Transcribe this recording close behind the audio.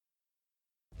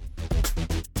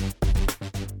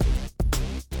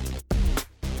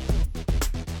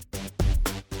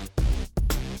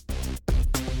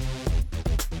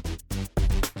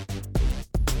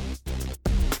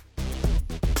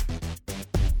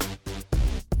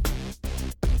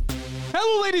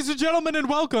Hello, ladies and gentlemen, and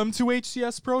welcome to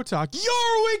HCS Pro Talk,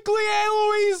 your weekly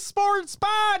Eloise Sports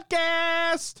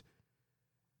Podcast.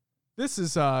 This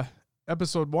is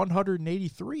episode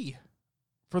 183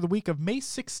 for the week of May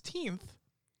 16th,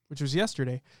 which was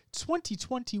yesterday,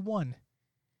 2021.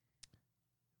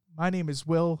 My name is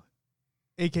Will,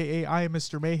 a.k.a. I am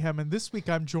Mr. Mayhem, and this week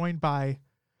I'm joined by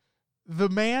the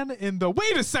man in the...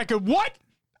 Wait a second, what?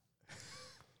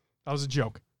 That was a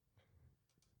joke.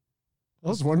 I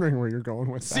was wondering where you're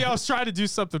going with that. See, I was trying to do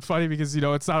something funny because, you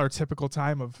know, it's not our typical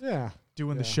time of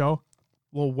doing the show.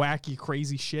 A little wacky,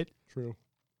 crazy shit. True.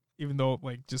 Even though,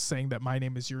 like, just saying that my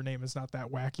name is your name is not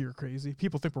that wacky or crazy.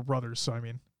 People think we're brothers, so, I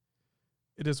mean,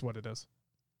 it is what it is.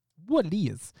 What it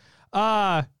is.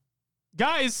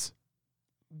 Guys,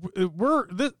 Will,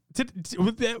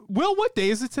 what day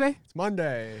is it today? It's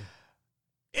Monday.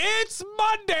 It's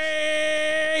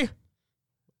Monday!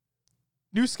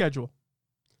 New schedule.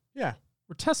 Yeah.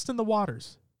 We're testing the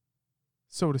waters,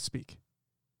 so to speak.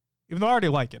 Even though I already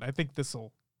like it, I think this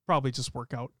will probably just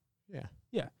work out. Yeah.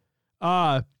 Yeah.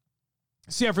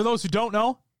 So yeah, for those who don't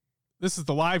know, this is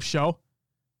the live show.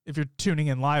 If you're tuning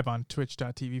in live on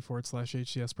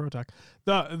twitch.tv/HCS Pro Talk.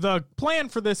 The plan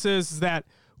for this is that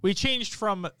we changed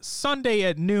from Sunday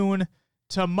at noon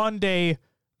to Monday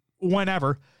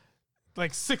whenever,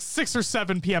 like 6 or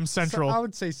 7 p.m. Central. So I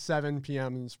would say 7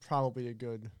 p.m. is probably a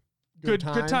good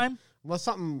time. Unless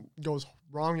something goes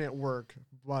wrong at work.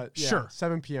 But yeah, sure.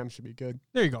 7 p.m. should be good.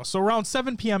 There you go. So around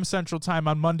 7 p.m. Central Time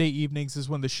on Monday evenings is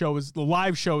when the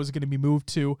live show is going to be moved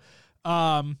to.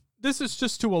 This is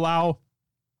just to allow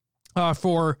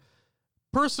for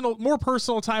more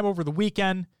personal time over the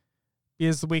weekend,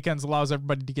 because the weekends allows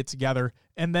everybody to get together.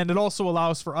 And then it also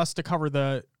allows for us to cover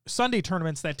the Sunday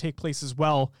tournaments that take place as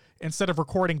well, instead of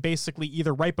recording basically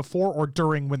either right before or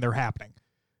during when they're happening.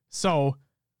 So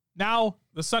now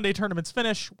the Sunday tournaments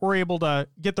finish. We're able to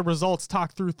get the results,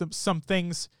 talk through some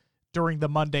things during the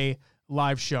Monday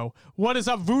live show. What is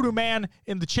up, Voodoo Man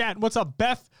in the chat? What's up,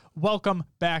 Beth? Welcome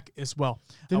back as well.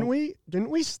 Didn't we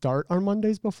start on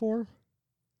Mondays before?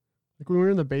 Like when we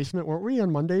were in the basement, weren't we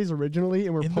on Mondays originally?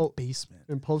 And we're in the basement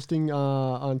and posting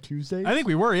on Tuesdays. I think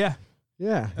we were, yeah.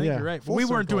 Yeah, I think you're right. But we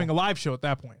weren't doing a live show at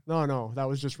that point. No, that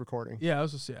was just recording. Yeah, that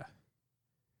was just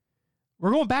We're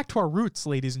going back to our roots,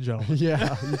 ladies and gentlemen.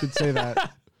 Yeah, you could say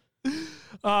that.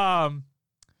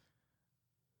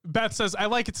 Beth says, I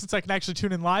like it since I can actually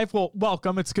tune in live. Well,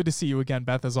 welcome. It's good to see you again,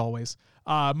 Beth, as always.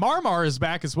 Marmar is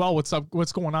back as well. What's up?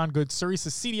 What's going on? Good, sir. He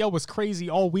says CDL was crazy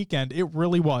all weekend. It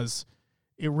really was.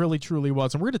 It really, truly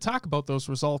was. And we're going to talk about those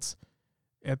results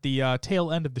at the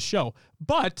tail end of the show.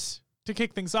 But to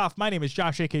kick things off, my name is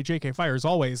Josh, a.k.a. JK Fire, as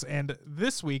always. And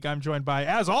this week I'm joined by,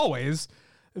 as always,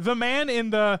 the man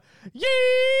in the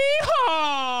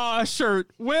Yeehaw shirt,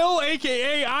 Will,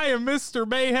 a.k.a. I am Mr.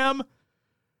 Mayhem.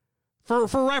 For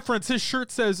reference, his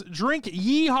shirt says, drink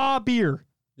Yeehaw beer.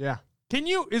 Yeah. Can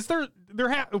you,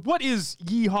 what is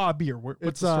Yeehaw beer?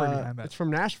 What's the story behind that? It's from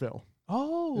Nashville.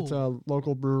 Oh. It's a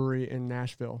local brewery in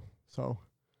Nashville. So,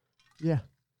 yeah.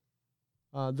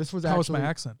 This was How actually... was my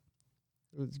accent?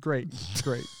 It was great. It's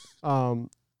great.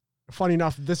 Funny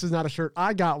enough, this is not a shirt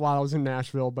I got while I was in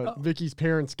Nashville, but Vicky's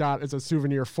parents got as a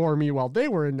souvenir for me while they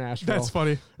were in Nashville. That's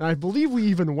funny. And I believe we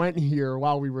even went here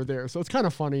while we were there. So it's kind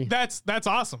of funny. That's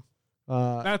awesome.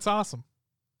 That's awesome.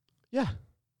 Yeah.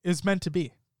 It's meant to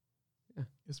be. Yeah.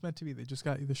 It's meant to be. They just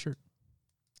got you the shirt.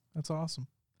 That's awesome.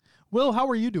 Will, how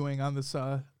are you doing on this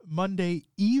Monday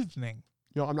evening?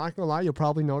 You know, I'm not going to lie. You'll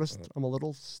probably notice I'm a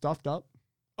little stuffed up.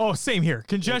 Oh, same here.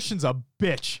 Congestion's a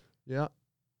bitch. Yeah.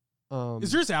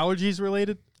 Is yours allergies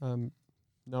related?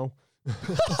 No.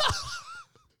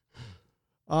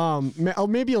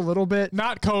 Maybe a little bit.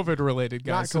 Not COVID related,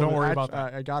 guys. So don't worry about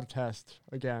that. I got a test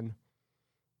again.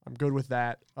 I'm good with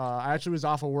that. I actually was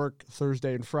off of work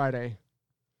Thursday and Friday.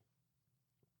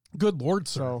 Good Lord,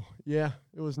 sir. So yeah,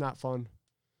 it was not fun.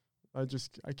 I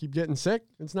keep getting sick.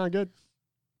 It's not good.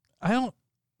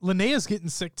 Linnea's getting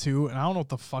sick too, and I don't know what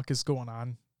the fuck is going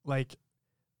on. Like,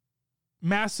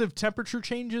 massive temperature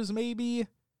changes, maybe.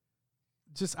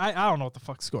 Just, I don't know what the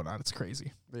fuck's going on. It's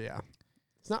crazy. But yeah.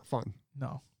 It's not fun.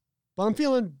 No. But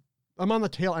I'm on the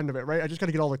tail end of it, right? I just got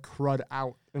to get all the crud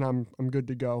out, and I'm good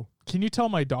to go. Can you tell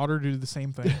my daughter to do the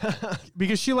same thing?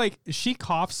 Because she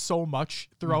coughs so much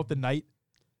throughout the night,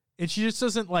 and she just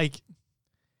doesn't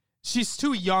she's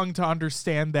too young to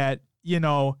understand that, you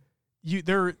know,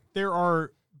 there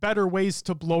are better ways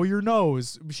to blow your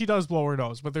nose. She does blow her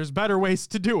nose, but there's better ways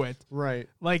to do it. Right.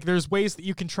 Like, there's ways that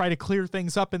you can try to clear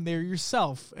things up in there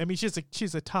yourself. I mean, she's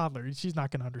a toddler. She's not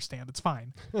going to understand. It's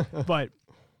fine. But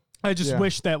I just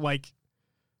wish that,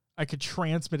 I could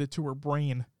transmit it to her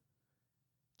brain.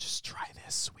 Just try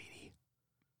Yes, sweetie.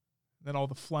 Then all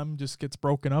the phlegm just gets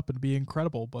broken up and be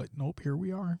incredible. But nope, here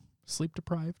we are. Sleep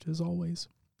deprived as always.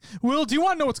 Will, do you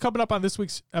want to know what's coming up on this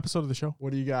week's episode of the show?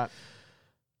 What do you got?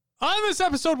 On this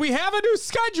episode, we have a new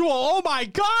schedule. Oh my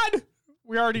God.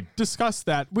 We already discussed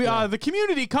that. The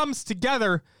community comes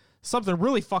together. Something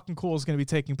really fucking cool is going to be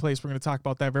taking place. We're going to talk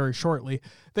about that very shortly.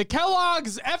 The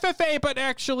Kellogg's FFA, but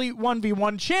actually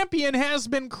 1v1 champion has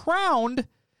been crowned.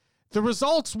 The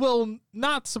results will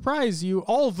not surprise you,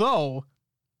 although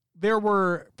there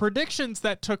were predictions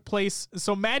that took place.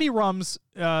 So Maddie Rums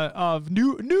of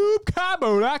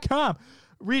noobcombo.com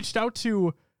reached out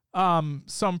to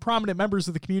some prominent members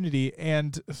of the community,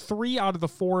 and 3 out of the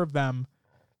 4 of them,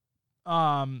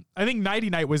 I think Nighty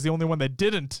Night was the only one that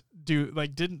didn't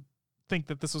think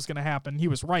that this was going to happen. He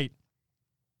was right.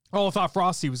 All thought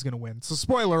Frosty was going to win. So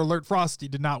spoiler alert, Frosty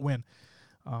did not win.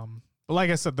 But like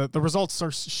I said, the results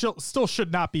are still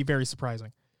should not be very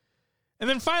surprising. And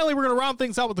then finally, we're going to round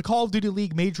things out with the Call of Duty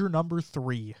League Major number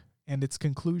 3 and its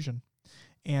conclusion.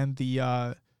 And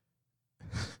the,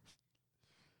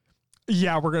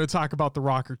 yeah, we're going to talk about the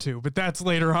Rocker too, but that's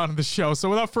later on in the show. So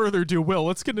without further ado, Will,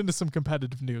 let's get into some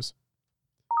competitive news.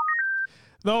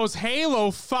 Those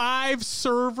Halo 5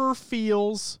 server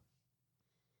feels.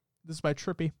 This is by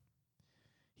Trippy.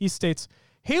 He states,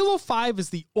 Halo 5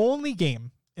 is the only game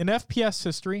in FPS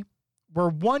history where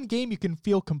one game you can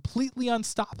feel completely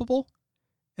unstoppable,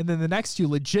 and then the next you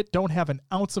legit don't have an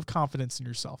ounce of confidence in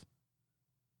yourself.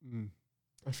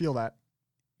 I feel that.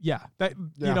 Yeah,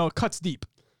 it cuts deep.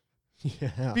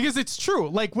 Yeah. Because it's true.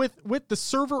 Like with the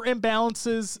server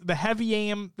imbalances, the heavy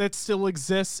aim that still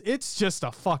exists, it's just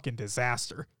a fucking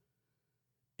disaster.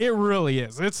 It really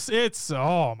is. It's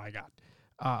oh my God.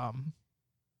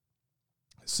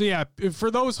 So yeah,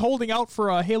 for those holding out for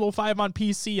a Halo 5 on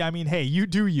PC, I mean, hey, you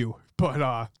do you.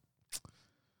 But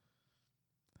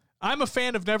I'm a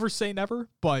fan of Never Say Never,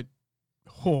 but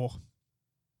who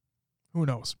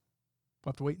knows?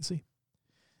 We'll have to wait and see.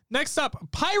 Next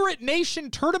up, Pirate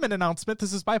Nation tournament announcement.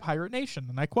 This is by Pirate Nation,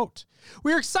 and I quote,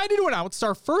 "We are excited to announce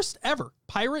our first ever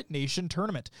Pirate Nation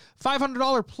tournament.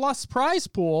 $500 plus prize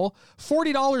pool,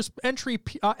 $40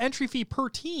 entry fee per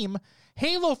team,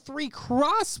 Halo 3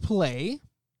 crossplay,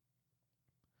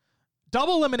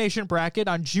 double elimination bracket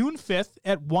on June 5th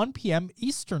at 1 p.m.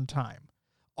 Eastern Time.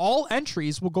 All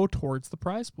entries will go towards the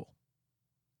prize pool."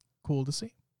 Cool to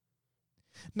see.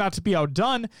 Not to be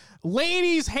outdone,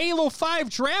 ladies Halo 5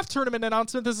 draft tournament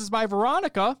announcement. This is by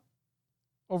Veronica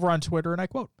over on Twitter, and I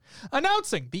quote,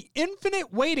 "Announcing the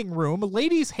Infinite Waiting Room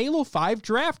ladies Halo 5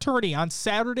 draft tourney on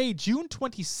Saturday, June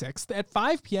 26th at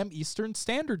 5 p.m. Eastern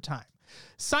Standard Time.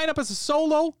 Sign up as a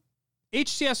solo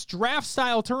HCS draft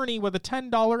style tourney with a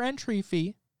 $10 entry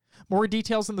fee. More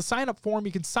details in the sign up form.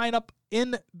 You can sign up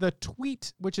in the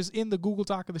tweet, which is in the Google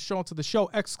Doc of the show notes of the show, !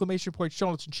 Show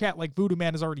notes in chat like Voodoo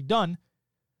Man has already done.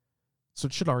 So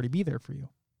it should already be there for you.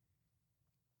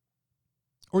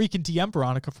 Or you can DM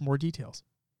Veronica for more details.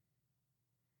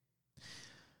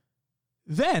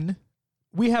 Then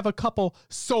we have a couple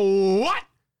SWAT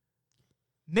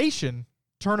Nation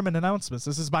tournament announcements.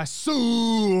 This is by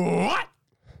SWAT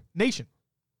Nation.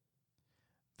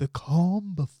 The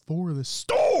calm before the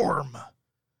storm.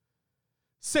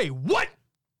 Say what?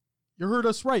 You heard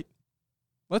us right.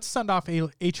 Let's send off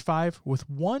H5 with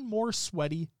one more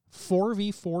sweaty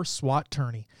 4v4 SWAT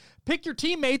tourney. Pick your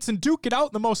teammates and duke it out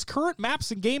in the most current maps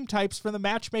and game types from the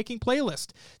matchmaking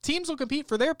playlist. Teams will compete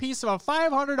for their piece of a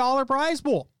 $500 prize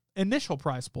pool. Initial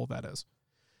prize pool, that is.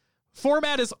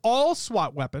 Format is all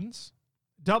SWAT weapons,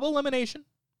 double elimination.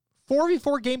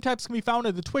 4v4 game types can be found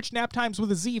in the Twitch Nap Times with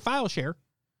a Z file share.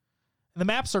 And the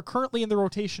maps are currently in the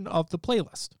rotation of the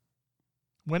playlist.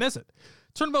 When is it?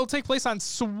 Tournament will take place on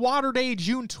Swatter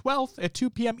June 12th at 2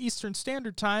 p.m. Eastern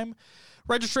Standard Time.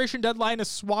 Registration deadline is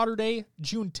Swatter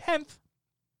June 10th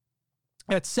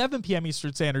at 7 p.m.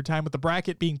 Eastern Standard Time, with the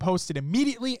bracket being posted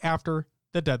immediately after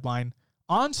the deadline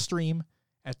on stream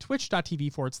at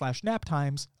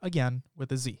twitch.tv/naptimes, again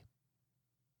with a Z.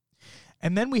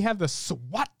 And then we have the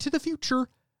SWAT to the Future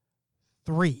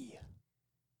 3.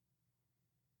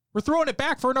 We're throwing it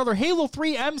back for another Halo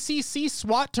 3 MCC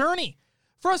SWAT tourney.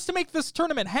 For us to make this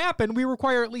tournament happen, we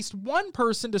require at least one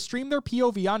person to stream their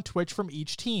POV on Twitch from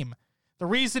each team. The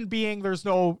reason being there's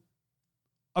no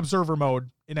observer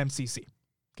mode in MCC.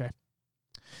 Okay.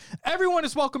 Everyone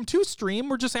is welcome to stream.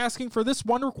 We're just asking for this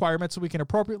one requirement so we can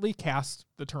appropriately cast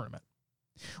the tournament.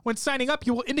 When signing up,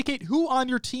 you will indicate who on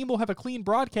your team will have a clean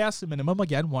broadcast, a minimum,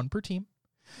 again, one per team,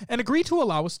 and agree to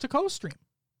allow us to co-stream.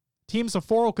 Teams of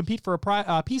 4 will compete for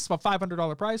a piece of a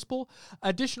 $500 prize pool.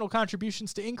 Additional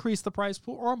contributions to increase the prize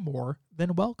pool are more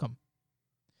than welcome.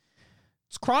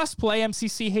 It's crossplay,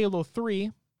 MCC Halo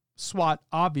 3. SWAT,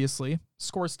 obviously,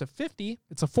 scores to 50.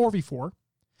 It's a 4v4.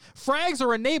 Frags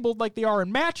are enabled like they are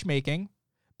in matchmaking.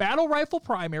 Battle rifle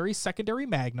primary, secondary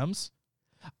magnums.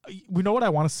 We know what I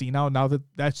want to see now that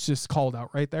that's just called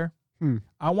out right there.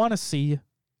 I want to see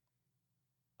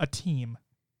a team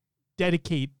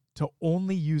dedicate to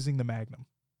only using the magnum.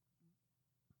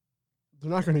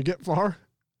 They're not going to get far.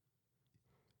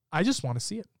 I just want to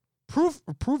see it. Prove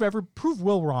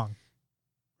Will wrong.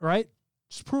 All right?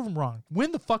 Just prove him wrong.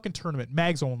 Win the fucking tournament.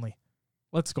 Mags only.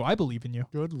 Let's go. I believe in you.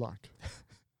 Good luck.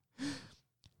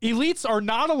 Elites are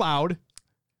not allowed.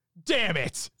 Damn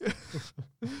it.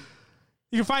 You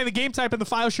can find the game type in the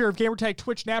file share of Gamertag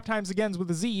Twitch Nap Times Agains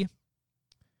with a Z.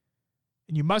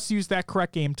 And you must use that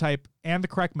correct game type and the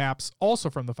correct maps also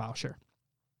from the file share.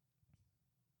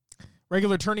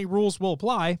 Regular tourney rules will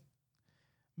apply.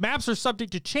 Maps are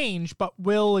subject to change, but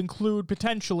will include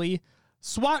potentially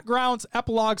SWAT Grounds,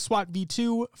 Epilogue, SWAT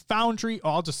V2, Foundry.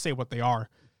 Oh, I'll just say what they are.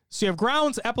 So you have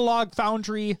Grounds, Epilogue,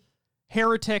 Foundry,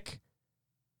 Heretic,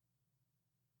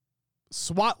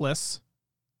 SWATless,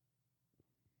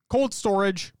 Cold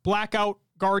Storage, Blackout,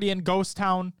 Guardian, Ghost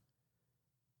Town,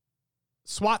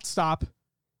 SWAT Stop,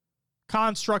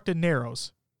 Construct, and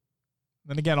Narrows.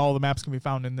 Then again, all the maps can be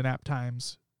found in the Nap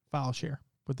Times file share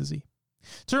with the Z.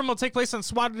 Tournament will take place on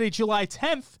SWAT Day, July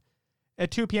 10th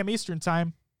at 2 p.m. Eastern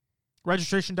Time.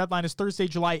 Registration deadline is Thursday,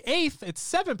 July 8th at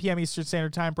 7 p.m. Eastern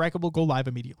Standard Time. Bracket will go live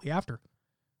immediately after.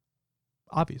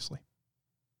 Obviously.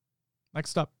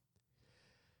 Next up.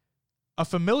 A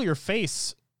familiar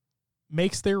face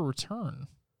makes their return.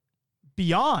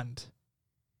 Beyond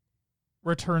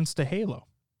returns to Halo.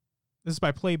 This is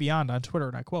by Play Beyond on Twitter,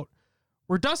 and I quote,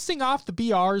 "We're dusting off the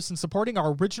BRs and supporting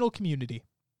our original community.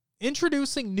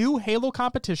 Introducing new Halo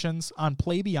competitions on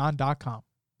playbeyond.com.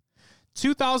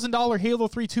 $2,000 Halo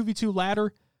 3 2v2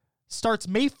 ladder starts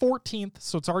May 14th,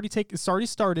 so it's already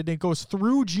started, and it goes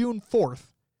through June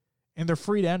 4th, and they're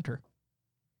free to enter.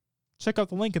 Check out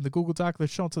the link in the Google Doc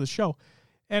that's shown to the show.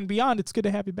 And Beyond, it's good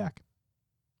to have you back."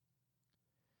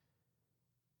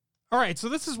 All right, so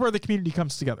this is where the community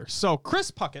comes together. So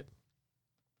Chris Puckett,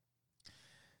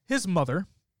 his mother,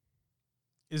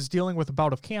 is dealing with a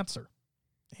bout of cancer.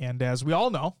 And as we all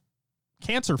know,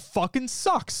 cancer fucking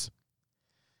sucks.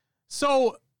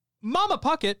 So Mama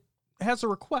Puckett has a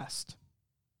request.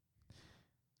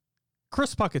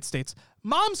 Chris Puckett states,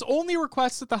 "Mom's only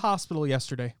request at the hospital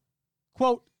yesterday.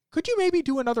 Quote, could you maybe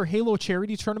do another Halo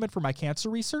charity tournament for my cancer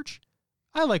research?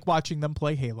 I like watching them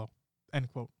play Halo." End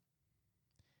quote.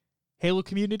 Halo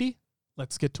community,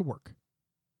 let's get to work.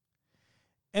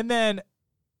 And then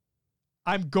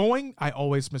I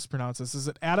always mispronounce this. Is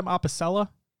it Adam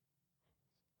Apicella?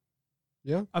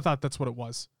 Yeah. I thought that's what it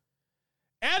was.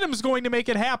 Adam's going to make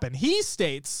it happen. He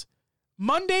states,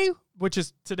 Monday, which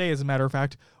is today as a matter of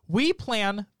fact, we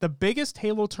plan the biggest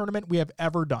Halo tournament we have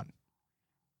ever done.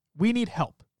 We need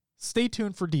help. Stay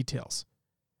tuned for details.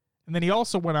 And then he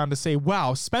also went on to say,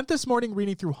 wow, spent this morning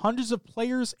reading through hundreds of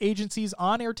players, agencies,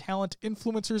 on-air talent,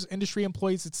 influencers, industry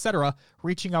employees, etc.,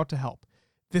 reaching out to help.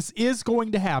 This is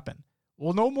going to happen.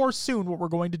 We'll know more soon what we're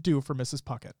going to do for Mrs.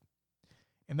 Puckett.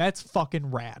 And that's fucking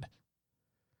rad.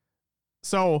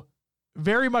 So,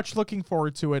 very much looking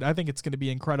forward to it. I think it's going to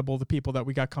be incredible, the people that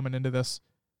we got coming into this,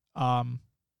 or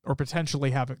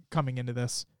potentially have it coming into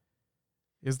this,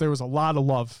 is there was a lot of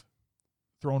love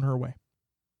thrown her way.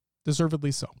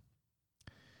 Deservedly so.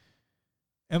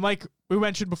 And like we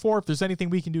mentioned before, if there's anything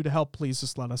we can do to help, please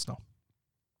just let us know.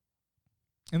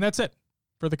 And that's it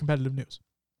for the competitive news.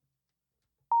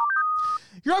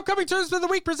 Your upcoming tournaments of the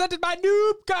week presented by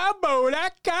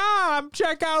NoobCombo.com.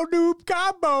 Check out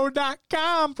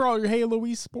NoobCombo.com for all your Halo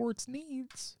esports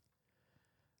needs.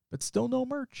 But still no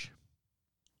merch.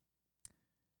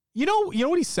 You know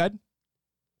what he said?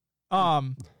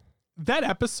 That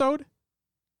episode,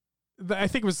 I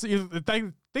think it was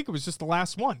just the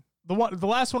last one. The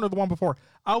last one or the one before.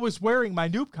 I was wearing my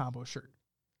Noob Combo shirt.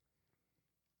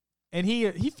 And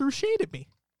he threw shade at me.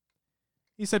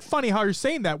 He said, funny how you're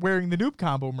saying that wearing the Noob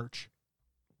Combo merch.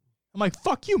 I'm like,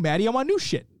 fuck you, Maddie. I want new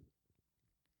shit.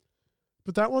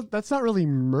 But that's not really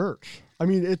merch. I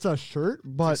mean, it's a shirt,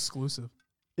 but it's exclusive.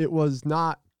 It was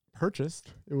not purchased.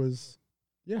 It was,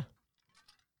 yeah.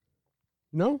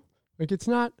 No? Like, it's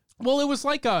not. Well, it was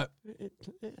like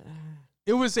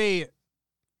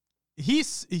he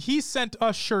sent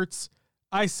us shirts.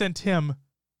 I sent him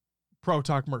Pro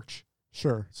Talk merch.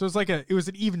 Sure. So it was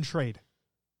an even trade.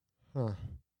 Huh.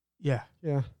 Yeah.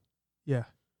 Yeah. Yeah.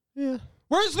 Yeah.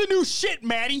 Where's the new shit,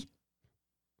 Maddie?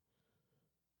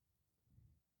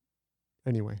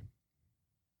 Anyway.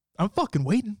 I'm fucking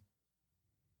waiting.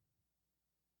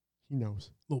 He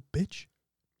knows. Little bitch.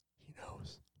 He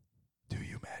knows. Do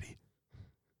you, Maddie?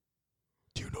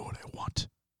 Do you know what I want?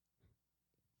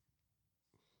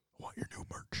 I want your new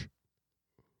merch.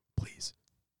 Please.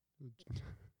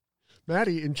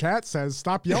 Maddie in chat says,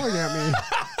 stop yelling at me.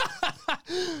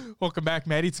 Welcome back,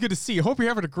 Maddie. It's good to see you. Hope you're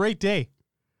having a great day.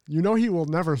 You know he will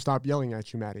never stop yelling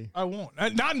at you, Maddie. I won't.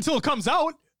 Not until it comes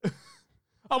out.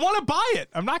 I want to buy it.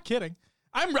 I'm not kidding.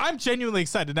 I'm genuinely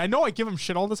excited. I know I give him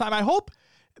shit all the time. I hope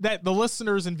that the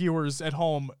listeners and viewers at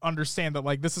home understand that,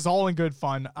 like, this is all in good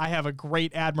fun. I have a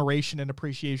great admiration and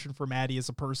appreciation for Maddie as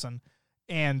a person.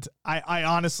 And I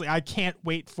honestly, I can't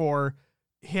wait for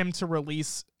him to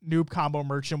release Noob Combo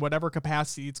merch in whatever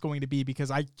capacity it's going to be,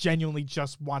 because I genuinely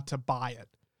just want to buy it.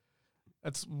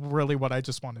 That's really what I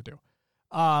just want to do.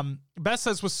 Beth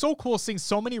says, was so cool seeing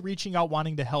so many reaching out,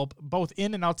 wanting to help both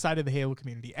in and outside of the Halo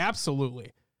community.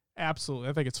 Absolutely. Absolutely.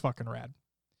 I think it's fucking rad.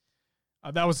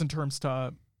 That was in terms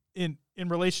to, in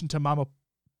relation to Mama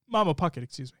Puckett,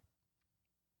 excuse me.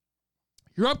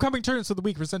 Your upcoming tournaments of the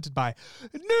week presented by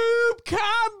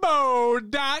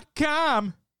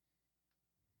noobcombo.com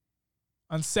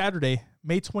on Saturday,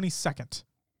 May 22nd.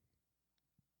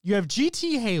 You have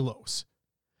GT Halos,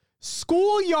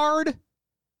 Schoolyard,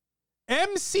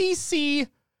 MCC,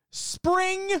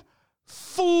 Spring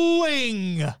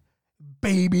Fling,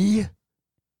 baby.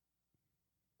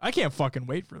 I can't fucking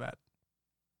wait for that.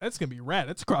 That's going to be rad.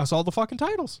 It's across all the fucking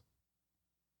titles.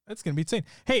 That's going to be insane.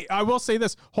 Hey, I will say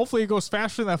this. Hopefully it goes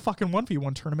faster than that fucking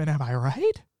 1v1 tournament. Am I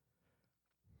right?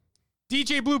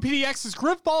 DJ Blue PDX's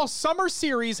Griffball Summer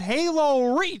Series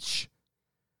Halo Reach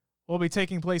will be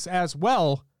taking place as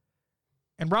well.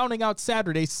 And rounding out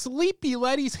Saturday, Sleepy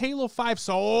Letty's Halo 5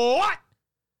 So What?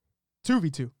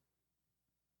 2v2.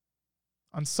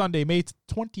 On Sunday, May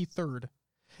 23rd.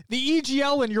 The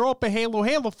EGL and Europa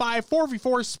Halo 5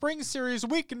 4v4 Spring Series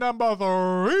week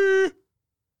number 3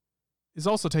 is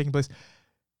also taking place.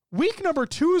 Week number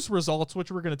 2's results,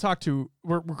 which we're going to talk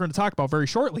about very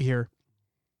shortly here.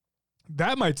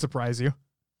 That might surprise you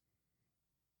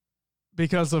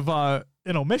because of an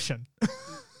omission.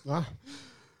 But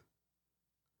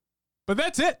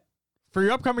that's it for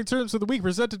your upcoming tournaments of the week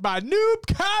presented by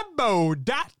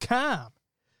noobcombo.com.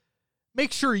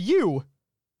 Make sure you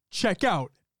check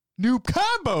out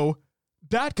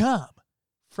noobcombo.com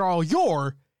for all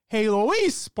your Halo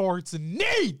esports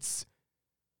needs.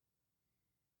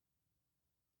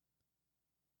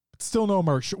 But still no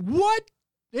merch. What?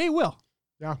 Hey, Will.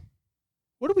 Yeah.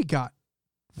 What do we got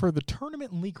for the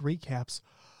tournament and league recaps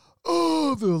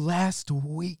of the last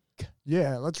week?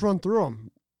 Yeah, let's run through them.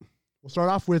 We'll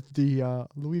start off with the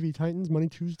Louis V Titans Money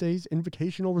Tuesdays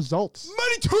invitational results.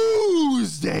 Money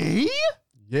Tuesday?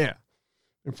 Yeah.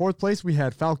 In fourth place, we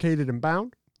had Falcated and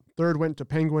Bound. Third went to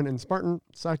Penguin and Spartan.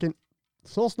 Second,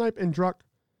 Soul Snipe and Druck.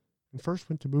 And first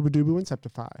went to Boobadooboo and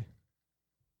Septify.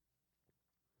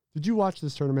 Did you watch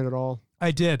this tournament at all?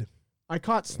 I did. I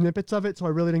caught snippets of it, so I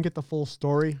really didn't get the full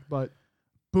story, but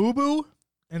Boo Boo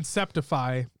and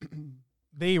Septify,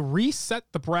 they reset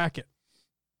the bracket,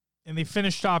 and they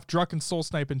finished off Druck and Soul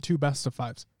Snipe in 2 best of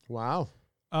 5s. wow.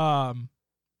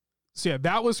 So yeah,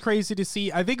 that was crazy to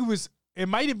see. I think it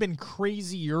might have been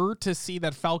crazier to see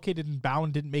that Falcated and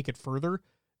Bound didn't make it further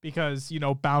because,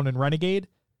 Bound and Renegade,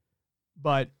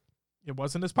 but it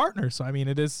wasn't his partner. So, I mean,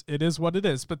 it is what it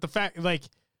is. But the fact,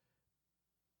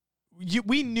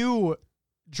 we knew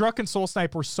Druck and Soul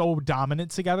Snipe were so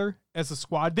dominant together as a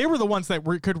squad. They were the ones that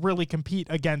could really compete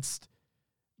against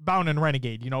Bound and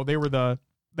Renegade. They were that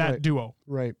right. duo.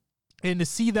 Right. And to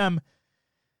see them,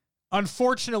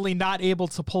 unfortunately, not able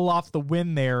to pull off the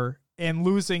win there and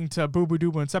losing to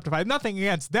Boobadooboo and Septify. Nothing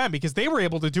against them because they were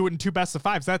able to do it in 2 best of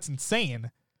 5s. That's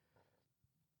insane.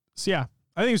 So yeah,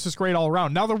 I think it's just great all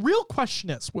around. Now the real question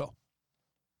is, Will,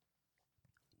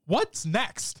 what's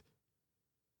next?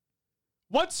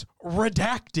 What's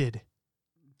redacted?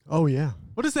 Oh, yeah.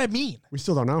 What does that mean? We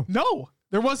still don't know. No,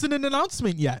 there wasn't an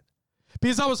announcement yet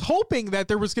because I was hoping that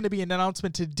there was going to be an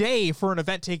announcement today for an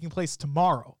event taking place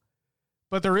tomorrow,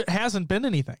 but there hasn't been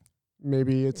anything.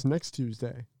 Maybe it's next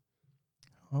Tuesday.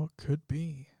 Oh, it could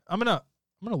be. I'm gonna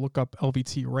look up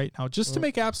LVT right now just to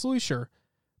make absolutely sure,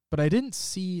 but I didn't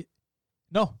see.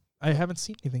 No, I haven't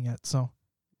seen anything yet. So,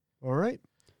 all right.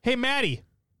 Hey, Maddie,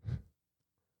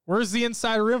 where's the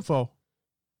insider info?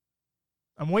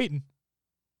 I'm waiting.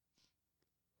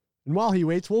 And while he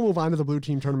waits, we'll move on to the blue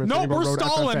team tournament. No, Rainbow we're Road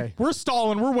stalling. FFA. We're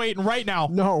stalling. We're waiting right now.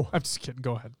 No. I'm just kidding.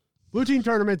 Go ahead. Blue team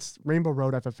tournaments, Rainbow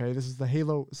Road FFA. This is the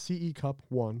Halo CE Cup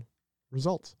 1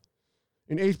 results.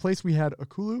 In 8th place, we had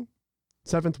Akulu.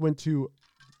 7th went to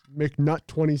McNutt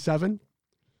 27.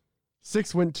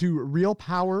 6th went to Real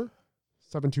Power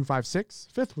 7256.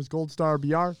 Fifth was Gold Star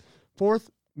BR. Fourth,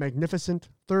 Magnificent.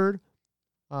 Third,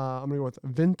 I'm going to go with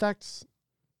Vintex.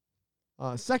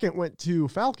 Second went to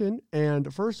Falcon,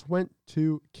 and first went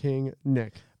to King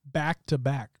Nick. Back to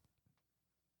back.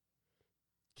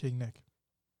 King Nick.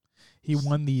 He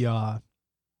won the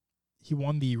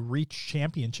Reach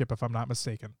Championship, if I'm not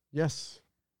mistaken. Yes.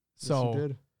 So Yes, he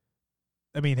did.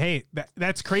 I mean, hey,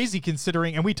 that's crazy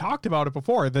considering, and we talked about it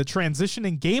before, the transition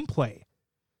in gameplay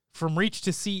from Reach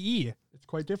to CE. It's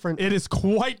quite different. It is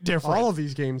quite different. All of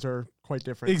these games are quite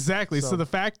different. Exactly. So the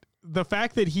fact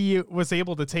that he was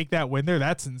able to take that win there,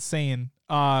 that's insane.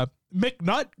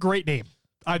 McNutt, great name.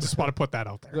 I just want to put that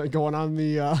out there. Going on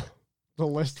the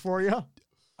list for you.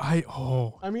 I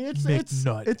mean,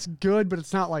 McNutt. it's good, but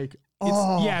it's not like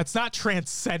it's not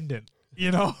transcendent.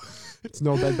 You know, it's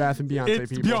no Bed Bath and Beyonce.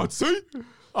 it's people.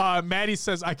 Beyonce. Maddie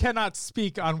says, I cannot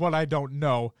speak on what I don't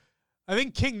know. I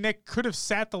think King Nick could have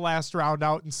sat the last round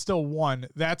out and still won.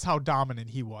 That's how dominant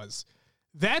he was.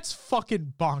 That's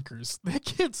fucking bonkers. That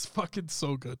kid's fucking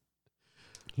so good.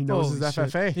 He knows Holy his shit.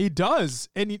 FFA. He does.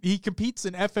 And he competes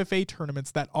in FFA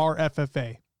tournaments that are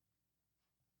FFA.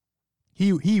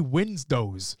 He wins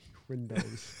those.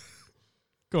 Windows.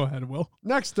 Go ahead, Will.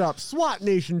 Next up, SWAT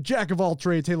Nation, Jack of all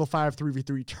trades, Halo 5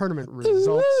 3v3 tournament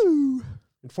results. In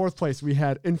fourth place, we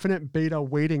had Infinite Beta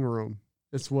Waiting Room.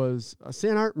 This was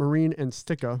Sanart, Marine, and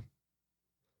Sticka.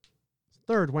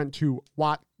 Third went to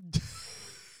Watt.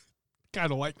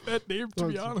 Kind of like that name, to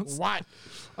be honest. Watt.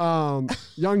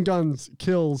 Young Guns,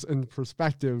 Kills, and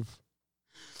Perspective.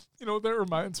 You know what that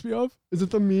reminds me of? Is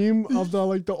it the meme of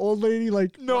the old lady?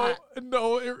 No,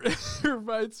 it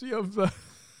reminds me of the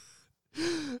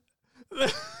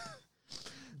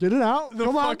Get it out. the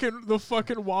Come on.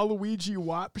 fucking Waluigi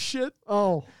WAP shit.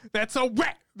 Oh. That's a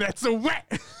wet. That's a wet.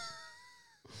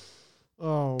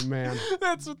 Oh, man.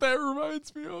 That's what that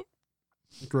reminds me of.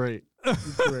 Great.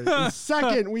 Great. And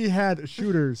second, we had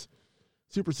Shooters,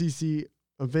 Super CC,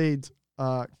 Evades,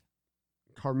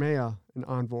 Carmea, and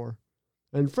Envor.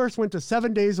 And first went to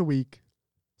 7 days a week.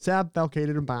 Sab,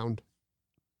 Falcated, and Bound.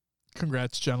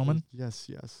 Congrats, gentlemen. Yes,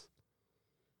 yes.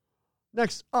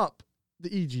 Next up, the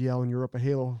EGL in Europa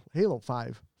Halo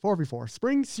 5 4v4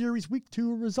 Spring Series Week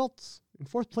 2 results. In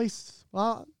fourth place,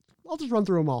 I'll just run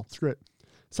through them all. Screw it.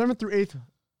 7th through 8th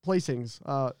placings.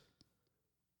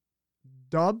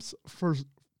 Dubs for...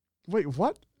 Wait,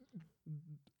 what?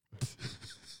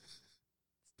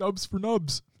 Dubs for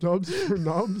nubs. Dubs for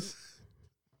nubs?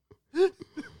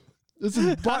 This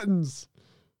is Buttons.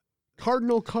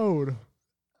 Cardinal Code.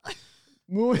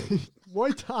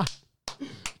 Muay Thai.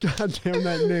 God damn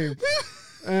that name.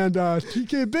 And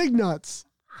TK Big Nuts.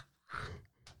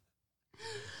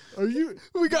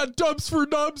 We got dubs for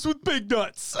nubs with big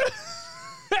nuts.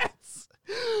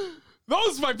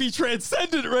 Those might be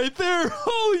transcendent right there.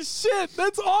 Holy shit,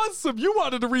 that's awesome. You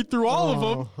wanted to read through all of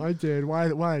them. I did. Why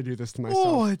did I do this to myself?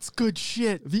 Oh, it's good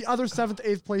shit. The other 7th,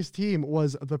 8th place team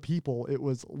was the People. It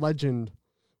was Legend,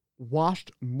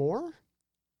 Washed Moore,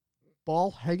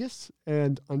 Ball Haggis,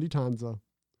 and Unditanza.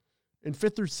 In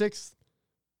 5th through 6th,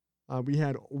 we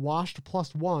had Washed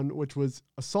 +1, which was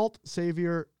Assault,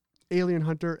 Savior, Alien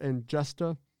Hunter, and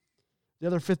Jesta. The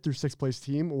other 5th through 6th place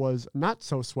team was Not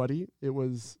So Sweaty. It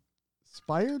was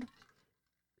Spired,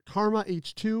 Karma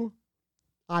H2,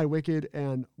 I Wicked,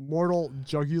 and Mortal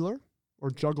Jugular,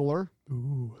 or Juggler.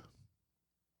 Ooh.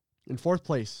 In 4th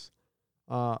place,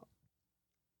 Murguys,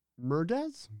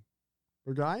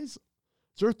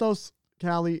 Zerthos,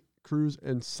 Cali, Cruz,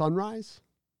 and Sunrise.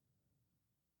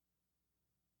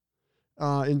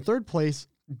 In 3rd place,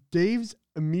 Dave's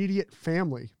Immediate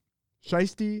Family,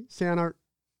 Shiesty, Sanart,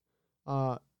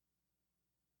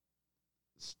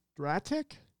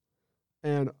 Stratic,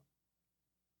 and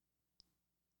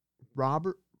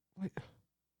Robber's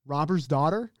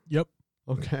Daughter? Yep.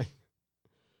 Okay.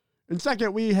 In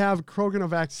second, we have Krogan a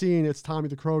Vaccine. It's Tommy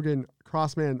the Krogan,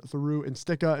 Crossman, Theru, and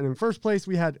Sticka. And in first place,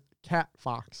 we had Cat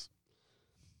Fox,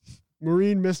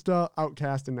 Marine, Mista,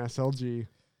 Outcast, and SLG.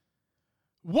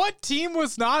 What team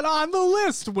was not on the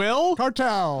list, Will?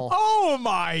 Cartel. Oh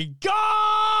my God!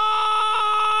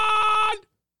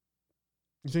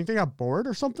 You think they got bored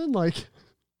or something?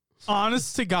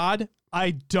 Honest to God,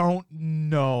 I don't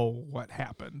know what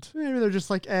happened. Maybe they're just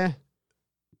like, eh.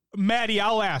 Maddie,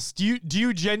 I'll ask. Do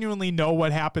you genuinely know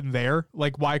what happened there?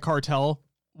 Like why Cartel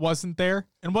wasn't there?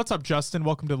 And what's up, Justin?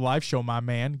 Welcome to the live show, my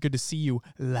man. Good to see you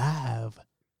live.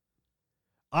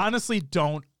 Honestly,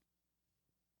 don't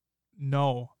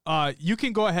know. You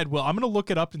can go ahead, Will. I'm gonna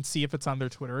look it up and see if it's on their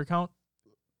Twitter account.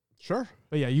 Sure.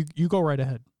 But yeah, you go right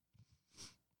ahead.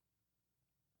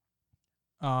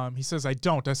 He says, I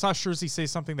don't. I saw Schurzy say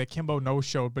something that Kimbo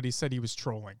no-showed, but he said he was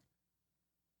trolling.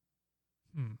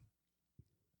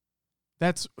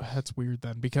 That's weird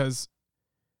then, because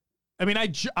I mean,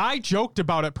 I joked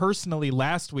about it personally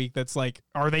last week. That's like,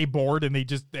 are they bored and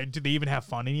do they even have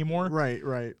fun anymore?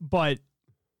 Right. But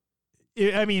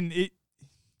it's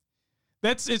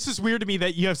just weird to me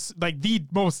that you have like the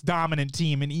most dominant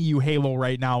team in EU Halo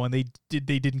right now, and they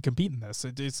didn't compete in this.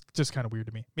 It's just kind of weird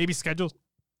to me. Maybe schedules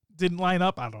didn't line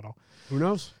up. I don't know. Who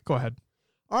knows? Go ahead.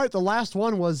 All right. The last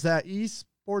one was that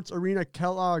Esports Arena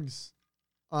Kellogg's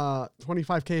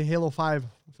 25K Halo 5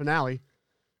 finale.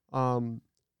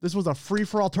 This was a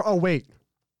free-for-all. Wait,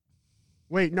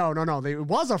 no. It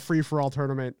was a free-for-all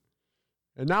tournament,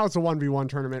 and now it's a 1v1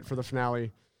 tournament for the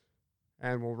finale.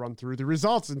 And we'll run through the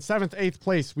results. In 7th, 8th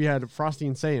place, we had Frosty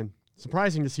and Saiyan.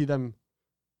 Surprising to see them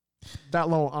that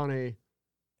low on a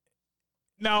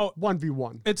now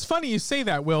 1v1. It's funny you say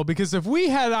that, Will, because if we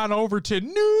head on over to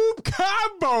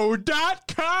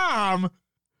noobcombo.com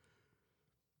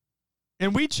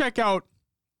and we check out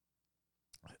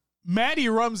Matty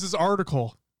Rums'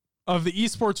 article of the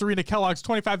Esports Arena Kellogg's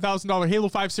 $25,000 Halo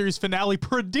 5 Series finale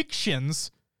predictions,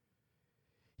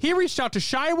 he reached out to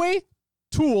Shyway,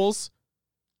 Tools,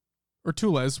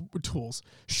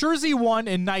 Schurzy 1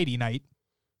 and Nighty Night.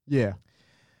 Yeah.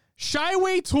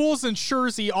 Shyway, Tools, and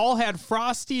Schurzy all had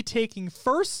Frosty taking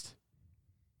first.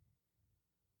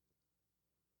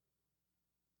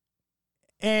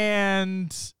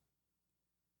 And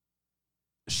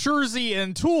Schurzy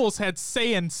and Tools had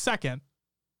Saiyan second.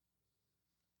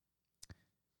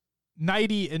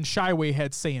 Nighty and Shyway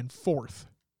had Saiyan fourth.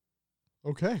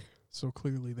 Okay. So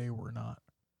clearly they were not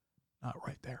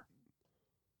right there.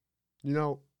 You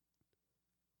know,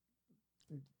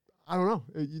 I don't know.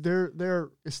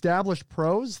 They're established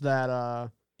pros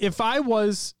that if I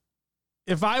was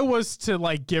to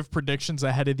like give predictions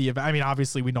ahead of the event, I mean,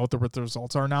 obviously we know what the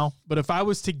results are now, but if I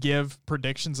was to give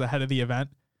predictions ahead of the event,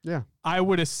 yeah, I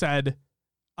would have said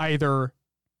either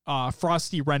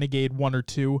Frosty Renegade 1 or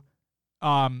 2.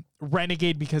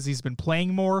 Renegade because he's been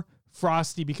playing more,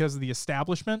 Frosty because of the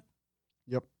establishment.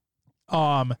 Yep.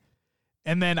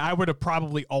 And then I would have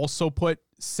probably also put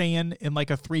Saiyan in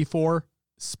like a 3-4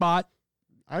 spot.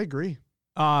 I agree.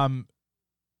 And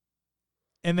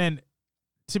then,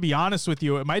 to be honest with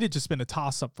you, it might have just been a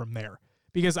toss-up from there,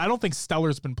 because I don't think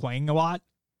Stellar's been playing a lot.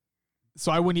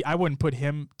 So I wouldn't put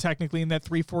him technically in that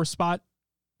 3-4 spot.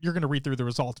 You're going to read through the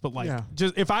results, but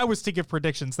just if I was to give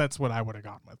predictions, that's what I would have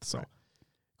gone with. So right.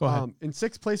 Go ahead. In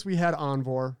 6th place, we had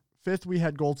Envor. 5th, we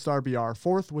had Gold Star BR.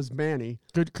 4th was Manny.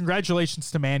 Good.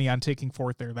 Congratulations to Manny on taking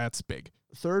 4th there. That's big.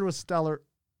 3rd was Stellar.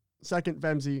 2nd,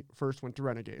 Vemzy. 1st went to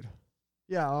Renegade.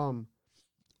 Yeah.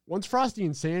 Once Frosty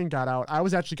and Saiyan got out, I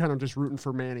was actually kind of just rooting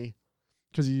for Manny,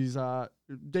 because he's I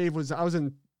was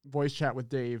in voice chat with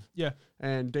Dave. Yeah.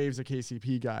 And Dave's a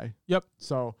KCP guy. Yep.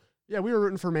 So yeah, we were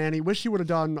rooting for Manny. Wish he would have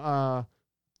gotten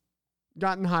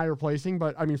higher placing,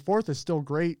 but I mean, 4th is still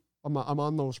great. I'm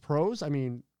on those pros. I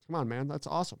mean, come on, man. That's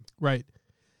awesome. Right.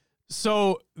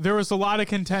 So there was a lot of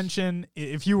contention.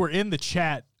 If you were in the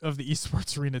chat of the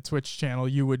Esports Arena Twitch channel,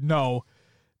 you would know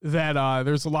that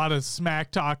there's a lot of smack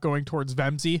talk going towards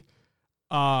Vemzy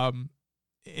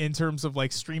in terms of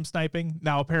like stream sniping.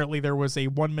 Now, apparently there was a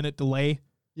 1-minute delay.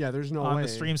 Yeah, there's no way on the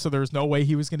stream, so there's no way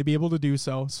he was going to be able to do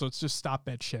so. So let's just stop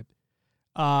that shit.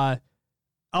 I'll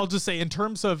just say in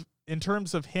terms of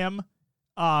him,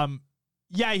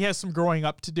 yeah, he has some growing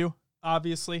up to do.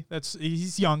 Obviously,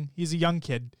 he's young. He's a young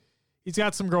kid. He's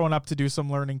got some growing up to do,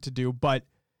 some learning to do. But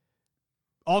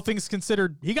all things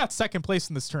considered, he got 2nd place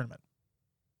in this tournament.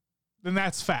 Then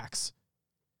that's facts.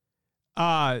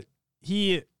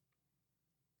 He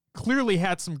clearly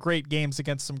had some great games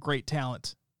against some great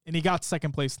talent, and he got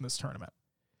 2nd place in this tournament.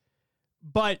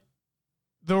 But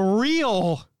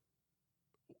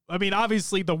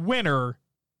obviously the winner,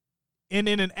 and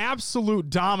in an absolute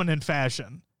dominant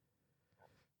fashion,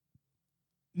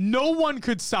 no one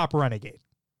could stop Renegade.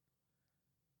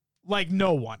 Like,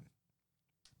 no one.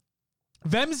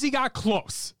 Vemzy got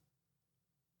close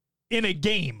in a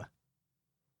game,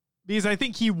 because I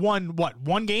think he won,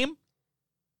 one game?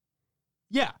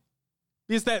 Yeah.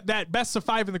 Because that best of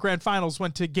 5 in the grand finals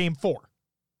went to game 4.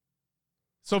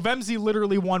 So Vemzy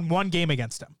literally won 1 game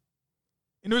against him.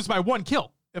 And it was by 1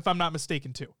 kill, if I'm not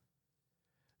mistaken, too.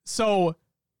 So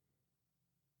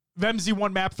Vemzy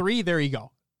won map 3. There you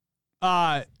go.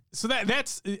 So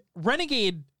that's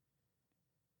Renegade.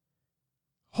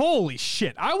 Holy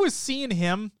shit. I was seeing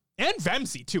him and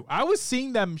Vemzy too. I was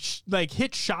seeing them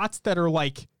hit shots that are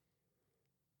like,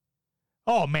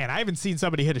 oh man, I haven't seen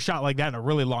somebody hit a shot like that in a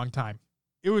really long time.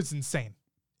 It was insane.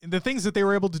 the things that they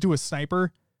were able to do with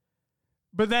Sniper.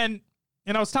 But then,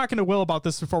 and I was talking to Will about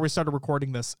this before we started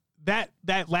recording this, that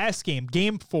last game,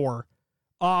 game 4,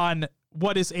 on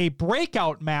what is a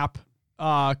breakout map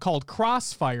called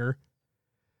Crossfire.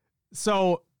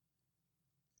 So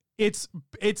it's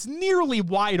nearly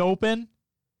wide open.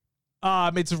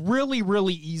 It's really,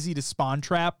 really easy to spawn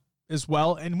trap as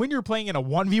well. And when you're playing in a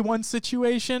 1v1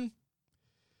 situation,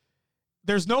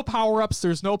 there's no power-ups,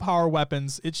 there's no power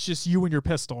weapons. It's just you and your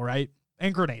pistol, right?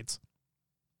 And grenades.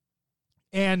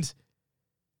 And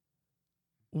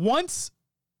once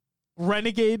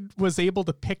Renegade was able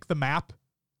to pick the map,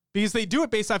 because they do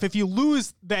it based off if you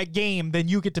lose that game, then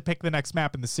you get to pick the next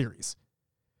map in the series.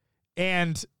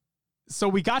 And so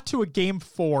we got to a game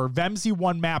 4, Vemzy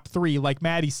won map 3, like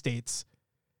Maddie states.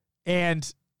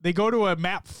 And they go to a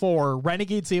map 4,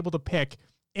 Renegade's able to pick,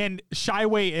 and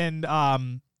Shyway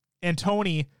and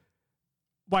Tony,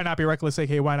 why not be reckless,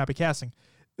 aka why not be casting?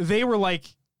 They were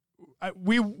like,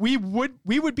 we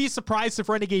would be surprised if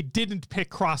Renegade didn't pick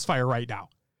Crossfire right now,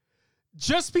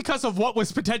 just because of what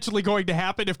was potentially going to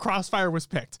happen if Crossfire was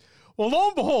picked. Well, lo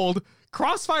and behold,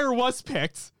 Crossfire was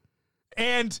picked,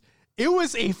 and it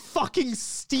was a fucking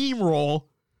steamroll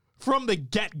from the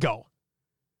get-go.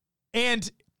 And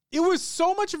it was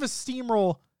so much of a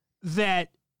steamroll that,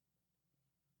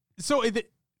 so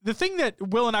the thing that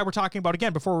Will and I were talking about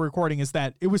again before we're recording is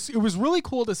that it was really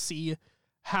cool to see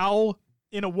how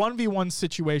in a 1v1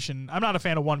 situation, I'm not a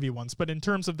fan of 1v1s, but in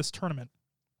terms of this tournament,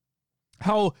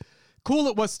 how cool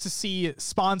it was to see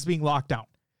spawns being locked down,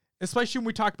 especially when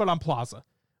we talked about on Plaza.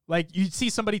 Like, you'd see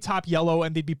somebody top yellow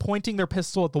and they'd be pointing their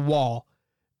pistol at the wall,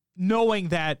 knowing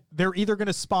that they're either going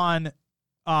to spawn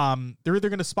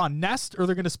nest or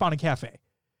they're going to spawn a cafe.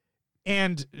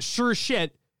 And sure as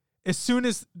shit, as soon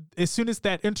as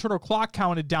that internal clock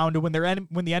counted down to when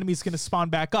the enemy's going to spawn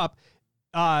back up,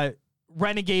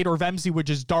 Renegade or Vemzy would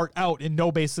just dart out and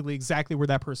know basically exactly where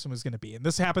that person was going to be. And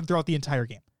this happened throughout the entire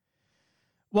game.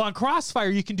 Well, on Crossfire,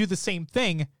 you can do the same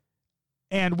thing.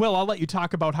 And Will, I'll let you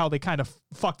talk about how they kind of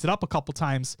fucked it up a couple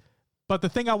times. But the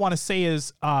thing I want to say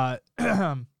is, one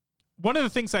of the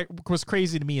things that was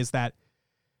crazy to me is that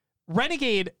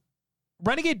Renegade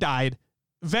died.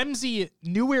 Vemzy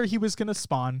knew where he was going to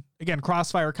spawn. Again,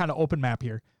 Crossfire, kind of open map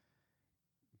here.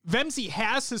 Vemzy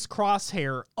has his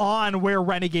crosshair on where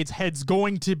Renegade's head's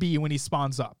going to be when he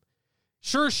spawns up.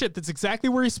 Sure as shit, that's exactly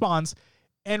where he spawns.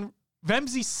 And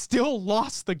Vemzy still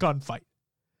lost the gunfight.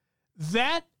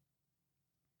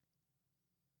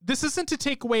 This isn't to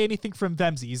take away anything from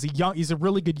Vemzy. He's a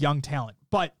really good young talent.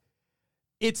 But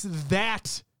it's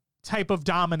that type of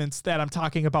dominance that I'm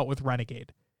talking about with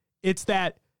Renegade. It's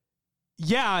that,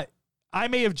 yeah, I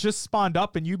may have just spawned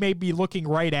up and you may be looking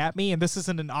right at me, and this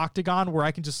isn't an octagon where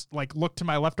I can just like look to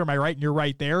my left or my right and you're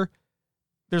right there.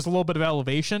 There's a little bit of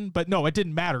elevation, but no, it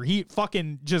didn't matter. He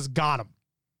fucking just got him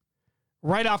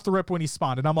right off the rip when he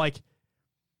spawned. And I'm like,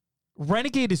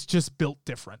 Renegade is just built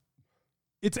different.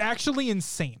 It's actually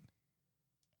insane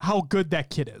how good that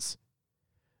kid is.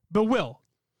 But Will.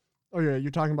 Oh yeah,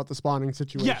 you're talking about the spawning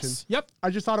situation. Yes. Yep. I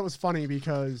just thought it was funny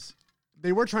because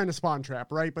they were trying to spawn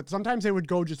trap, right? But sometimes they would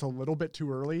go just a little bit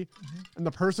too early, and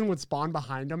the person would spawn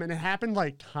behind them, and it happened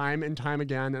like time and time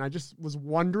again. And I just was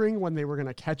wondering when they were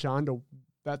gonna catch on to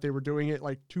that they were doing it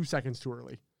like 2 seconds too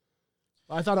early.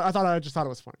 I just thought it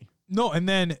was funny. No, and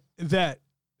then that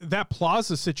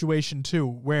Plaza situation too,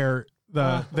 where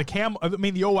the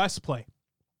OS play,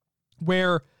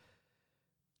 where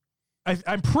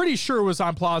I'm pretty sure it was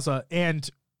on Plaza, and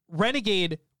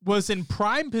Renegade was in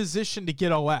prime position to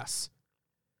get OS.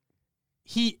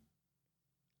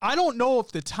 I don't know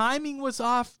if the timing was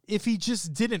off, if he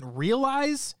just didn't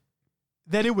realize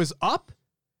that it was up,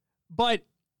 but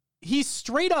he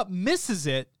straight up misses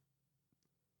it.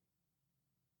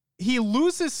 He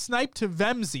loses snipe to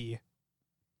Vemzy.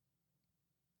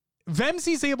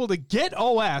 Vemzy's able to get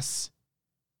OS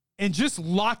and just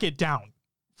lock it down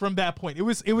from that point. It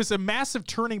was a massive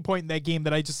turning point in that game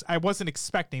that I wasn't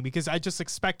expecting, because I just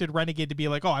expected Renegade to be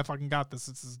like, oh, I fucking got this.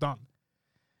 This is done.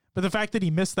 But the fact that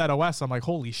he missed that OS, I'm like,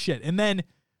 holy shit. And then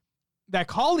that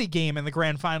Kali game in the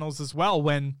grand finals as well,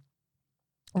 when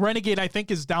Renegade, I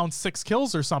think, is down 6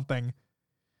 kills or something.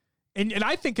 And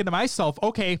I thinking to myself,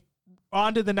 okay,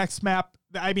 on to the next map.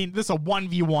 I mean, this is a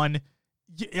 1v1.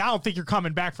 I don't think you're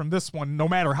coming back from this one, no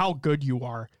matter how good you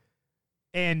are.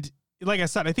 And like I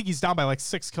said, I think he's down by like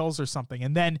 6 kills or something.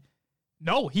 And then,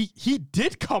 no, he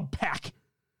did come back.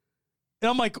 And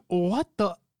I'm like, what?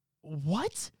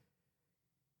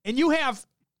 And you have,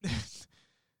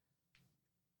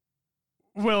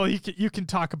 well, you can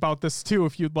talk about this too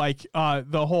if you'd like. The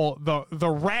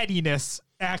rattiness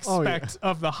aspect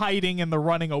of the hiding and the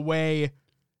running away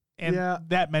and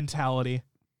that mentality.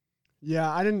 Yeah,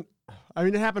 I mean,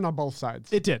 it happened on both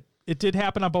sides. It did. It did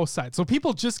happen on both sides. So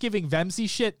people just giving Vemzy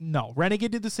shit, no.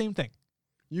 Renegade did the same thing.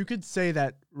 You could say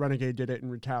that Renegade did it in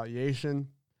retaliation.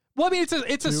 Well, I mean, it's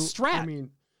a strat. I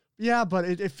mean, yeah, but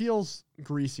it feels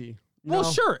greasy. Well,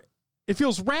 sure. It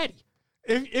feels ratty.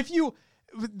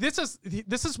 This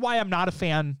is why I'm not a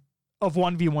fan of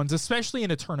 1v1s, especially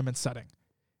in a tournament setting,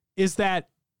 is that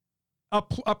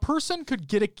a person could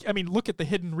get look at the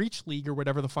Hidden Reach League or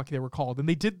whatever the fuck they were called. And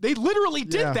they literally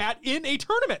did that in a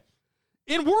tournament.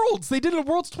 In Worlds. They did it in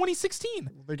Worlds 2016.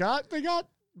 They got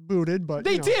booted, but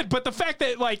they did. But the fact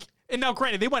that and now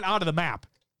granted, they went out of the map.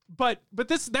 But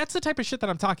that's the type of shit that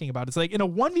I'm talking about. It's like in a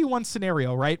 1v1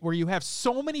 scenario, right, where you have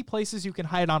so many places you can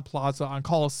hide on Plaza, on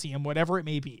Coliseum, whatever it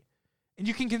may be, and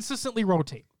you can consistently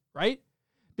rotate, right?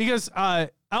 Because I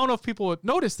don't know if people would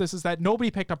notice this, is that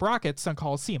nobody picked up rockets on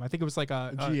Coliseum. I think it was like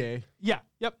a GA. Yeah,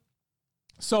 yep.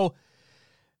 So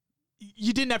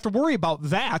you didn't have to worry about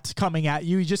that coming at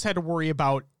you. You just had to worry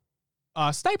about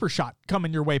a sniper shot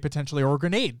coming your way potentially, or a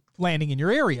grenade landing in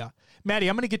your area. Maddie,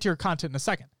 I'm going to get to your content in a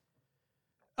second.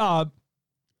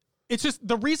 It's just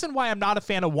the reason why I'm not a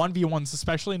fan of 1v1s,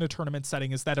 especially in a tournament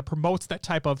setting, is that it promotes that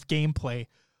type of gameplay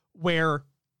where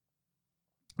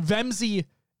Vemzy,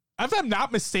 if I'm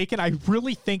not mistaken, I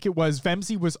really think it was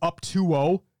Vemzy was up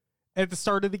 2-0 at the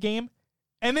start of the game,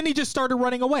 and then he just started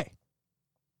running away.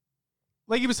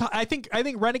 Like I think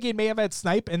Renegade may have had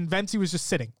snipe, and Vemzy was just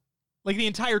sitting. Like the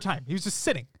entire time. He was just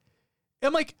sitting.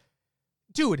 I'm like,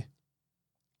 dude,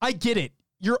 I get it.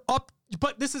 You're up,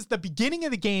 but this is the beginning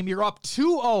of the game. You're up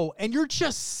 2-0, and you're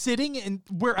just sitting in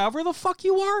wherever the fuck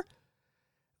you are.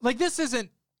 Like,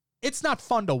 it's not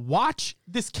fun to watch.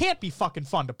 This can't be fucking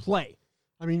fun to play.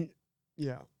 I mean,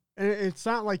 yeah. And it's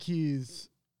not like he's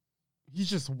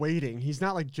just waiting. He's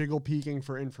not like jiggle peeking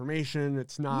for information.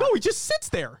 It's not. No, he just sits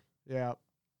there. Yeah.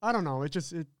 I don't know.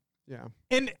 Yeah.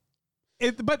 And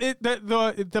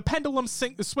the pendulum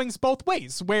swings both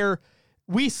ways, where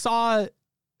we saw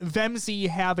Vemzy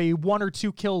have a 1 or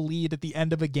 2 kill lead at the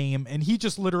end of a game, and he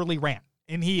just literally ran.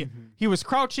 And he was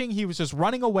crouching, he was just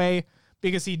running away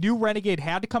because he knew Renegade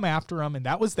had to come after him, and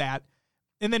that was that.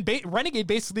 And then Renegade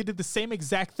basically did the same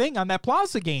exact thing on that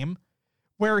Plaza game,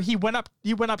 where he went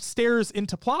upstairs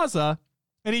into Plaza,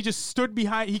 and he just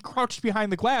he crouched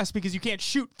behind the glass because you can't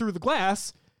shoot through the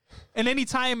glass. And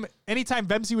anytime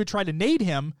Vemzy would try to nade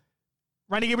him,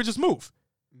 Renegade would just move.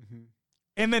 Mm-hmm.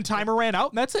 And then timer ran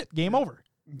out, and that's it. Game over.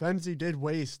 Vemzy did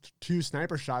waste 2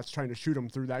 sniper shots trying to shoot him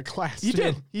through that glass. He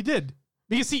did.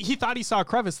 Because he thought he saw a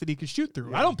crevice that he could shoot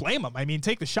through. Yeah. I don't blame him. I mean,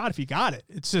 take the shot if you got it.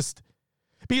 It's just...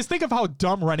 Because think of how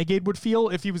dumb Renegade would feel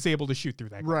if he was able to shoot through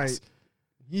that glass. Right.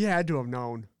 He had to have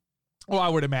known. Well, I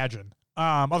would imagine.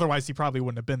 Otherwise, he probably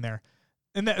wouldn't have been there.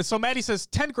 And so Maddie says,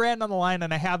 10 grand on the line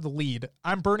and I have the lead.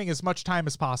 I'm burning as much time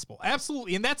as possible.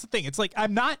 Absolutely. And that's the thing. It's like,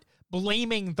 I'm not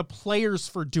blaming the players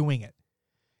for doing it.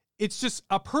 It's just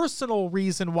a personal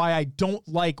reason why I don't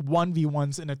like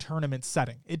 1v1s in a tournament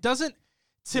setting. It doesn't,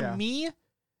 to me,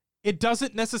 it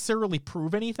doesn't necessarily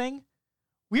prove anything.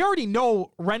 We already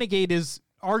know Renegade is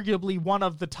arguably one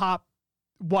of the top,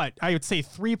 I would say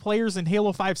 3 players in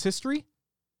Halo 5's history.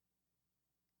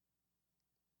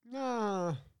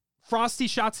 Nah. Frosty,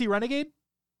 Shotzzy, Renegade?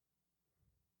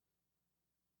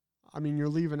 I mean, you're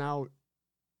leaving out...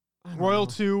 Royal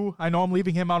 2. I know I'm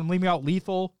leaving him out. I'm leaving out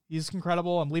Lethal. He's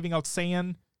incredible. I'm leaving out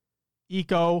Saiyan,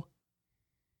 Eco,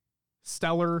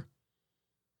 Stellar.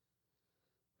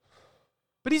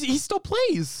 But he still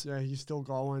plays. Yeah, he's still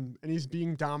going. And he's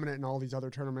being dominant in all these other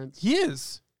tournaments. He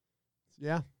is.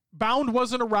 Yeah. Bound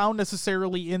wasn't around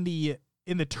necessarily in the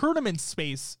tournament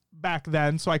space back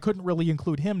then, so I couldn't really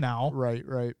include him now.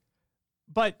 Right.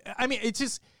 But, I mean, it's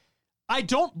just... I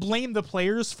don't blame the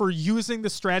players for using the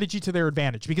strategy to their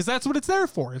advantage, because that's what it's there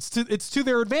for. It's to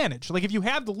their advantage. Like, if you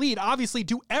have the lead, obviously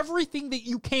do everything that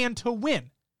you can to win.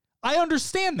 I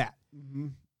understand that. Mm-hmm.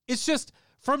 It's just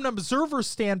from an observer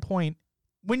standpoint,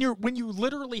 when you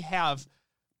literally have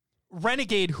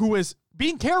Renegade, who is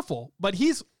being careful, but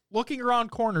he's looking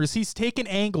around corners, he's taking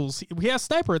angles. He has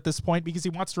Sniper at this point because he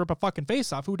wants to rip a fucking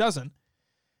face off. Who doesn't?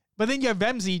 But then you have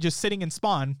Vemzy just sitting in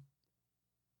spawn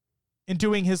and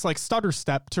doing his like stutter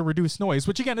step to reduce noise,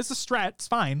 which again is a strat, it's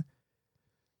fine.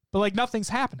 But like nothing's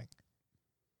happening.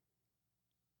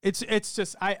 It's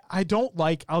just I don't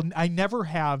like I never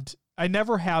have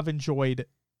enjoyed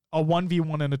a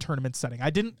 1v1 in a tournament setting.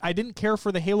 I didn't care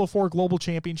for the Halo 4 Global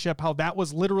Championship, how that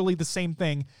was literally the same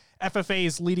thing.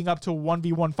 FFAs leading up to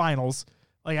 1v1 finals.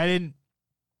 Like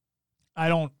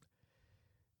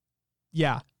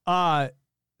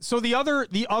So the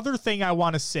other thing I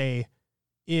want to say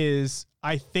is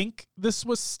I think this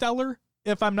was Stellar,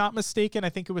 if I'm not mistaken. I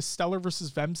think it was Stellar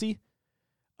versus Vemzy.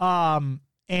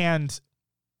 And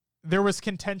there was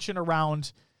contention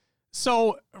around.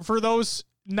 So for those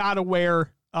not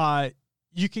aware,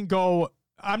 you can go,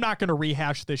 I'm not going to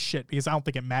rehash this shit because I don't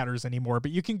think it matters anymore,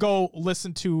 but you can go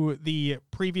listen to the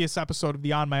previous episode of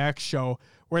the On My X show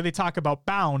where they talk about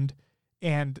Bound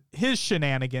and his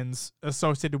shenanigans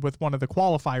associated with one of the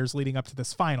qualifiers leading up to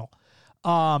this final.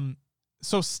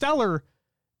 So Stellar,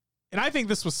 and I think,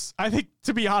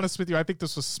 to be honest with you, I think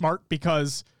this was smart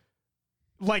because,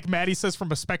 like Maddie says,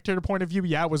 from a spectator point of view,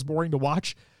 yeah, it was boring to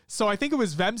watch. So I think it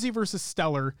was Vemzy versus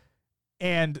Stellar,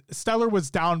 and Stellar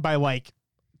was down by like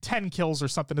 10 kills or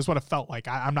something is what it felt like.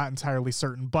 I'm not entirely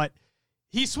certain, but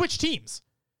he switched teams.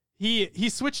 He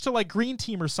switched to like green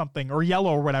team or something, or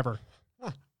yellow or whatever.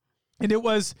 And it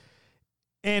was,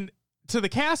 and to the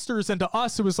casters and to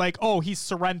us, it was like, oh, he's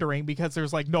surrendering because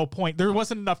there's like no point. There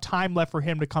wasn't enough time left for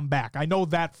him to come back. I know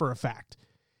that for a fact.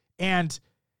 And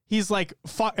he's like,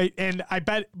 and I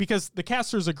bet because the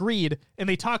casters agreed and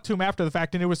they talked to him after the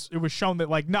fact, and it was shown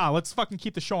that like, nah, let's fucking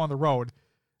keep the show on the road.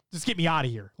 Just get me out of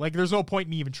here. Like, there's no point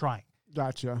in me even trying.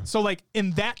 Gotcha. So like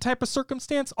in that type of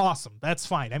circumstance, awesome. That's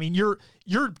fine. I mean, you're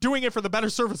doing it for the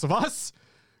better service of us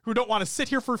who don't want to sit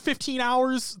here for 15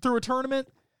 hours through a tournament,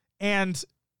 and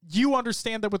you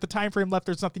understand that with the time frame left,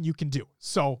 there's nothing you can do.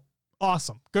 So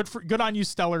awesome. Good on you,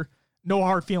 Stellar. No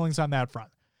hard feelings on that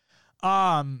front.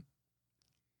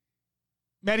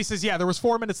 Maddie says, yeah, there was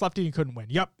 4 minutes left and you couldn't win.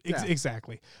 Yep,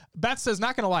 exactly. Beth says,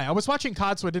 not going to lie, I was watching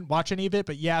COD, so I didn't watch any of it,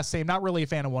 but yeah, same. Not really a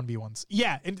fan of 1v1s.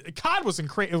 Yeah, and COD was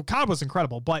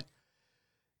incredible, but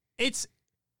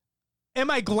am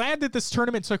I glad that this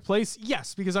tournament took place?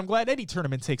 Yes, because I'm glad any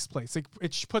tournament takes place.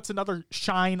 It puts another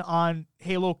shine on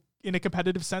Halo in a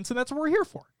competitive sense, and that's what we're here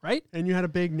for, right? And you had a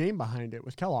big name behind it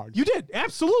with Kellogg. You did,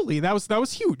 absolutely. That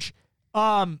was huge.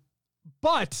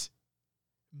 But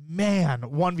man,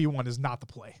 1v1 is not the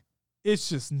play. It's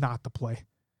just not the play.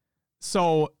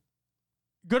 So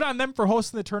good on them for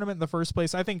hosting the tournament in the first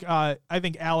place. I think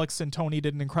Alex and Tony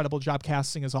did an incredible job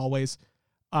casting as always.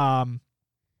 And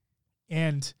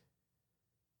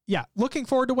yeah, looking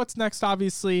forward to what's next,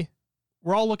 obviously.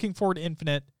 We're all looking forward to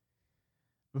Infinite.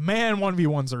 But man,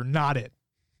 1v1s are not it.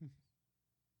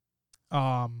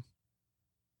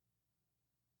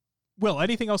 Will,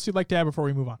 anything else you'd like to add before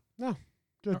we move on? No,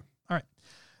 good. All right.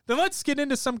 Then let's get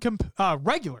into some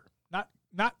regular,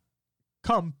 not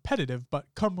competitive, but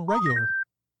regular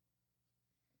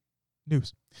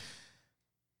news.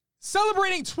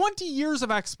 Celebrating 20 years of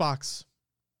Xbox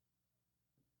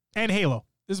and Halo.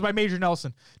 This is by Major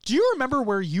Nelson. Do you remember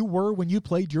where you were when you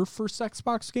played your first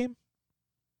Xbox game?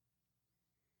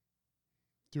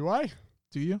 Do I?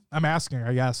 Do you? I'm asking,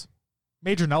 I guess.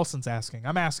 Major Nelson's asking.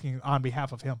 I'm asking on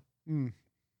behalf of him.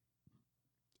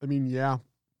 I mean, yeah.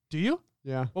 Do you?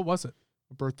 Yeah. What was it?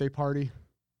 A birthday party.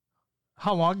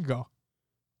 How long ago?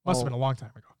 Must have been a long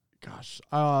time ago. Gosh.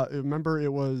 Remember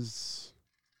it was,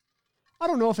 I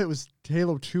don't know if it was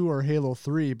Halo 2 or Halo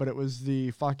 3, but it was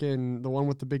the one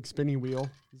with the big spinning wheel.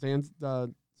 Is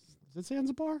it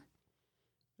Zanzibar?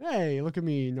 Hey, look at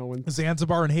me knowing.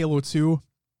 Zanzibar in Halo 2.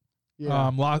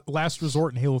 Yeah. Last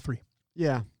Resort in Halo 3.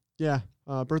 Yeah. Yeah.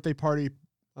 Birthday party.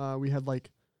 We had like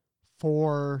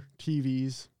 4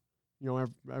 TVs. You know,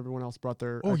 everyone else brought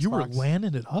their Xbox. You were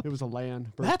LANing it up? It was a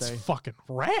LAN birthday. That's fucking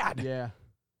rad. Yeah.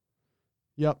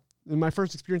 Yep. And my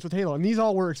first experience with Halo. And these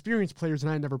all were experienced players and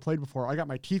I had never played before. I got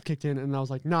my teeth kicked in and I was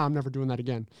like, nah, I'm never doing that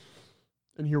again.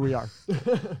 And here we are.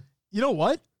 You know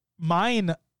what?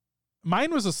 Mine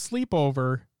was a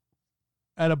sleepover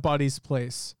at a buddy's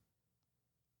place.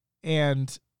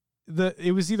 And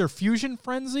it was either Fusion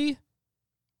Frenzy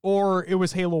or it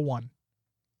was Halo 1.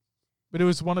 But it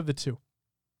was one of the two.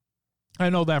 I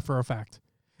know that for a fact.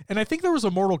 And I think there was a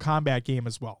Mortal Kombat game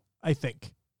as well. I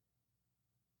think.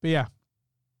 But yeah.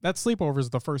 That sleepover is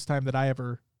the first time that I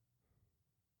ever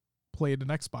played an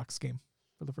Xbox game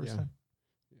for the first time.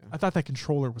 Yeah. I thought that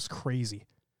controller was crazy.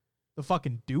 The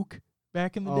fucking Duke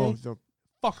back in the day. The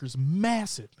fucker's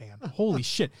massive, man. Holy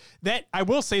shit. That I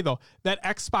will say though, that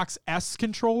Xbox S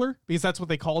controller, because that's what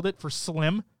they called it for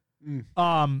Slim.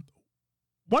 One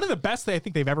of the best that I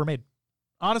think they've ever made.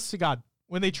 Honest to God.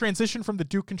 When they transitioned from the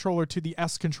Duke controller to the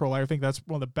S controller, I think that's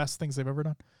one of the best things they've ever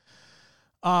done.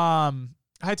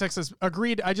 High Tech says,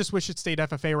 agreed. I just wish it stayed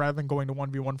FFA rather than going to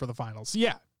 1v1 for the finals.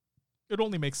 Yeah. It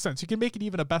only makes sense. You can make it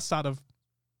even a best out of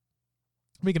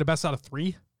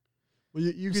 3. Well,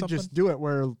 you could just do it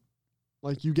where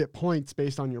like you get points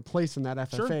based on your place in that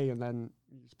FFA and then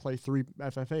you just play 3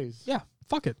 FFAs. Yeah.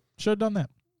 Fuck it. Should have done that.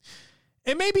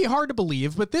 It may be hard to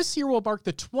believe, but this year will mark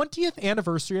the 20th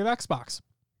anniversary of Xbox.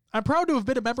 I'm proud to have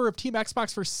been a member of Team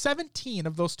Xbox for 17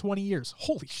 of those 20 years.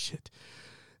 Holy shit.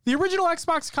 The original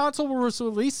Xbox console was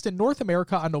released in North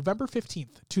America on November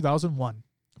 15th, 2001,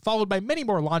 followed by many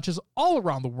more launches all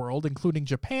around the world, including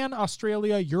Japan,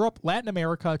 Australia, Europe, Latin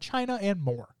America, China, and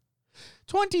more.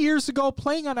 20 years ago,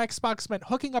 playing on Xbox meant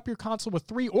hooking up your console with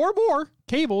 3 or more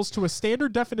cables to a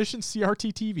standard definition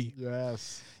CRT TV.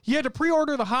 Yes. You had to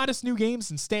pre-order the hottest new games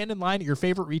and stand in line at your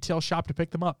favorite retail shop to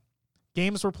pick them up.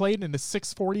 Games were played in a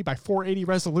 640 by 480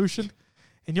 resolution,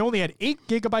 and you only had 8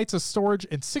 gigabytes of storage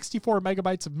and 64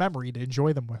 megabytes of memory to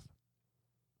enjoy them with.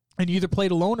 And you either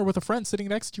played alone or with a friend sitting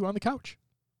next to you on the couch.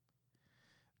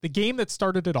 The game that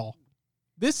started it all.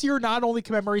 This year not only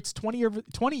commemorates 20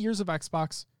 years of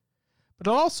Xbox, but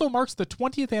it also marks the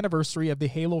 20th anniversary of the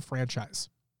Halo franchise.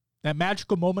 That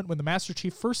magical moment when the Master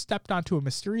Chief first stepped onto a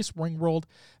mysterious ring world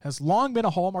has long been a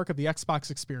hallmark of the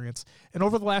Xbox experience, and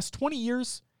over the last 20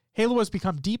 years, Halo has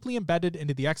become deeply embedded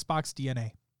into the Xbox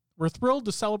DNA. We're thrilled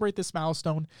to celebrate this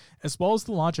milestone, as well as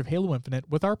the launch of Halo Infinite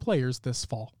with our players this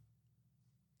fall.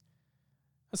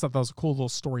 I thought that was a cool little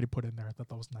story to put in there. I thought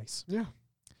that was nice. Yeah.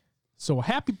 So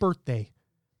happy birthday,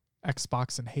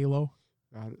 Xbox and Halo.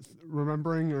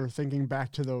 Remembering or thinking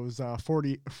back to those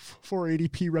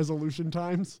 480p resolution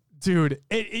times. Dude,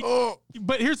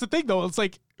 but here's the thing, though. It's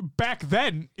like, back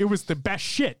then, it was the best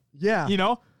shit. Yeah. You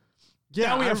know? Yeah.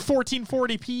 Now we have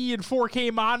 1440p and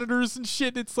 4K monitors and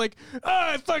shit. It's like,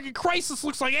 fucking Crysis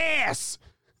looks like ass.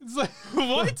 It's like,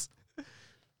 what?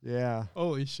 Yeah.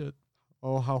 Holy shit.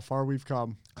 Oh, how far we've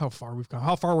come. How far we've come.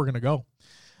 How far we're going to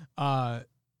go.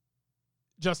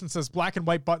 Justin says black and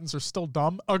white buttons are still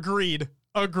dumb. Agreed.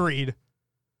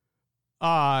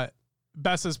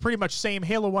 Bess says pretty much same.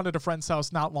 Halo 1 at a friend's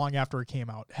house not long after it came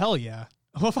out. Hell yeah.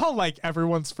 I love how like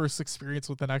everyone's first experience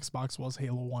with an Xbox was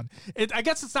Halo 1. I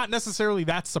guess it's not necessarily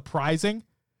that surprising.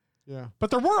 Yeah. But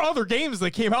there were other games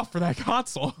that came out for that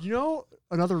console. You know,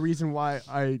 another reason why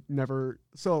I got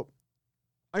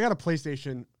a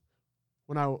PlayStation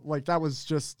when that was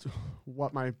just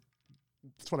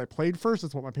that's what I played first.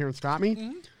 That's what my parents got me.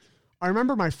 Mm-hmm. I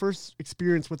remember my first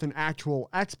experience with an actual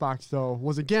Xbox, though,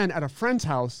 was again at a friend's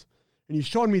house, and he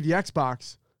showed me the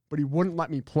Xbox, but he wouldn't let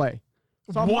me play.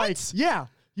 So I'm what? like, yeah,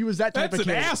 he was that type That's of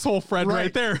an kid. asshole friend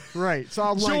right there. Right. So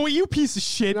I'm Joey, like, you piece of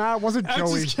shit. nah, it wasn't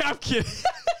Joey. I'm kidding.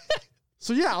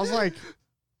 So yeah, I was like,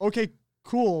 okay,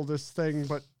 cool, this thing,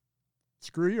 but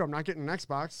screw you, I'm not getting an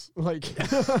Xbox. Like,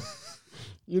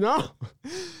 you know?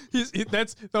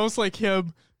 That was like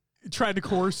him trying to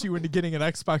coerce you into getting an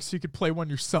Xbox so you could play one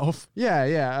yourself. Yeah.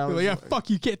 You're like, yeah, fuck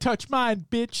you, can't touch mine,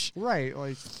 bitch. Right,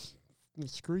 like,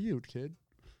 screw you, kid.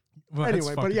 Well,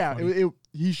 anyway, but yeah,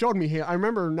 he showed me. I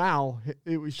remember now.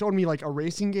 It showed me like a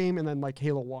racing game and then like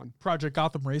Halo 1. Project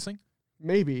Gotham Racing.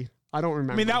 Maybe, I don't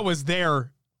remember. I mean, that was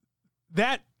there.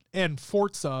 That and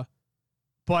Forza,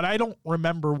 but I don't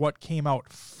remember what came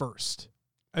out first.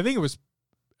 I think it was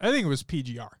PGR. I think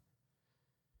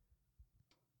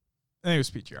it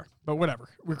was PGR, but whatever.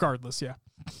 Regardless, yeah.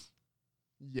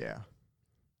 Yeah.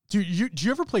 Do you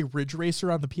ever play Ridge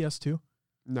Racer on the PS2?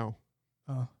 No.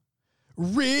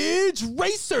 Ridge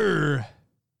Racer.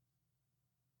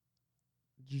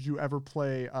 Did you ever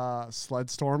play Sled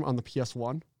Storm on the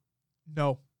PS1?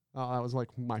 No. That was like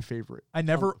my favorite. I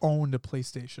never owned a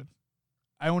PlayStation.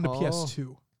 I owned a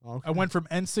PS2. Okay. I went from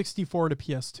N64 to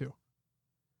PS2.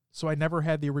 So I never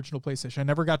had the original PlayStation. I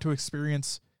never got to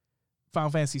experience Final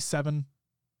Fantasy VII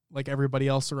like everybody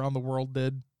else around the world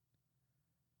did.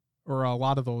 Or a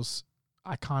lot of those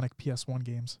iconic PS1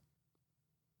 games.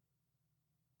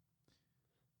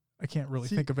 I can't really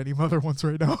think of any other ones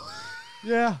right now.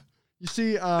 Yeah. You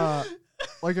see,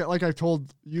 like I've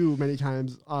told you many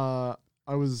times,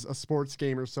 I was a sports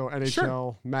gamer, so NHL,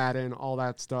 Sure. Madden, all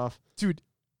that stuff. Dude,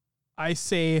 I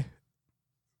say,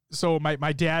 so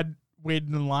my dad waited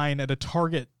in line at the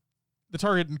Target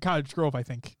in Cottage Grove, I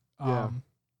think. Yeah.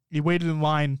 He waited in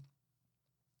line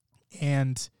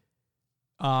and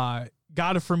got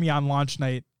it for me on launch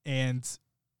night. And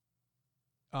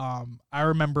I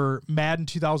remember Madden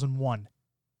 2001.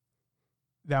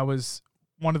 That was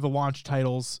one of the launch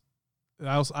titles.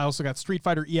 I also got Street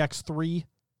Fighter EX3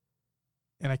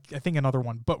 and I think another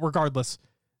one. But regardless,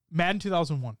 Madden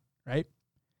 2001, right?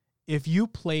 If you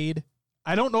played,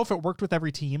 I don't know if it worked with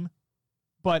every team,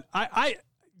 but I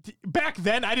back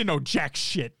then I didn't know jack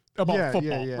shit about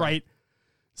football, right?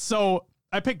 So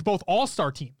I picked both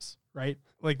all-star teams, right?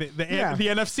 Like the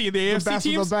NFC and the AFC best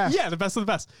teams. of the best. Yeah, the best of the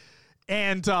best.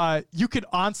 And you could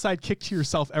onside kick to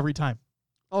yourself every time.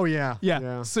 Oh, yeah.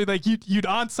 Yeah. So like you'd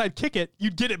onside kick it,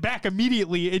 you'd get it back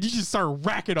immediately, and you just start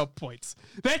racking up points.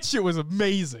 That shit was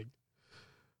amazing.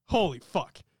 Holy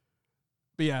fuck.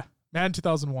 But yeah, Madden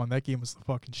 2001, that game was the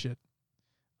fucking shit.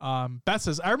 Beth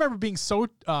says, I remember being so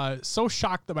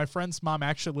shocked that my friend's mom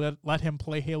actually let him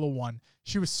play Halo 1.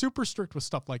 She was super strict with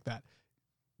stuff like that.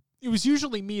 It was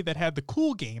usually me that had the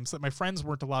cool games that my friends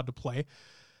weren't allowed to play.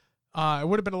 I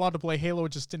would have been allowed to play Halo,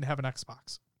 just didn't have an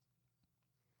Xbox.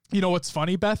 You know what's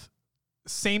funny, Beth?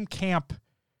 Same camp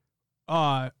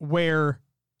where,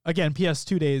 again,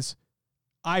 PS2 days,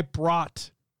 I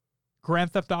brought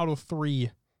Grand Theft Auto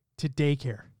 3 to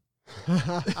daycare.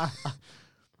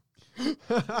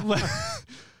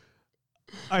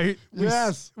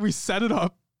 We set it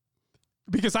up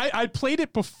because I played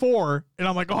it before and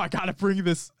I'm like, oh, I gotta bring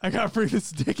this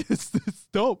dick. It's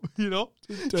dope, you know?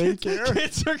 Daycare.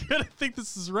 Kids are gonna think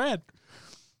this is rad.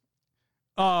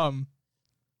 And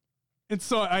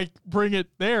so I bring it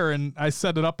there and I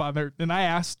set it up on their, and I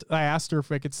asked her if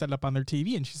I could set it up on their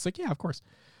TV, and she's like, yeah, of course.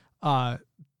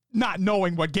 Not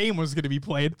knowing what game was going to be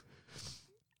played.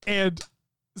 And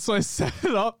so I set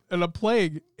it up and I'm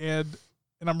playing and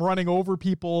I'm running over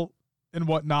people and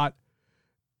whatnot.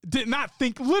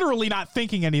 Literally not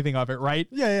thinking anything of it, right?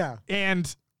 Yeah.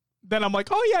 And then I'm like,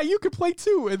 oh yeah, you could play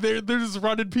too. And they're just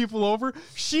running people over.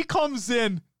 She comes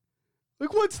in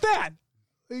like, what's that?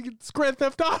 Like, it's Grand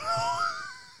Theft Auto.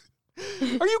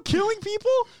 Are you killing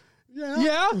people?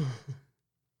 Yeah.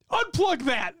 Unplug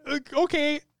that.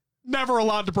 Okay. Never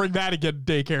allowed to bring that again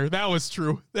to daycare. That was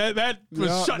true. That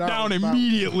was shut down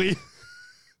immediately.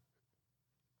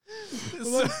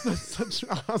 That's such an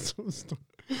awesome story.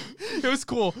 It was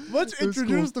cool. Let's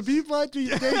introduce the people at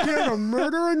daycare to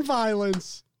murder and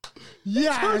violence.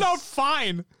 Yes. It turned out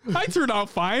fine. I turned out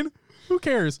fine. Who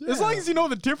cares? Yeah. As long as you know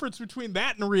the difference between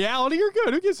that and reality, you're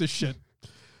good. Who gives a shit?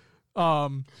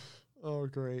 Oh,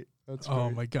 great. That's great. Oh,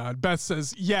 my God. Beth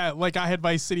says, yeah, like I had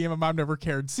Vice City and my mom never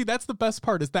cared. See, that's the best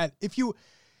part is that if you...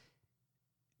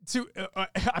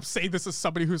 I'm saying this as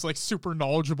somebody who's like super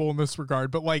knowledgeable in this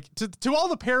regard, but like to all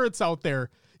the parents out there,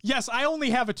 yes, I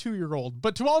only have a 2-year-old,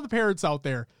 but to all the parents out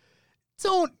there,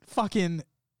 don't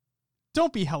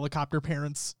be helicopter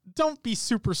parents. Don't be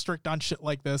super strict on shit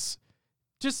like this.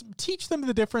 Just teach them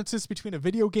the differences between a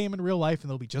video game and real life and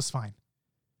they'll be just fine.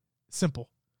 Simple.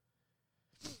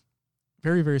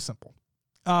 Very, very simple.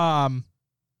 But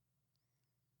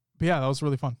yeah, that was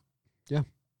really fun. Yeah.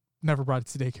 Never brought it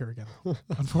to daycare again,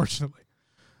 unfortunately.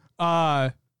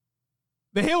 The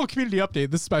Halo community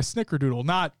update. This is by Snickerdoodle,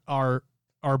 not our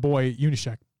boy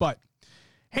Unishek, but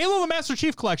Halo the Master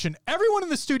Chief Collection. Everyone in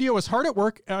the studio is hard at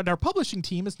work, and our publishing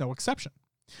team is no exception.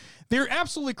 They're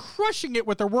absolutely crushing it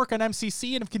with their work on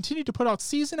MCC and have continued to put out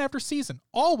season after season,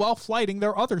 all while flighting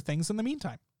their other things in the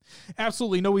meantime.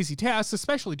 Absolutely no easy tasks,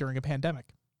 especially during a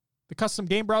pandemic. The custom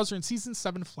game browser in Season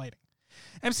 7 flighting.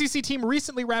 MCC team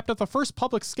recently wrapped up the first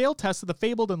public scale test of the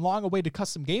fabled and long-awaited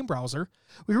custom game browser.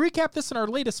 We recap this in our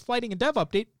latest flighting and dev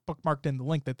update, bookmarked in the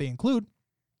link that they include.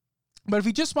 But if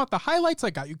you just want the highlights,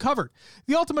 I got you covered.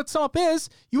 The ultimate sum up is,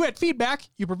 you had feedback,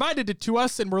 you provided it to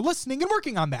us, and we're listening and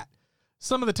working on that.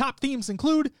 Some of the top themes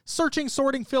include searching,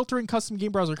 sorting, filtering custom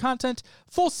game browser content,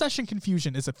 full session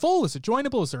confusion. Is it full? Is it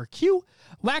joinable? Is there a queue?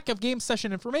 Lack of game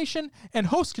session information, and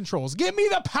host controls. Give me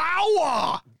the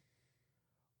power!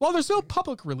 While there's no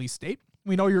public release date,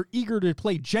 we know you're eager to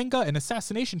play Jenga and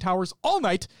Assassination Towers all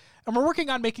night, and we're working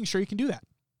on making sure you can do that.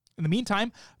 In the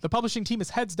meantime, the publishing team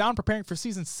is heads down preparing for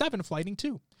Season 7 flighting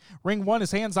too. Ring 1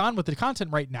 is hands-on with the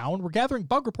content right now, and we're gathering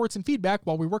bug reports and feedback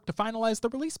while we work to finalize the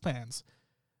release plans.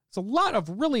 It's a lot of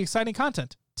really exciting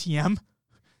content, TM,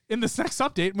 in this next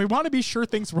update, and we want to be sure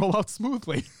things roll out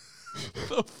smoothly.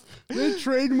 They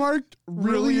trademarked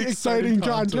really exciting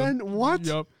content? What?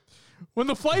 Yep. When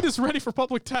the flight is ready for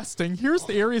public testing, here's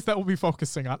the areas that we'll be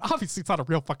focusing on. Obviously, it's not a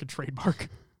real fucking trademark.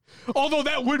 Although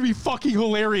that would be fucking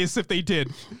hilarious if they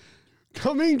did.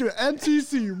 Coming to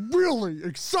MCC, really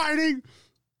exciting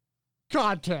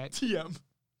content.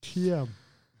 TM.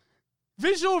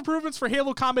 Visual improvements for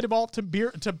Halo Combat Evolved to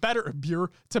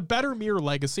better Mirror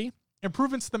Legacy.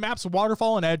 Improvements to the map's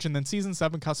waterfall and edge, and then Season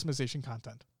 7 customization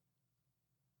content.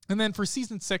 And then for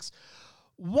Season 6,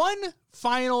 one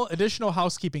final additional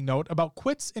housekeeping note about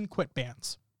quits and quit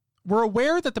bans. We're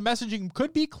aware that the messaging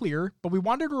could be clear, but we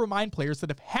wanted to remind players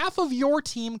that if half of your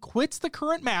team quits the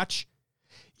current match,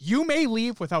 you may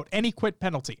leave without any quit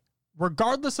penalty,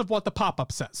 regardless of what the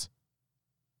pop-up says.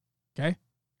 Okay?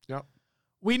 Yep.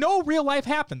 We know real life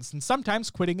happens, and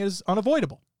sometimes quitting is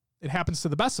unavoidable. It happens to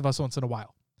the best of us once in a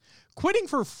while. Quitting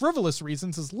for frivolous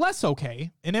reasons is less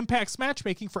okay and impacts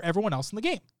matchmaking for everyone else in the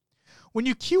game. When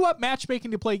you queue up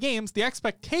matchmaking to play games, the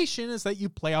expectation is that you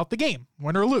play out the game,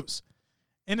 win or lose.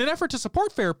 In an effort to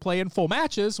support fair play in full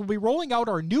matches, we'll be rolling out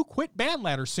our new quit ban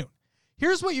ladder soon.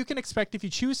 Here's what you can expect if you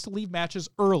choose to leave matches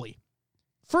early.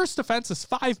 First offense is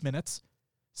 5 minutes.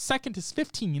 Second is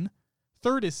 15.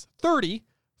 Third is 30.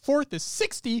 Fourth is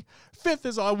 60. Fifth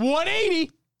is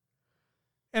 180.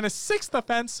 And a sixth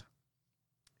offense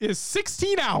is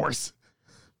 16 hours.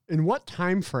 In what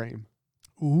time frame?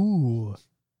 Ooh.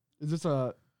 Is this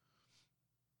a...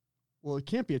 Well, it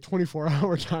can't be a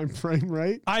 24-hour time frame,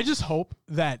 right? I just hope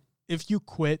that if you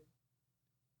quit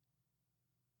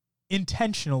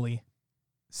intentionally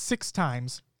 6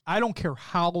 times, I don't care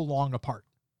how long apart,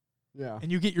 Yeah.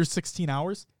 and you get your 16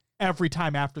 hours, every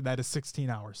time after that is 16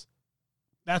 hours.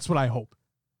 That's what I hope.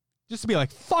 Just to be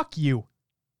like, fuck you.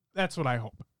 That's what I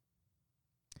hope.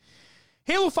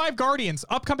 Halo 5 Guardians,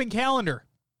 upcoming calendar.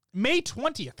 May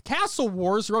 20th, Castle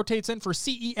Wars rotates in for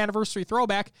CE Anniversary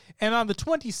Throwback, and on the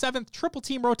 27th, Triple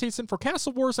Team rotates in for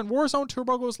Castle Wars, and Warzone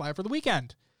Turbo goes live for the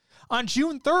weekend. On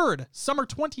June 3rd, Summer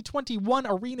 2021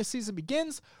 Arena Season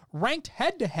begins. Ranked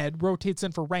Head-to-Head rotates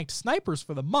in for Ranked Snipers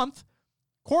for the month.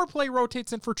 Core Play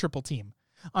rotates in for Triple Team.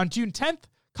 On June 10th,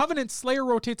 Covenant Slayer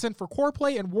rotates in for Core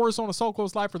Play, and Warzone Assault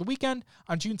goes live for the weekend.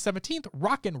 On June 17th,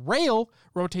 Rock and Rail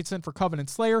rotates in for Covenant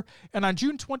Slayer. And on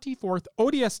June 24th,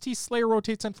 ODST Slayer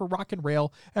rotates in for Rock and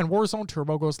Rail, and Warzone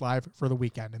Turbo goes live for the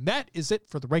weekend. And that is it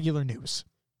for the regular news.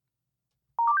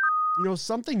 You know,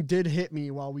 something did hit me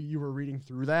while you were reading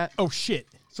through that. Oh, shit.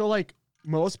 So, like,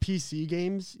 most PC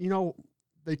games, you know,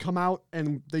 they come out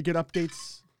and they get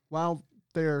updates while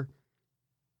they're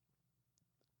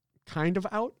kind of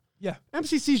out. Yeah.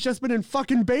 MCC's just been in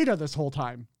fucking beta this whole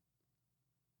time.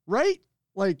 Right?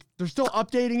 Like, they're still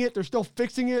updating it. They're still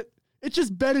fixing it. It's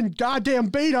just been in goddamn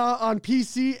beta on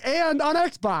PC and on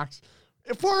Xbox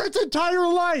for its entire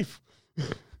life.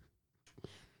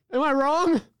 Am I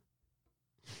wrong?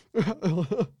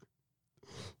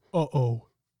 Uh-oh.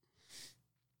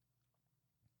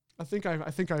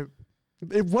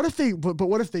 What if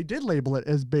they did label it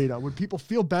as beta? Would people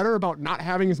feel better about not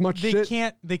having as much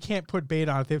shit? They can't put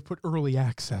beta on it. They've put early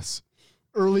access.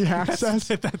 Early access?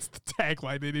 That's the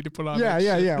tagline they need to put on. Yeah.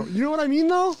 You know what I mean,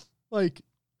 though? Like,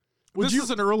 this is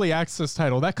an early access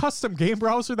title. That custom game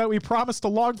browser that we promised a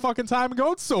long fucking time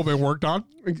ago, it's still been worked on.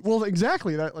 Well,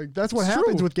 exactly. That's what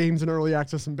happens with games in early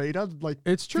access and beta. Like,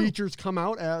 it's true. Features come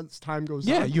out as time goes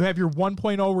on. Yeah, you have your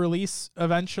 1.0 release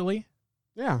eventually.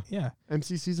 Yeah.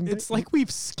 MCC's and it's like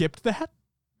we've skipped that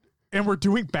and we're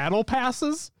doing battle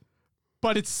passes,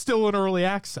 but it's still in early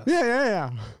access.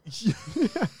 Yeah.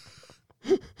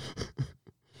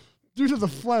 Due to the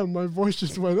phlegm, my voice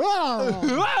just went,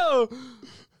 Whoa!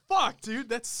 Fuck, dude,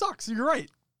 that sucks. You're right.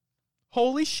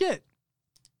 Holy shit.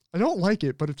 I don't like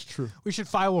it, but it's true. We should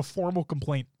file a formal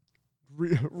complaint.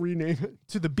 Rename it.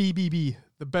 To the BBB,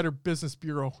 the Better Business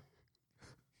Bureau.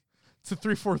 To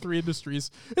 343 Industries.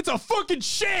 It's a fucking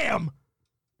sham!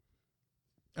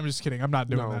 I'm just kidding. I'm not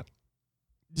doing that.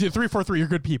 Yeah, 343, you're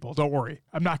good people. Don't worry.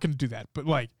 I'm not going to do that. But,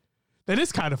 like, that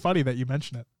is kind of funny that you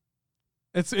mention it.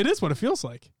 It is what it feels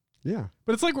like. Yeah.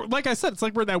 But it's like I said, it's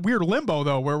like we're in that weird limbo,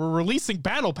 though, where we're releasing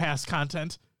Battle Pass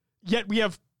content, yet we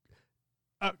have,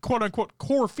 quote-unquote,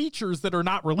 core features that are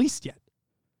not released yet.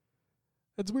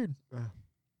 It's weird.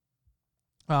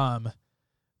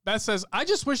 Beth says, I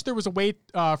just wish there was a way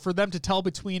for them to tell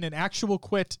between an actual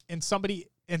quit and somebody's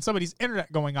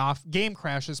internet going off, game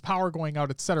crashes, power going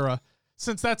out, etc.,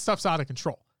 since that stuff's out of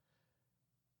control.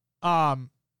 And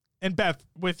Beth,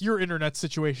 with your internet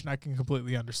situation, I can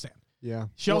completely understand. Yeah.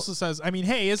 She also says, I mean,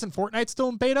 hey, isn't Fortnite still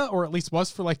in beta, or at least was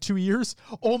for like 2 years?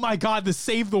 Oh my God, the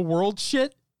Save the World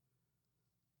shit.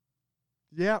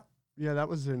 Yeah, that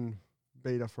was in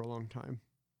beta for a long time.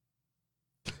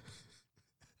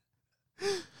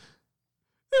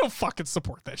 They don't fucking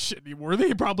support that shit anymore.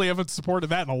 They probably haven't supported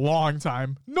that in a long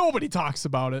time. Nobody talks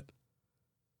about it.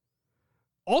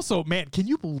 Also, man, can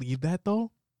you believe that,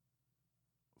 though?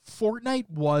 Fortnite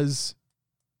was...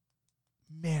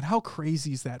 Man, how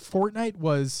crazy is that? Fortnite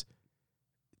was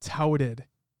touted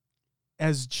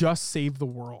as just Save the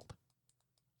World.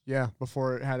 Yeah,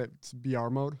 before it had its BR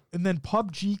mode. And then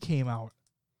PUBG came out,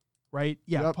 right?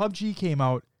 Yeah, Yep. PUBG came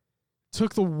out,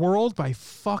 took the world by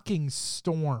fucking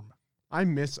storm. I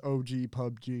miss OG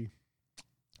PUBG.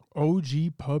 OG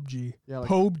PUBG. Yeah, like,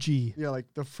 PUBG. Yeah,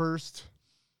 like the first...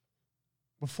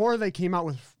 Before they came out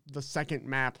with the second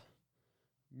map,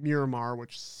 Miramar,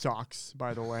 which sucks,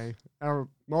 by the way.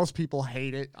 Most people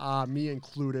hate it, me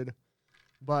included.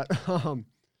 But,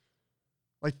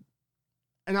 like...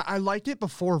 And I liked it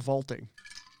before vaulting.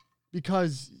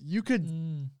 Because you could...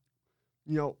 You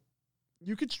know,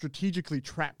 you could strategically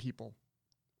trap people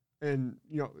And,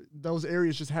 those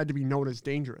areas just had to be known as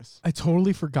dangerous. I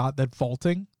totally forgot that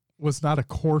vaulting was not a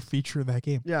core feature in that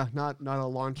game. Yeah, not a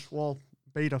launch,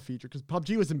 beta feature, because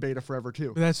PUBG was in beta forever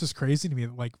too. That's just crazy to me.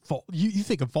 Like, vault, you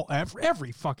think of vault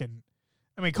every fucking.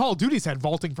 I mean, Call of Duty's had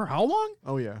vaulting for how long?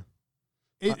 Oh yeah,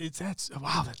 that's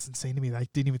insane to me. I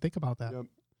didn't even think about that. Yep.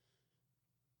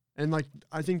 And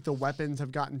I think the weapons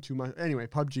have gotten too much. Anyway,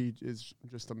 PUBG is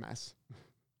just a mess.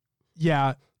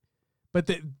 Yeah, but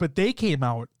they came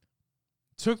out,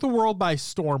 took the world by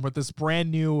storm with this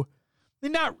brand new.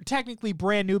 Not technically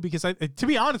brand new, because to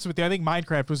be honest with you, I think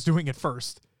Minecraft was doing it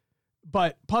first.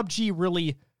 But PUBG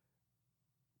really,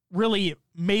 really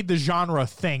made the genre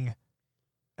thing,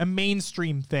 a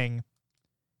mainstream thing.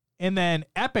 And then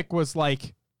Epic was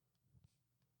like,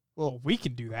 well, we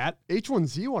can do that.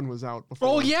 H1Z1 was out before.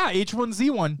 Oh, yeah,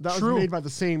 H1Z1. That True. was made by the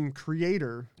same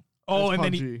creator. Oh, and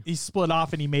PUBG. then he split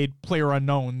off and he made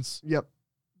PlayerUnknown's Yep.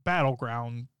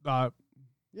 Battleground.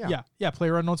 Yeah.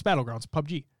 PlayerUnknown's Battlegrounds,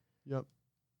 PUBG. Yep.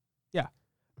 Yeah.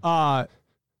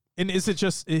 And is it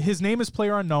just, his name is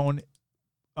PlayerUnknown.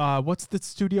 What's the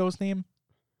studio's name?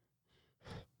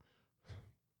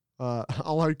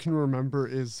 All I can remember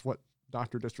is what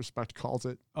Dr. Disrespect calls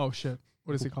it. Oh, shit.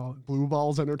 What does he call it? Blue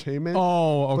Balls Entertainment.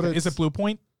 Oh, okay. Is it Blue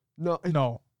Point? No.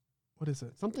 No. What is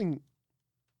it? Something.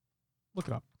 Look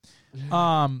it up.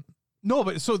 No,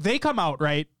 but so they come out,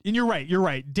 right? And you're right.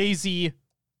 DayZ.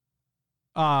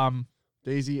 DayZ,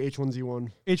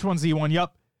 H1Z1. H1Z1,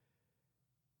 yep.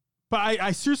 But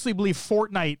I seriously believe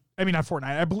Fortnite, I mean, not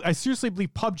Fortnite, I seriously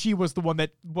believe PUBG was the one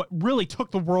that what really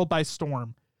took the world by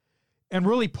storm and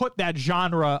really put that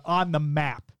genre on the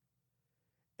map.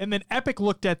 And then Epic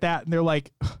looked at that and they're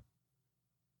like,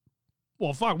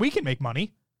 well, fuck, we can make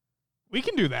money. We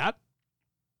can do that.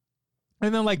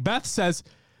 And then, like Beth says,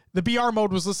 the BR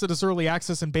mode was listed as early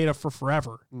access and beta for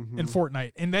forever in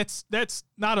Fortnite. And that's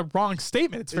not a wrong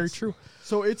statement. It's very true.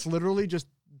 So it's literally just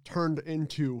turned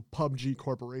into PUBG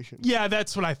Corporation. Yeah,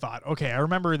 that's what I thought. Okay, I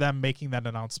remember them making that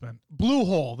announcement.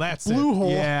 Bluehole, that's Blue it. Hole.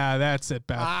 Yeah, that's it,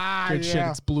 Beth. Good shit,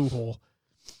 it's Bluehole.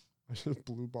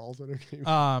 Blue Balls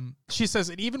Entertainment. She says,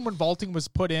 and even when vaulting was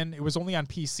put in, it was only on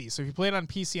PC. So if you played on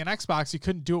PC and Xbox, you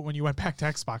couldn't do it when you went back to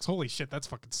Xbox. Holy shit, that's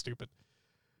fucking stupid.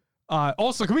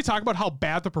 Also, can we talk about how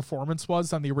bad the performance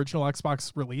was on the original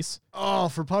Xbox release? Oh,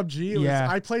 for PUBG?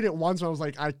 I played it once and I was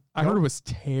like, I heard it was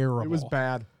terrible. It was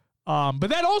bad. But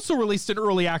that also released in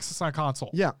early access on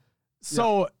console. Yeah.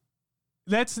 So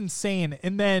that's insane.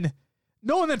 And then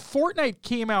Fortnite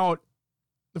came out,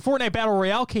 the Fortnite Battle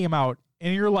Royale came out,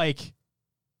 and you're like,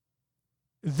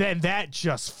 then that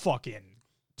just fucking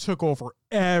took over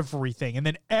everything. And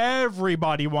then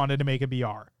everybody wanted to make a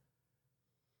VR.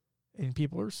 And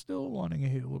people are still wanting a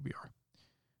Halo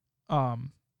VR.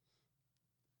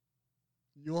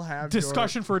 You'll have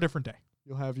discussion for a different day.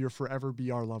 You'll have your forever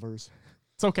VR lovers.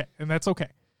 It's okay, and that's okay.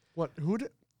 What? Who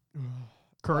did?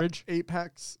 Courage?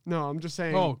 Apex? No, I'm just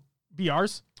saying. Oh,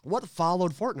 BRs? What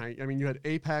followed Fortnite? I mean, you had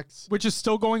Apex, which is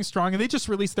still going strong, and they just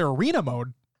released their arena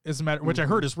mode, as a matter, which I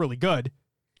heard is really good.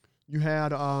 You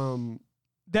had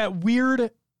that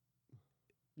weird.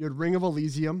 You had Ring of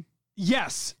Elysium.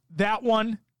 Yes, that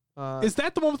one. Is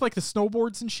that the one with like the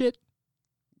snowboards and shit?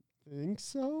 I think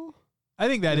so. I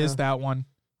think that is that one.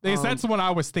 That's the one I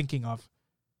was thinking of.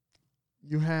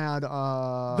 You had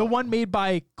the one made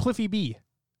by Cliffy B.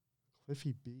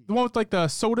 Cliffy B. The one with like the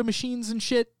soda machines and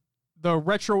shit. The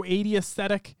retro 80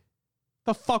 aesthetic.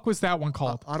 The fuck was that one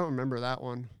called? I don't remember that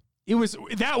one.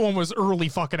 That one was early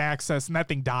fucking access, and that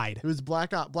thing died. It was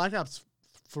Black Ops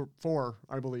 4,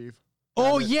 I believe.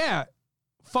 Oh yeah.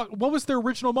 Fuck. What was their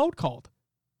original mode called?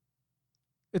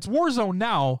 It's Warzone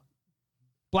now.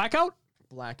 Blackout?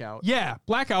 Blackout. Yeah,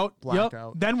 Blackout. Yep.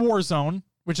 Then Warzone,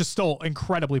 which is still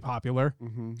incredibly popular.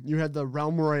 Mm-hmm. You had the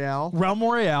Realm Royale. Realm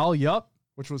Royale, yep.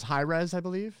 Which was high res, I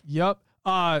believe. Yep.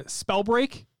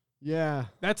 Spellbreak. Yeah.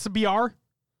 That's a BR.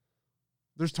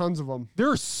 There's tons of them. There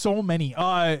are so many.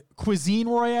 Cuisine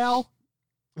Royale.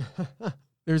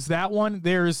 There's that one.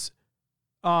 There's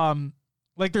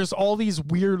there's all these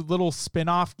weird little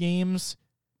spin-off games.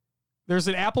 There's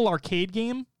an Apple Arcade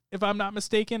game, if I'm not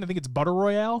mistaken. I think it's Butter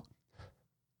Royale.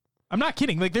 I'm not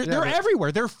kidding. Like they're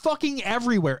everywhere. They're fucking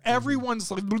everywhere. Everyone's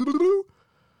like.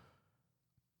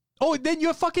 Oh, then you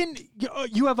have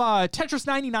Tetris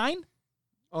 99.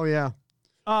 Oh yeah.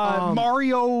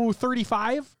 Mario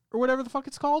 35 or whatever the fuck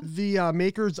it's called. The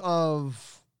makers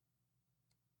of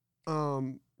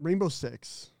Rainbow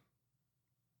Six.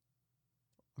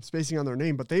 I'm spacing on their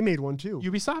name, but they made one too.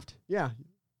 Ubisoft? Yeah.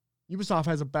 Ubisoft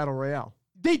has a battle royale.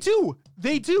 They do.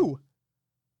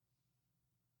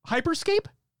 Hyperscape?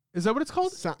 Is that what it's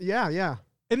called? Yeah.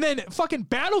 And then fucking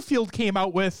Battlefield came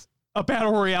out with a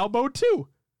battle royale mode too.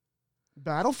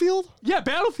 Battlefield? Yeah,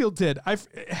 Battlefield did.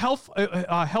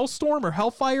 Hellstorm or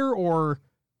Hellfire or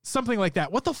something like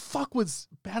that. What the fuck was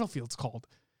Battlefield's called?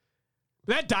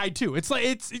 That died too. It's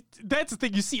like that's the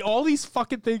thing. You see all these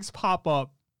fucking things pop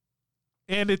up,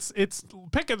 and it's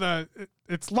luck of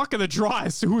the draw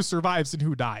as to who survives and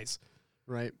who dies.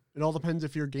 Right. It all depends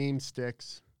if your game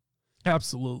sticks.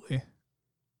 Absolutely.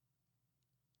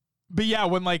 But yeah,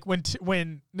 when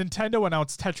Nintendo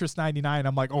announced Tetris 99,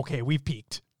 I'm like, okay, we've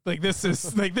peaked. Like this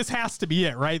is like this has to be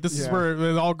it, right? This is where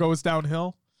it all goes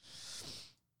downhill.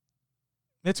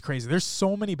 It's crazy. There's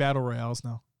so many battle royales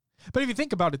now. But if you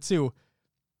think about it too,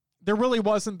 there really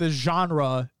wasn't the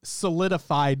genre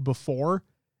solidified before.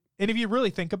 And if you really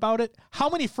think about it, how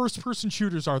many first-person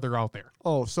shooters are there out there?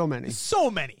 Oh, so many. So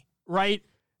many, right?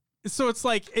 So it's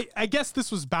like, I guess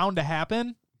this was bound to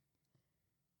happen.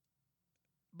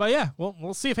 But yeah, well,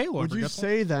 we'll see if Halo Would ever you gets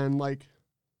say then, like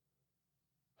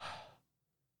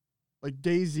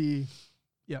DayZ,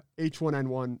 Yeah.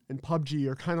 H1N1, and PUBG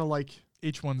are kind of like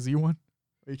H1Z1?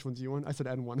 H1Z1? I said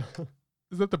N1.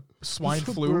 Is that the swine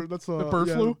flu? That's the bird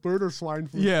flu? Bird or swine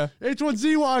flu. Yeah.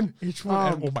 H1Z1.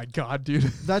 H1. Oh my God, dude.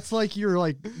 That's like your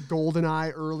like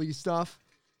GoldenEye early stuff.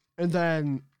 And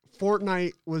then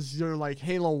Fortnite was your like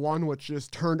Halo 1, which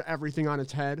just turned everything on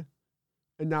its head.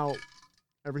 And now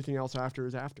everything else after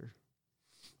is after.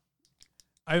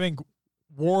 I think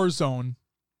Warzone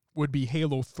would be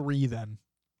Halo 3 then.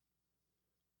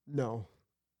 No.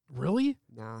 Really?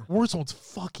 Nah. Warzone's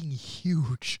fucking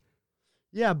huge.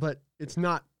 Yeah, but it's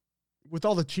not, with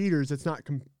all the cheaters, it's not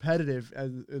competitive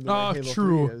as in the way Halo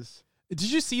true. 3 is.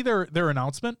 Did you see their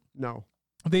announcement? No.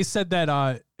 They said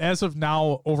that as of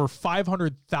now, over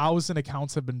 500,000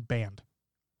 accounts have been banned.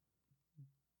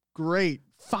 Great.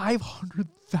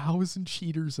 500,000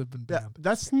 cheaters have been banned.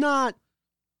 That's not.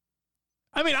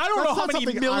 I mean, I don't know how many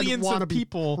millions of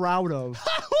people. Proud of.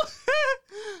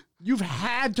 You've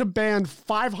had to ban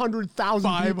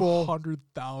 500,000 people.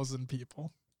 500,000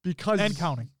 people. Because. And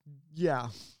counting. Yeah.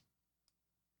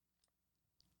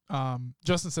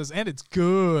 Justin says, and it's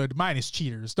good minus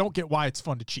cheaters. Don't get why it's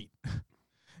fun to cheat.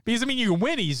 Because, I mean, you can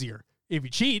win easier if you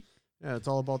cheat. Yeah, it's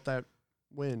all about that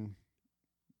win.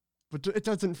 But it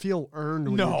doesn't feel earned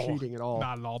when you're cheating at all.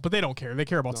 Not at all. But they don't care. They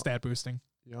care about stat boosting.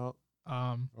 Yep.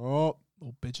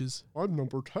 Little bitches. I'm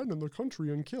number 10 in the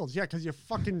country in kills. Yeah, because you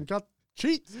fucking got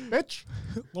cheats, bitch.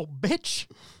 Little bitch.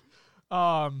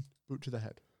 Boot to the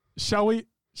head. Shall we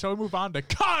move on to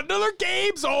another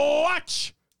games?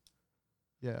 Watch.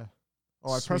 Yeah.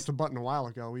 Oh, I pressed a button a while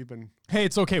ago. Hey,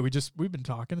 it's okay. We've been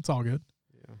talking. It's all good.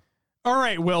 Yeah. All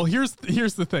right. Well, here's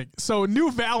the thing. So,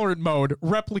 new Valorant mode,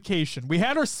 Replication. We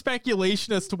had our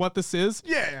speculation as to what this is.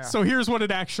 Yeah. So here's what it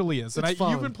actually is. And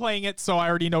you've been playing it, so I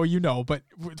already know you know. But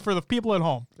for the people at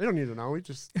home, they don't need to know. We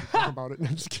just talk about it.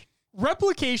 I'm just kidding.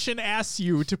 Replication asks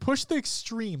you to push the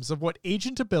extremes of what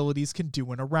agent abilities can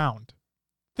do in a round.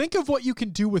 Think of what you can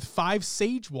do with 5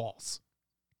 Sage Walls.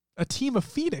 A team of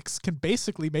Phoenix can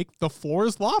basically make the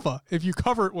floors lava if you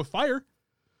cover it with fire.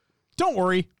 Don't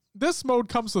worry, this mode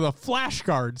comes with a flash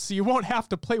guard, so you won't have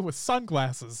to play with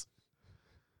sunglasses.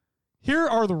 Here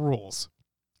are the rules.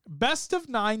 Best of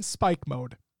 9 spike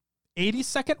mode.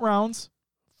 80-second rounds,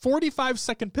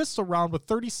 45-second pistol round with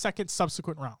 30-second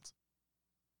subsequent rounds.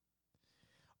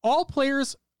 All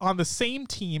players on the same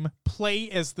team play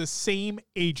as the same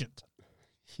agent.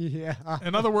 Yeah.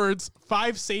 In other words,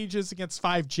 5 Sages against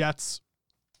 5 Jets,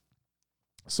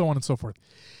 so on and so forth.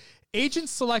 Agent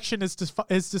selection is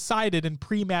decided in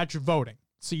pre-match voting.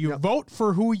 So you vote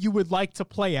for who you would like to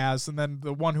play as, and then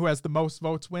the one who has the most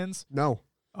votes wins? No.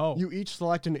 Oh. You each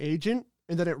select an agent,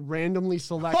 and then it randomly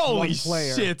selects one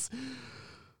player. Holy shit.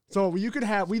 So we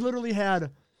literally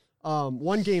had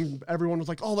one game, everyone was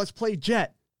like, oh, let's play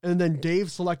Jet. And then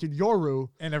Dave selected Yoru.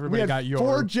 And everybody got Yoru.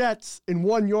 4 Jets and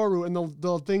 1 Yoru, and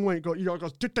the thing went, it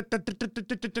goes,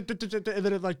 and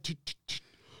then it like,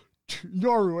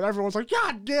 Yoru, and everyone's like,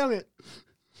 God damn it.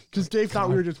 Because Dave thought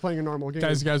we were just playing a normal game.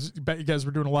 Guys, bet you guys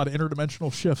were doing a lot of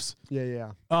interdimensional shifts.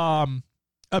 Yeah.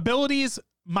 Abilities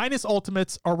minus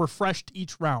ultimates are refreshed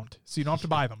each round, so you don't have to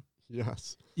buy them.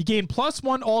 Yes. You gain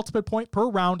 +1 ultimate point per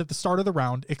round at the start of the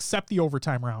round, except the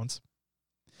overtime rounds.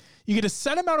 You get a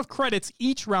set amount of credits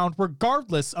each round,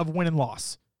 regardless of win and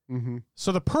loss. Mm-hmm.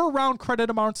 So the per round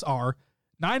credit amounts are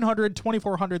 900,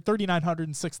 2,400, 3,900,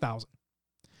 and 6,000.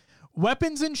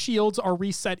 Weapons and shields are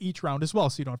reset each round as well,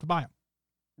 so you don't have to buy them.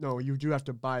 No, you do have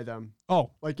to buy them.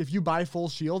 Oh. Like if you buy full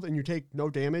shield and you take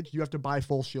no damage, you have to buy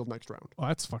full shield next round. Oh,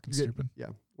 that's fucking stupid. Yeah.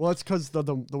 Well, that's because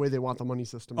the way they want the money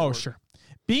system to Oh, work. sure.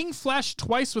 Being flashed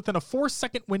twice within a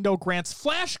 4-second window grants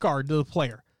flash guard to the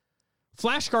player.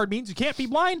 Flashguard means you can't be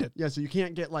blinded, Yeah, so you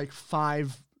can't get like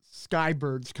 5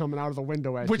 skybirds coming out of the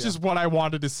window at which you. is what I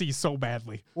wanted to see so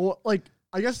badly. Well, like,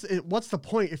 I guess what's the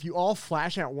point? If you all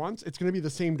flash at once, it's going to be the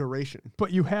same duration.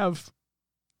 But you have,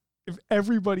 if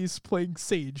everybody's playing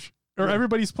Sage or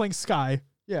everybody's playing Sky,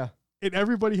 Yeah. and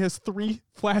everybody has 3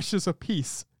 flashes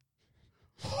apiece.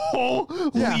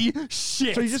 Holy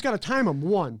shit! So you just got to time them.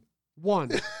 One.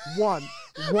 They're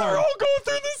all going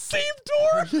through the same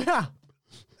door. Yeah.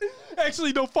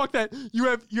 Actually, no, fuck that. You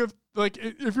have like,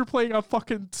 if you're playing a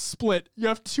fucking split, you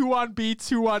have 2 on B,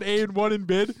 2 on A, and 1 in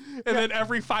mid, and then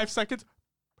every 5 seconds,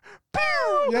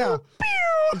 pew, Yeah.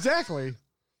 pew. Exactly.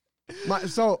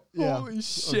 So, yeah. Holy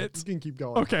shit. You can keep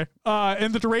going. Okay.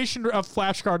 And the duration of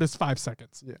Flashguard is 5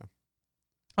 seconds. Yeah.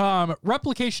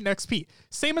 Replication XP.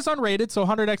 Same as unrated, so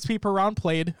 100 XP per round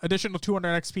played, additional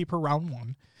 200 XP per round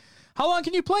won. How long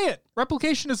can you play it?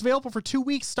 Replication is available for 2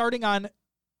 weeks starting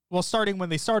when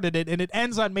they started it, and it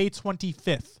ends on May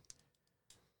 25th.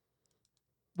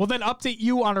 We'll then update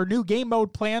you on our new game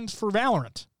mode plans for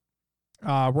Valorant.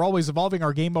 We're always evolving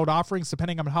our game mode offerings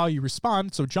depending on how you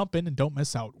respond, so jump in and don't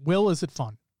miss out. Will, is it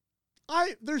fun?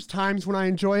 There's times when I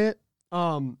enjoy it.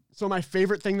 So my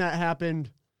favorite thing that happened,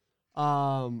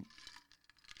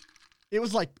 it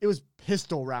was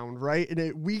pistol round, right?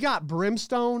 And we got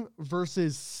Brimstone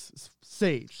versus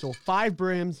Sage. So 5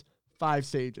 Brims, 5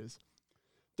 Sages.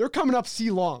 They're coming up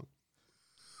C long.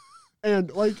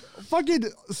 And like fucking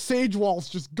Sage walls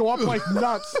just go up like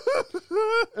nuts.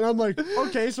 And I'm like,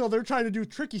 okay, so they're trying to do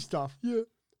tricky stuff. Yeah.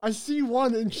 I see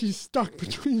one and she's stuck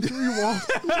between 3 walls.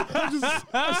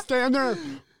 I stand there,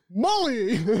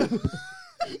 Molly.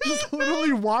 Just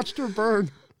literally watched her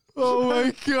burn. Oh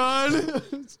my god.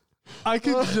 I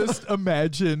could just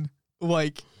imagine,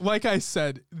 like I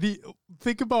said,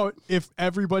 think about if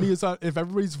everybody's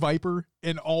Viper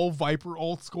and all Viper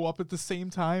ults go up at the same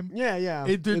time. Yeah.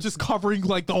 They're just covering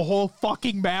like the whole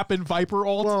fucking map in Viper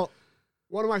ult. Well,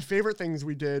 one of my favorite things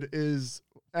we did is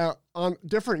on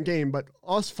different game, but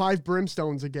us 5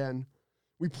 Brimstones again.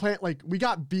 We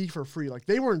got B for free. Like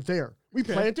they weren't there. We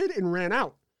planted and ran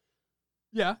out.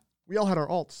 Yeah. We all had our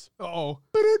ults. Uh-oh.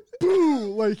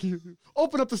 Boom! Like,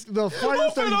 open up the fire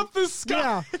thing. Open up the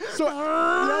sky.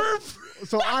 Yeah.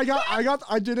 So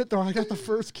I did it though. I got the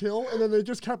first kill, and then they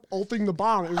just kept ulting the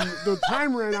bomb, and the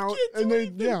time ran out, and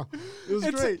it was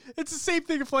great. It's the same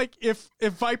thing if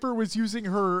Viper was using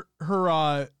her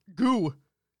goo,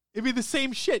 it'd be the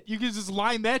same shit. You could just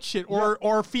line that shit,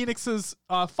 or Phoenix's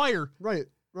fire. Right.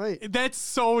 That's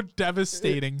so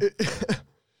devastating.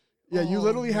 Yeah, you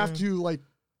literally have to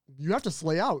you have to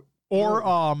slay out.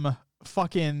 Or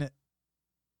fucking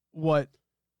what?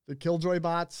 The Killjoy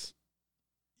bots.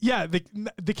 Yeah,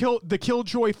 the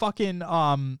Killjoy fucking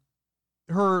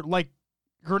her like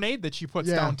grenade that she puts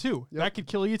down too. Yep. That could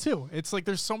kill you too. It's like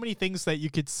there's so many things that you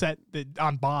could set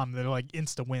on bomb that are like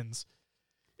insta wins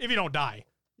if you don't die.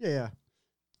 Yeah.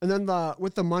 And then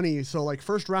with the money, so like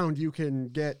first round you can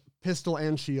get pistol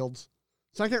and shields.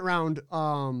 Second round,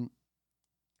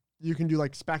 you can do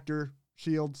like Spectre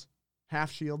shields,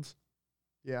 half shields.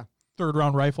 Yeah. Third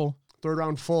round rifle. Third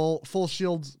round full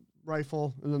shields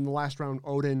rifle, and then the last round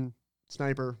Odin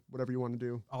sniper, whatever you want to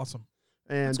do. Awesome.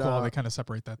 And that's cool. They kind of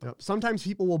separate that though. Yep. Sometimes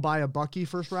people will buy a Bucky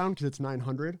first round because it's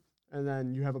 900, and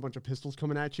then you have a bunch of pistols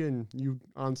coming at you, and you're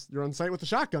on site with a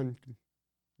shotgun.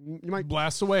 You might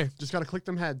blast away. Just got to click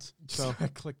them heads. So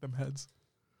click them heads.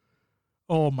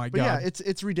 Oh my god. Yeah,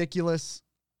 it's ridiculous.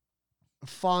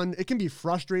 Fun. It can be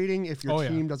frustrating if your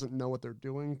team doesn't know what they're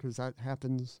doing, because that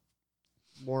happens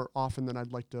more often than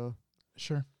I'd like to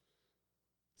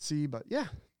see. But yeah,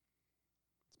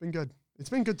 it's been good. It's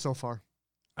been good so far.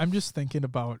 I'm just thinking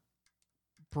about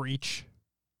Breach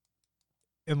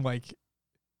and like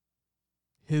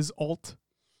his ult.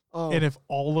 And if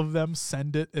all of them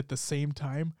send it at the same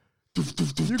time,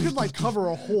 you could like cover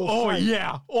a whole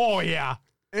fight. Oh yeah.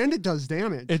 And it does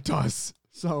damage. It does.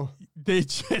 So they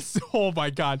just, oh my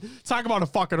god, talk about a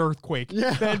fucking earthquake.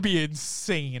 Yeah, that'd be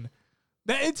insane.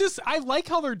 I like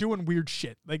how they're doing weird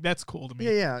shit. Like that's cool to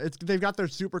me. Yeah. They've got their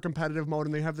super competitive mode,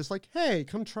 and they have this like, hey,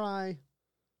 come try.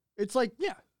 It's like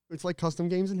it's like custom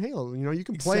games in Halo. You know, you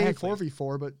can play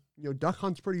 4v4, but Duck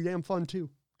Hunt's pretty damn fun too.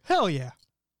 Hell yeah.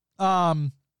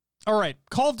 All right,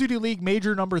 Call of Duty League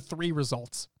Major number 3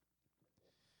 results.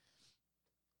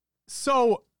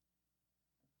 So,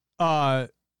 the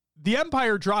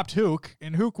Empire dropped Hook,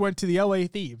 and Hook went to the LA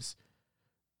Thieves.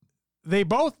 They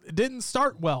both didn't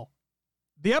start well.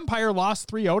 The Empire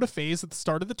lost 3-0 to FaZe at the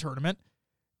start of the tournament,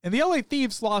 and the LA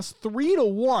Thieves lost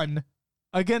 3-1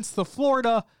 against the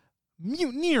Florida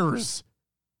Mutineers,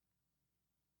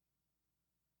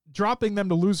 dropping them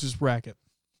to losers bracket.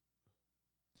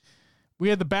 We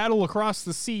had the battle across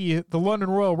the sea. The London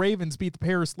Royal Ravens beat the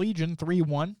Paris Legion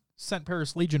 3-1. Sent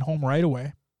Paris Legion home right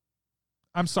away.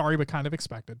 I'm sorry, but kind of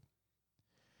expected.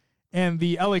 And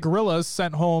the LA Gorillas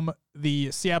sent home the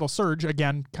Seattle Surge,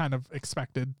 again, kind of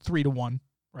expected, 3-1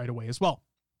 right away as well.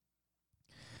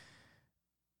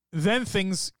 Then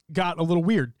things got a little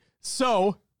weird.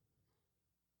 So,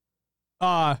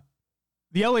 the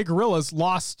LA Gorillas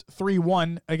lost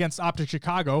 3-1 against Optic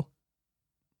Chicago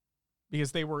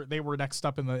because they were next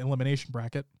up in the elimination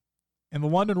bracket. And the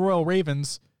London Royal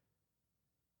Ravens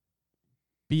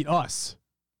beat us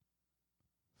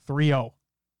 3-0.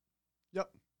 Yep.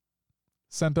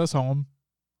 Sent us home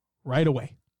right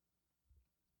away.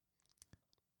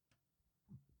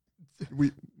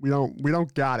 We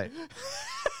don't got it.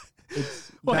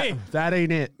 Well, hey, that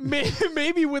ain't it.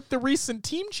 Maybe with the recent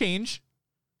team change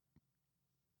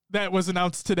that was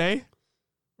announced today,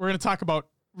 we're going to talk about,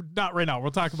 not right now,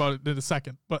 we'll talk about it in a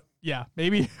second, but yeah,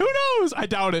 maybe, who knows? I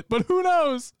doubt it, but who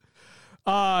knows?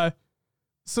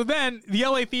 So then the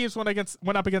LA Thieves went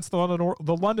up against the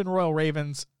London Royal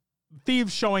Ravens.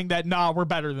 Thieves showing that, we're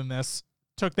better than this.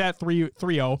 Took that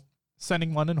 3-0,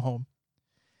 sending London home.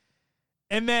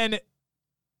 And then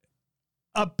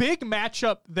a big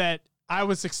matchup that I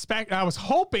was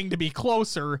hoping to be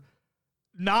closer,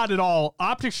 not at all.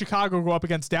 Optic Chicago go up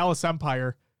against Dallas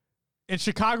Empire, and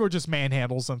Chicago just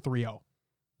manhandles them 3-0.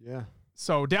 Yeah.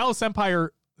 So Dallas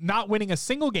Empire not winning a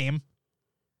single game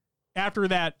after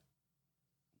that.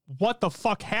 What the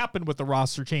fuck happened with the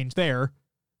roster change there?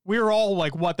 We were all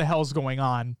like, what the hell's going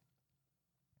on?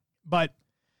 But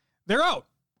they're out.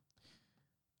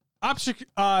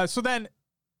 So then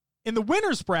in the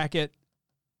winners bracket,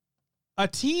 a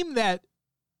team that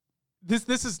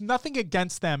this is nothing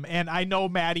against them. And I know,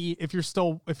 Maddie, if you're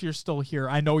still here,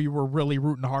 I know you were really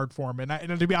rooting hard for them.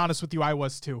 And to be honest with you, I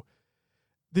was too.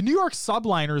 The New York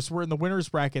Subliners were in the winners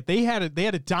bracket. They had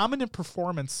a dominant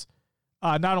performance.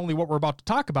 Not only what we're about to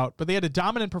talk about, but they had a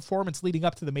dominant performance leading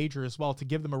up to the major as well to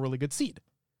give them a really good seed.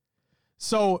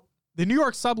 So the New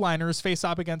York Subliners face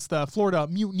up against the Florida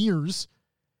Mutineers,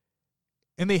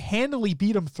 and they handily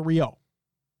beat them 3-0.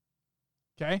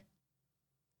 Okay?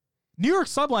 New York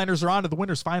Subliners are on to the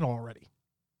winners final already.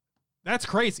 That's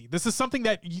crazy. This is something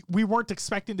that we weren't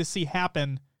expecting to see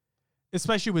happen,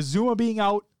 especially with Zuma being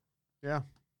out. Yeah.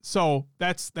 So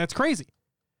that's crazy.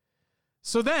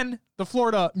 So then the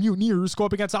Florida Mutineers go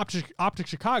up against Optic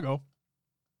Chicago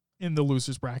in the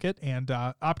losers bracket, and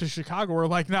Optic Chicago are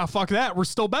like, nah, fuck that. We're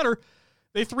still better.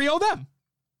 They 3-0 them.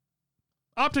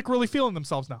 Optic really feeling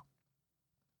themselves now.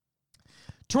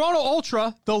 Toronto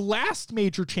Ultra, the last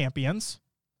major champions,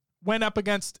 went up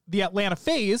against the Atlanta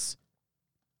FaZe,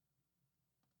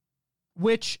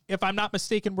 which, if I'm not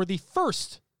mistaken, were the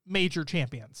first major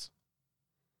champions.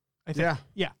 I think.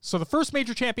 Yeah. So the first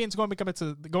major champions going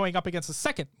up against the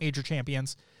second major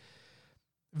champions.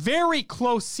 Very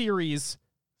close series.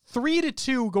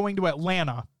 3-2 going to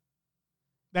Atlanta.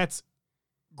 That's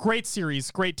great series,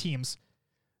 great teams.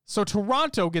 So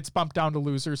Toronto gets bumped down to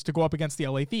losers to go up against the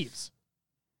LA Thieves,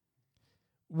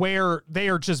 where they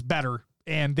are just better.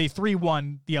 And they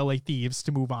 3-1 the LA Thieves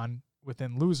to move on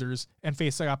within losers and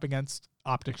face up against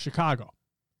Optic Chicago.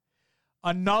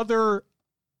 Another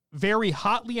very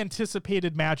hotly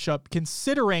anticipated matchup,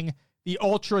 considering the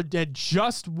Ultra had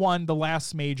just won the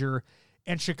last major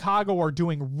and Chicago are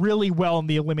doing really well in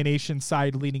the elimination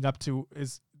side leading up to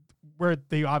is where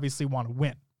they obviously want to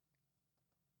win.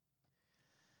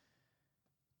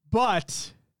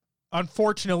 But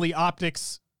unfortunately,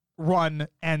 Optic's run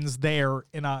ends there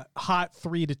in a hot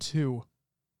 3-2.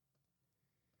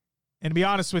 And to be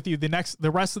honest with you,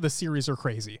 the rest of the series are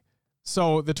crazy.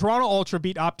 So the Toronto Ultra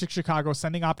beat Optic Chicago,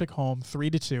 sending Optic home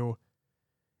 3-2.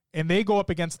 And they go up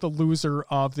against the loser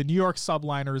of the New York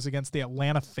Subliners against the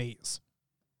Atlanta FaZe.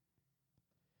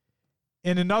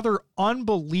 In another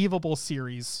unbelievable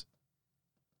series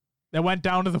that went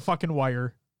down to the fucking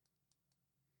wire,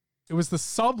 it was the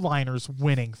Subliners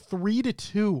winning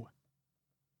 3-2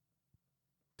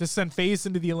 to send FaZe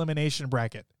into the elimination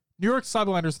bracket. New York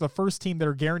Subliners are the first team that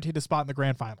are guaranteed a spot in the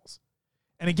grand finals.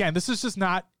 And again, this is just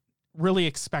not really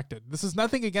expected. This is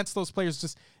nothing against those players.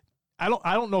 Just I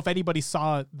don't know if anybody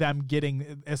saw them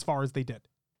getting as far as they did.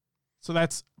 So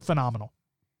that's phenomenal.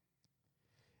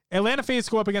 Atlanta FaZe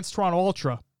go up against Toronto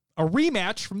Ultra, a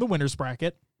rematch from the winners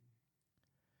bracket.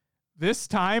 This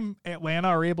time, Atlanta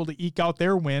are able to eke out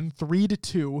their win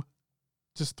 3-2.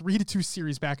 Just 3-2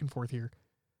 series back and forth here.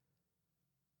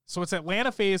 So it's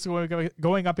Atlanta FaZe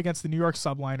going up against the New York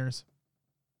Subliners.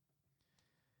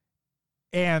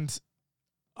 And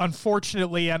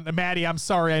unfortunately, and Maddie, I'm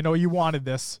sorry, I know you wanted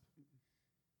this.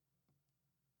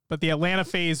 but the Atlanta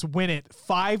FaZe win it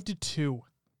 5-2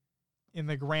 in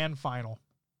the grand final,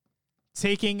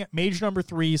 taking major number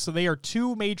 3. So they are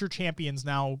 2 major champions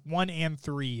now, 1 and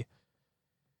 3.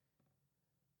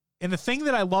 And the thing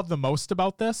that I love the most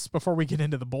about this, before we get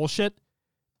into the bullshit,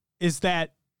 is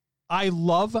that I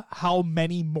love how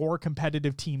many more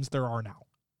competitive teams there are now.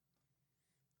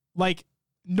 Like,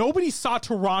 nobody saw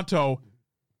Toronto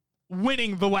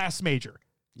winning the last major.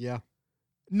 Yeah.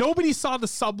 Nobody saw the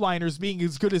Subliners being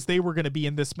as good as they were going to be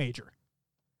in this major.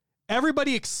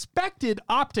 Everybody expected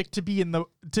Optic to be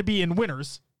in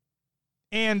winners.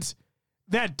 And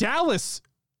that Dallas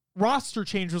roster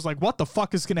change was like, what the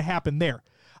fuck is going to happen there?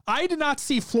 I did not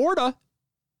see Florida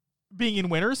being in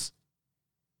winners,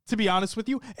 to be honest with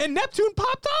you. And Neptune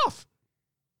popped off.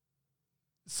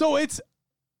 So it's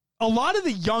a lot of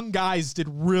the young guys did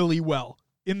really well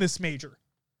in this major.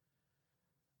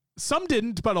 Some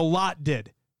didn't, but a lot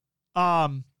did.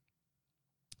 Beth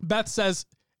says,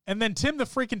 and then Tim the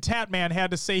freaking Tat Man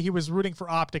had to say he was rooting for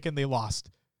Optic and they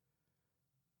lost.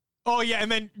 Oh, yeah,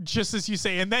 and then just as you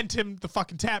say, and then Tim the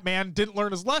fucking Tat Man didn't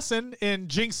learn his lesson and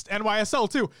jinxed NYSL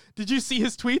too. Did you see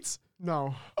his tweets?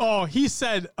 No. Oh, he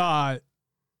said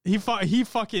he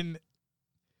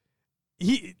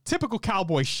typical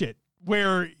cowboy shit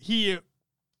where he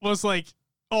was like,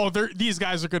 oh, these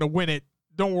guys are going to win it.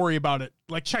 Don't worry about it.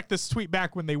 Like, check this tweet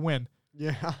back when they win.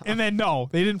 Yeah. And then, no,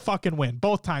 they didn't fucking win.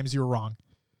 Both times you were wrong.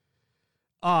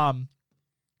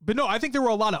 But no, I think there were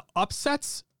a lot of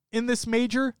upsets in this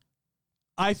major.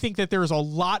 I think that there's a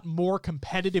lot more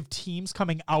competitive teams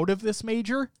coming out of this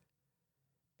major.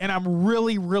 And I'm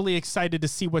really, really excited to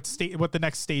see what the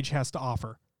next stage has to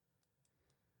offer.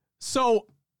 So,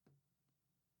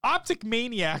 Optic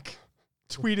Maniac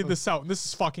tweeted this out, and this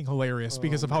is fucking hilarious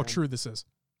because of how true this is.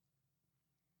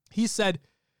 He said,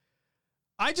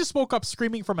 I just woke up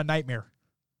screaming from a nightmare.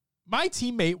 My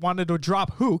teammate wanted to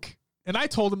drop Hook, and I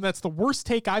told him that's the worst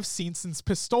take I've seen since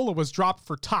Pistola was dropped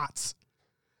for Tots.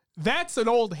 That's an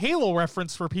old Halo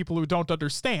reference for people who don't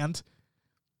understand.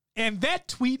 And that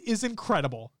tweet is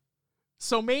incredible.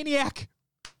 So, Maniac,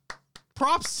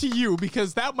 props to you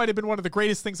because that might have been one of the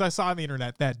greatest things I saw on the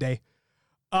internet that day.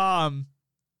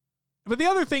 But the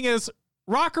other thing is,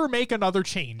 Rocker make another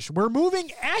change. We're moving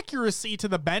accuracy to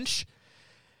the bench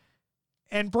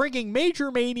and bringing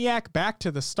Major Maniac back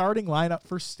to the starting lineup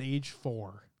for stage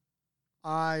 4.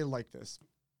 I like this.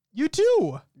 You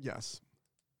too. Yes.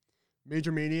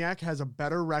 Major Maniac has a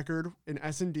better record in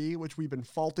S&D, which we've been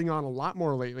faulting on a lot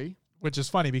more lately. Which is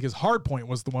funny because Hardpoint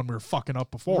was the one we were fucking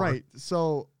up before. Right.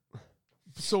 So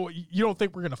you don't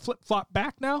think we're going to flip-flop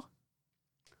back now?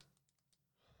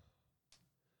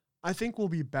 I think we'll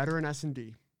be better in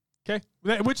S&D. Okay.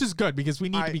 Which is good because we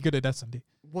need to be good at S&D.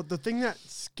 Well, the thing that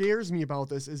scares me about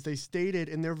this is they stated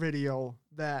in their video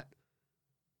that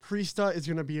Priesta is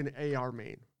going to be an AR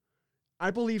main. I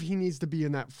believe he needs to be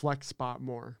in that flex spot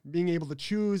more, being able to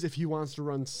choose if he wants to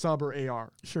run sub or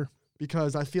AR. Sure.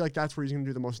 Because I feel like that's where he's going to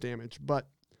do the most damage. But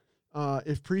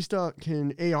if Priesta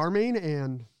can AR main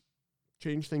and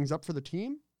change things up for the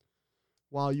team,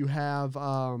 while you have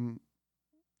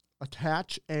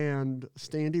Attach and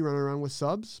Standy running around with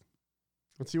subs,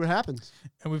 let's see what happens.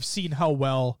 And we've seen how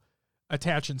well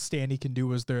Attach and Standy can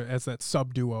do as that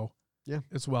sub duo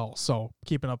as well. So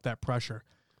keeping up that pressure.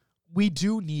 We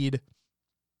need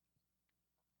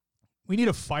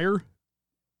a fire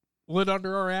lit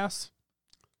under our ass.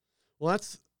 Well,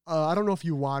 that's I don't know if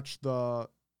you watched the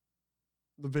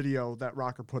video that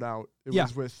Rocker put out. It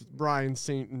was with Brian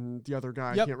Saint and the other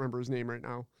guy. I can't remember his name right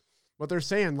now. But they're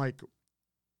saying, like,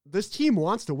 this team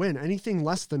wants to win. Anything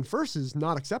less than first is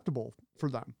not acceptable for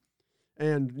them.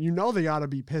 And you know they ought to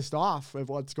be pissed off of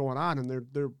what's going on, and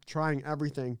they're trying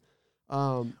everything.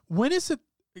 When is it?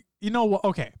 You know what?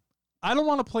 Okay. I don't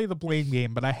want to play the blame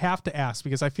game, but I have to ask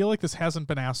because I feel like this hasn't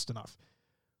been asked enough.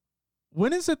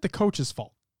 When is it the coach's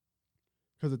fault?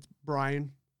 Because it's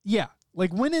Brian. Yeah.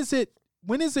 Like, when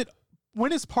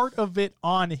is part of it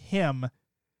on him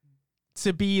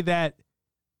to be that,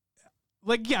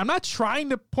 like, yeah, I'm not trying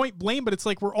to point blame, but it's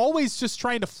like we're always just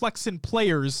trying to flex in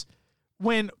players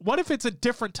when, what if it's a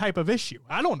different type of issue?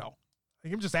 I don't know.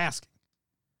 Like, I'm just asking.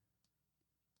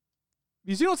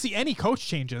 Because you don't see any coach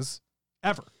changes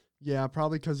ever. Yeah,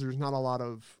 probably because there's not a lot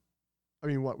of, I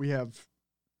mean, we have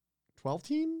 12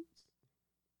 teams?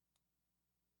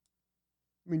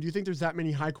 I mean, do you think there's that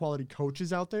many high-quality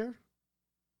coaches out there?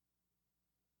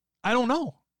 I don't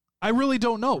know. I really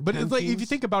don't know. But it's like, teams? if you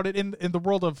think about it in the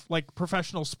world of, like,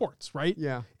 professional sports, right?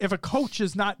 Yeah. If a coach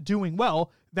is not doing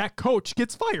well, that coach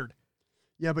gets fired.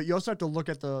 Yeah, but you also have to look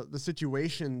at the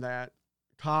situation that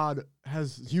COD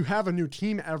has. You have a new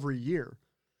team every year.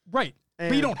 Right.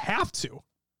 But you don't have to.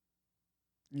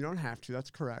 You don't have to.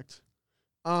 That's correct.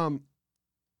 I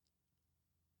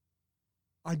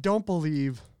don't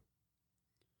believe.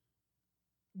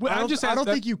 Well, I don't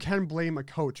think you can blame a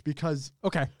coach because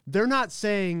they're not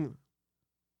saying,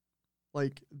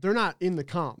 like, they're not in the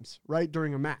comms, right,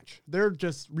 during a match. They're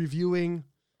just reviewing.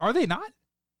 Are they not?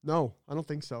 No, I don't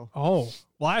think so. Oh,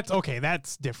 well, that's okay.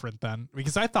 That's different then,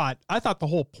 because I thought the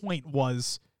whole point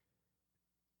was,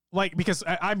 like, because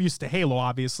I'm used to Halo,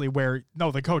 obviously, where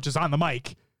the coach is on the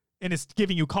mic and it's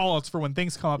giving you call outs for when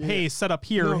things come up. Yeah. Hey, set up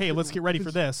here. Hey, let's get ready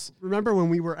for this. Remember when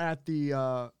we were at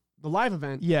the live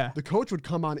event? Yeah. The coach would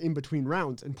come on in between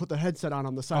rounds and put the headset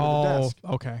on the side of the desk.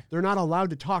 Okay. They're not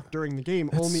allowed to talk during the game,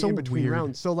 only so in between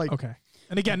rounds. So, like, okay.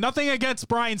 And again, nothing against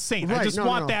Brian Saint. Right, I just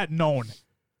want that known.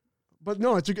 But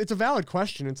no, it's a valid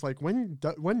question. It's like, when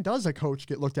does a coach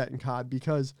get looked at in COD?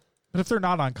 Because but if they're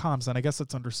not on comms, then I guess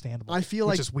it's understandable. I feel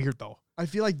like, which is weird though. I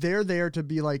feel like they're there to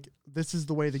be like, this is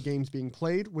the way the game's being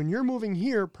played. When you're moving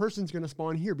here, person's going to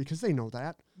spawn here because they know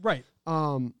that. Right.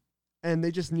 And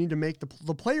they just need to make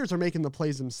the players are making the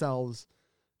plays themselves.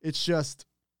 It's just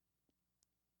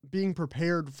being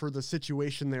prepared for the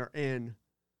situation they're in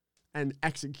and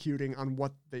executing on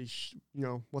what they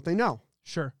what they know.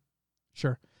 Sure.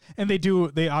 And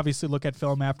they obviously look at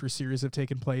film after series have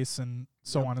taken place and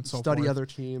so on and so forth. Study other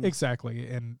teams. Exactly.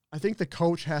 And I think the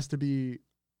coach has to be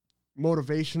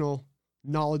motivational,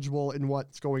 knowledgeable in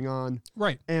what's going on.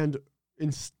 Right. And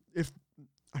if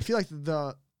I feel like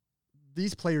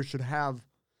these players should have,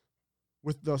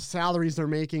 with the salaries they're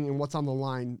making and what's on the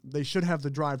line, they should have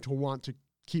the drive to want to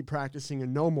keep practicing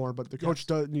and know more, but the coach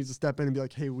needs to step in and be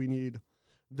like, hey, we need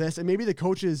this. And maybe the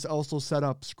coaches also set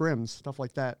up scrims, stuff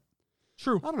like that.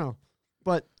 True. I don't know.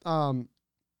 But, no,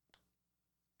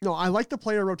 I like the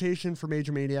player rotation for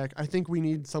Major Maniac. I think we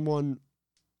need someone,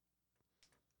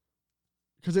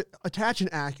 because attach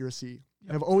and accuracy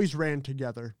have always ran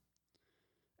together.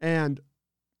 And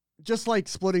just like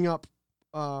splitting up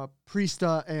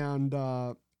Priesta and,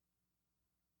 wow,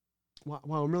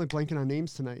 I'm really blanking on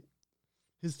names tonight.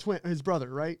 His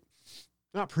brother, right?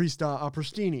 Not Priesta,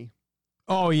 Pristini.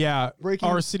 Oh, yeah.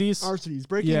 Arcides,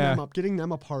 breaking them up, getting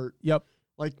them apart. Yep.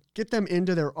 Like, get them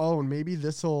into their own. Maybe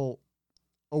this will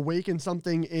awaken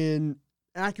something in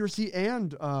accuracy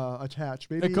and attach.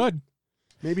 Maybe it could.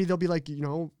 Maybe they'll be like,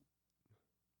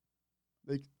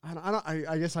 like,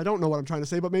 I guess I don't know what I'm trying to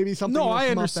say, but maybe something. No, I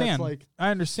understand. Like, I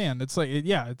understand. It's like,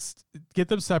 it's get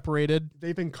them separated.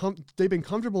 They've been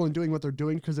comfortable in doing what they're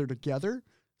doing because they're together.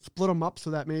 Split them up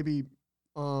so that maybe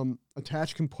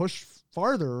attach can push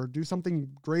farther or do something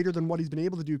greater than what he's been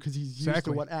able to do because he's used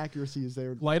to what accuracy is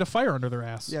there. Light a fire under their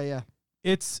ass. Yeah.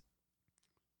 It's.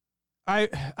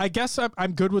 I guess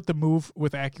I'm good with the move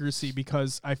with accuracy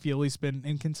because I feel he's been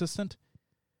inconsistent.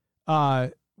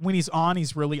 When he's on,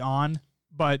 he's really on,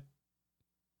 but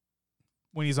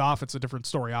when he's off, it's a different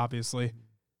story, obviously.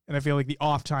 And I feel like the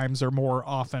off times are more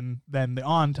often than the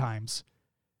on times.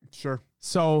 Sure.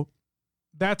 So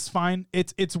that's fine.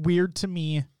 It's weird to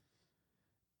me.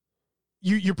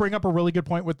 You bring up a really good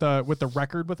point with the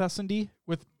record with S&D,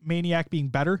 with Maniac being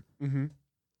better. Mm-hmm.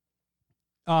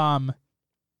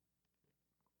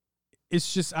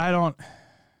 It's just are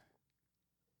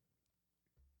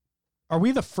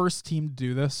we the first team to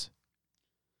do this?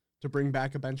 To bring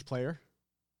back a bench player?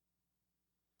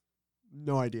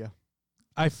 No idea.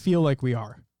 I feel like we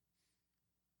are.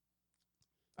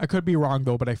 I could be wrong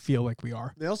though, but I feel like we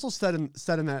are. They also said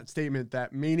in that statement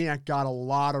that Maniac got a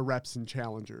lot of reps in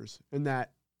challengers, and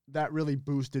that really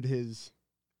boosted his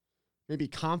maybe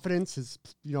confidence, his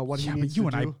what he needs to do. But you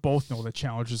and I both know that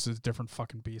challengers is a different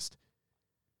fucking beast.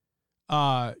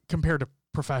 Compared to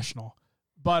professional.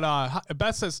 But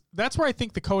Beth says that's where I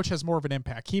think the coach has more of an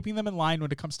impact, keeping them in line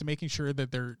when it comes to making sure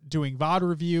that they're doing VOD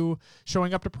review,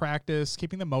 showing up to practice,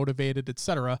 keeping them motivated,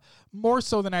 etc., more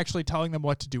so than actually telling them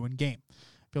what to do in game.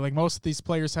 I feel like most of these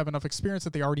players have enough experience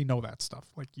that they already know that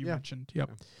stuff, like you mentioned.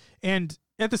 Yep. Yeah. And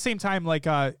at the same time, like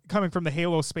coming from the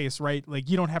Halo space, right? Like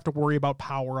you don't have to worry about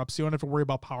power-ups. You don't have to worry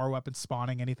about power weapons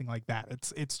spawning, anything like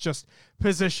that. It's just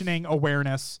positioning,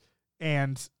 awareness,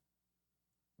 and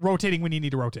rotating when you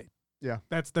need to rotate. Yeah.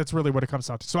 That's really what it comes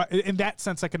down to. So in that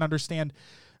sense, I can understand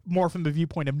more from the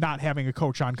viewpoint of not having a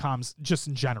coach on comms just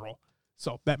in general.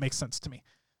 So that makes sense to me.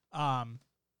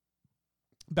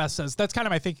 Beth says, that's kind of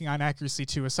my thinking on accuracy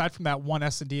too. Aside from that one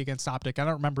S&D against Optic, I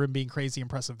don't remember him being crazy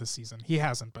impressive this season. He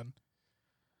hasn't been.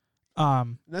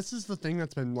 This is the thing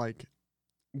that's been like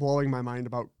blowing my mind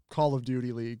about Call of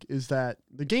Duty League is that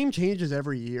the game changes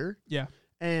every year. Yeah.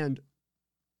 And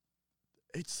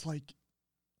it's like,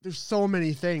 there's so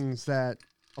many things that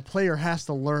a player has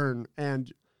to learn,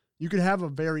 and You could have a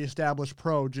very established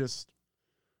pro just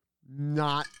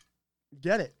not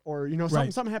get it, or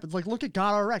something happens. Like look at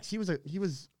GodRx. He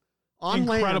was on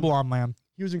incredible land. on land.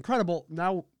 He was incredible.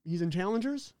 Now he's in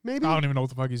challengers. Maybe I don't even know what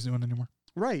the fuck he's doing anymore.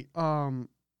 Right.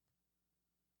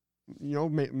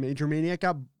 Major Maniac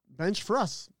got benched for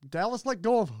us. Dallas let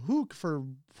go of Hook for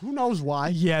who knows why.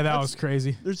 Yeah, that was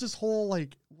crazy. There's this whole I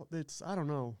don't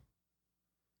know.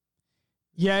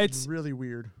 Yeah, it's really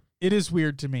weird. It is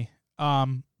weird to me.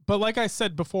 But like I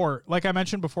said before, like I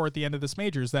mentioned before at the end of this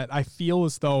major, is that I feel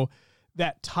as though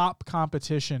that top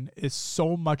competition is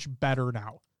so much better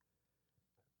now.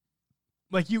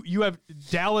 Like you have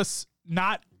Dallas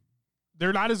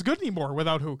they're not as good anymore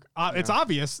without Hook. It's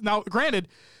obvious. Now, granted,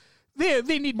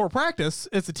 they need more practice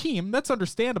as a team. That's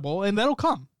understandable, and that'll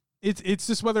come. It's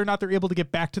just whether or not they're able to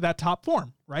get back to that top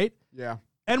form, right? Yeah.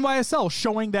 NYSL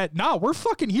showing that, we're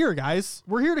fucking here, guys.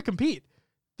 We're here to compete.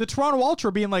 The Toronto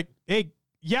Ultra being like, hey,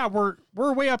 yeah, we're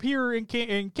way up here in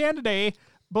Canada,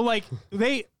 but like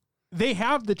they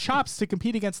have the chops to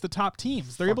compete against the top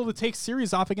teams. They're able to take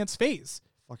series off against FaZe.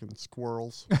 Fucking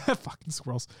squirrels. Fucking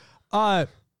squirrels.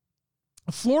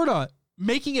 Florida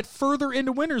making it further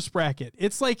into winners bracket.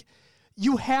 It's like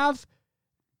you have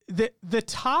the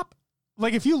top,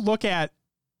 like if you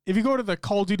go to the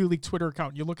Call of Duty League Twitter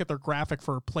account and you look at their graphic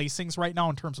for placings right now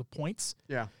in terms of points.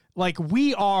 Yeah. Like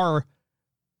we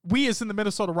as in the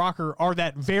Minnesota Rocker are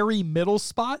that very middle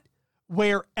spot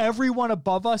where everyone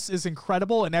above us is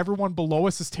incredible and everyone below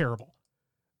us is terrible.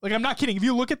 Like, I'm not kidding. If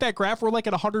you look at that graph, we're like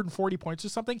at 140 points or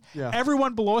something. Yeah.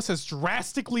 Everyone below us has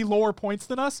drastically lower points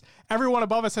than us. Everyone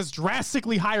above us has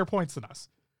drastically higher points than us.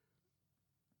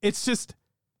 It's just...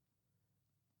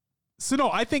 So,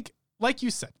 no, I think, like you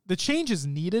said, the change is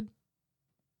needed.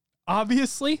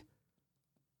 Obviously.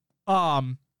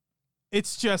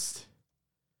 It's just...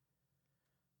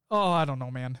 Oh, I don't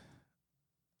know, man.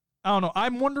 I don't know.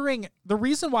 I'm wondering... The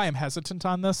reason why I'm hesitant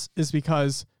on this is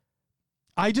because...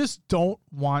 I just don't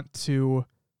want to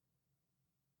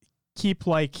keep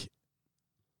like,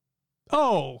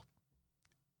 oh,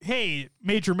 hey,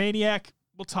 Major Maniac,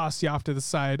 we'll toss you off to the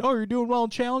side. Oh, you're doing well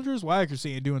in challengers? Well,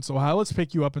 accuracy ain't doing so high. Let's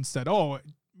pick you up instead. Oh,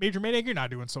 Major Maniac, you're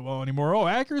not doing so well anymore. Oh,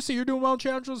 accuracy, you're doing well in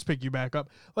challengers? Let's pick you back up.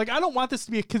 Like, I don't want this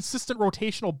to be a consistent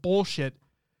rotational bullshit.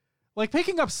 Like,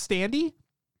 picking up Standy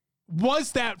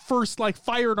was that first, like,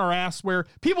 fire in our ass where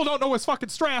people don't know his fucking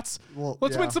strats. Well,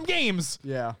 let's win some games.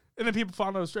 Yeah. And then people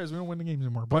found out his strats. We don't win the games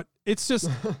anymore. But it's just,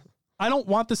 I don't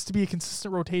want this to be a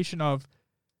consistent rotation of,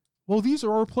 well, these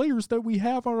are our players that we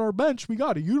have on our bench. We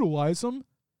got to utilize them.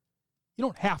 You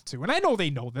don't have to. And I know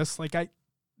they know this. Like, this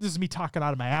is me talking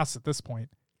out of my ass at this point.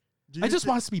 I just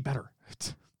want us to be better.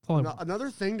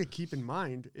 Another thing to keep in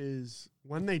mind is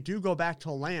when they do go back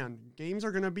to LAN, games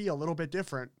are going to be a little bit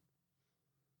different.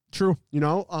 True. True.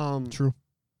 I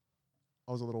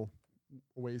was a little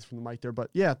ways from the mic there, but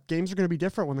yeah, games are going to be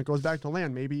different when it goes back to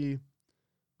LAN. Maybe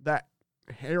that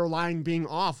hairline being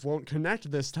off won't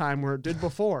connect this time where it did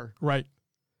before. Right.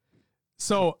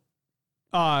 So,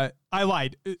 I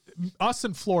lied. Us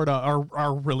and Florida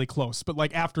are really close, but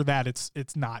like after that,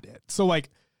 it's not it. So like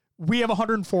we have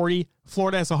 140,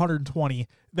 Florida has 120,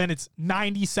 then it's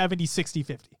 90, 70, 60,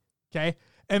 50. Okay.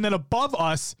 And then above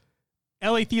us,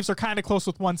 LA Thieves are kind of close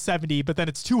with 170, but then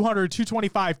it's 200,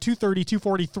 225, 230,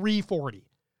 240, 340.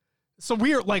 So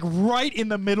we are like right in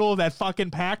the middle of that fucking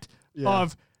pact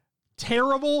of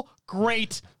terrible,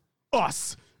 great,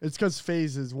 us. It's because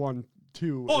FaZe is 1-2.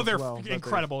 Oh, they're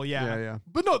incredible. Yeah.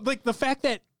 But no, like the fact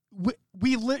that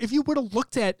if you would have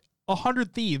looked at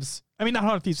 100 Thieves, I mean, not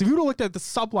 100 Thieves, if you would have looked at the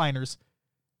subliners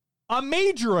a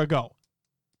major ago,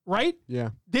 right? Yeah.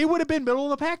 They would have been middle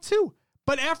of the pack too.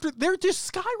 But after, they're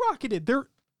just skyrocketed.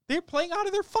 They're playing out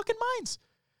of their fucking minds.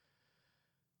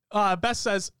 Best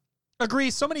says,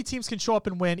 agree, so many teams can show up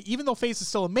and win. Even though FaZe is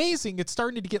still amazing, it's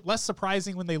starting to get less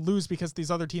surprising when they lose because these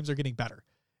other teams are getting better.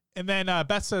 And then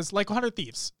Beth says, like 100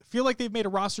 Thieves, feel like they've made a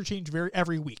roster change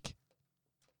every week.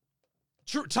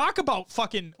 True. Talk about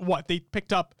fucking what? They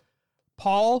picked up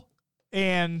Paul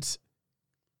and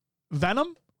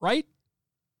Venom, right?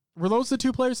 Were those the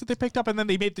two players that they picked up? And then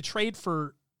they made the trade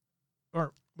for...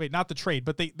 Or wait, not the trade,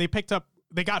 but they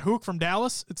got Hook from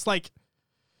Dallas. It's like,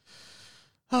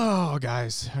 oh,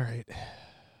 guys, all right.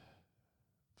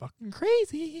 Fucking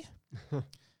crazy. All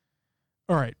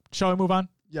right, shall we move on?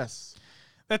 Yes.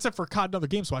 That's it for COD and Other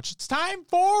Games Watch. It's time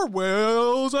for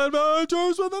Will's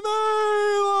Adventures with the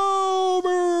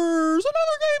Nailovers and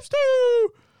Other Games too.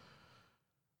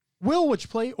 Will, what you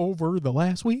play over the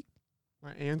last week?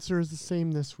 My answer is the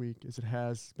same this week as it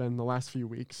has been the last few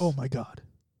weeks. Oh, my God.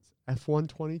 F1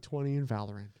 2020 in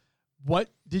Valorant. What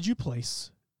did you place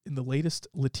in the latest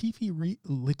Latifi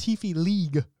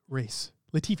League race?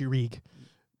 Latifi League.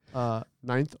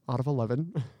 9th out of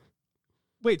 11.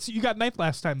 Wait, so you got 9th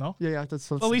last time, though? Yeah,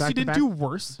 that's At least you didn't do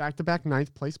worse. Back-to-back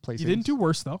 9th place placings. You didn't do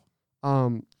worse, though.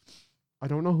 I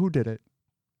don't know who did it,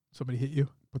 Somebody hit you.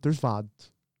 but there's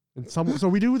VODs. And so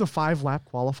we do the 5-lap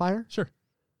qualifier. Sure.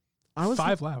 I was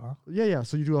 5 lap, huh? Yeah.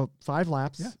 So you do 5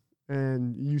 laps. Yeah.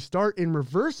 And you start in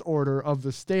reverse order of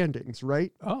the standings,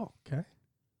 right? Oh, okay.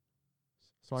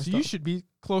 So You should be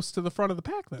close to the front of the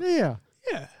pack then. Yeah.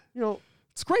 Yeah. You know,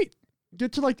 It's great.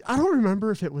 get to I don't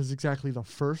remember if it was exactly the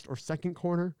first or second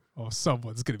corner, Oh,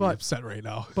 someone's going to be upset right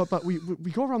now. but we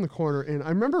go around the corner, and I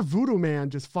remember Voodoo Man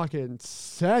just fucking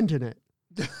sending it.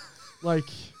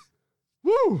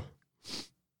 Woo!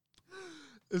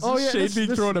 Is this shade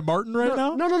being thrown at Martin right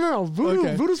now? No.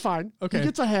 Voodoo's fine. Okay. He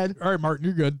gets ahead. All right, Martin,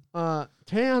 you're good.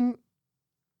 Tan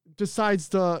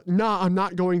decides I'm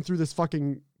not going through this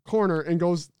fucking corner and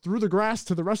goes through the grass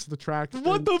to the rest of the track.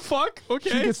 What the fuck? Okay.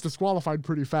 She gets disqualified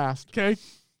pretty fast. Okay.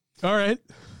 All right.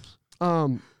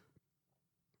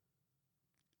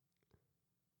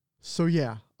 So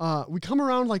yeah, we come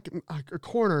around a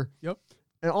corner. Yep.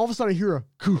 And all of a sudden I hear a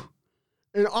coo.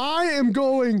 And I am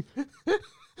going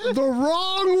the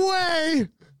wrong way,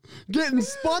 getting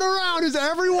spun around as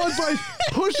everyone's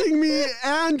pushing me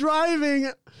and driving.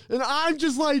 And I'm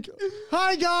just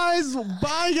hi guys,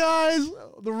 bye guys,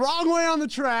 the wrong way on the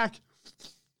track.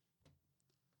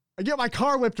 I get my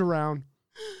car whipped around.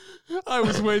 I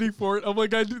was waiting for it. I'm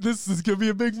like, this is going to be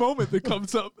a big moment that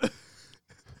comes up.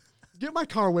 Get my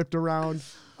car whipped around.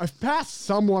 I've passed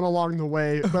someone along the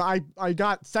way, but I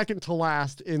got second to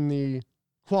last in the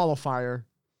qualifier.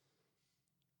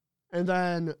 And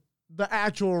then the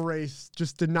actual race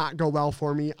just did not go well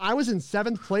for me. I was in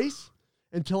 7th place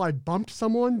until I bumped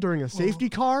someone during a safety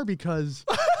car because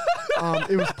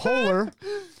it was polar.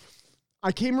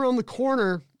 I came around the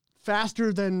corner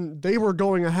faster than they were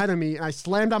going ahead of me, and I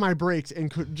slammed on my brakes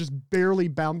and could just barely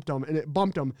bump them, and it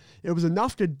bumped them. It was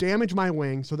enough to damage my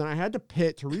wing, so then I had to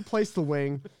pit to replace the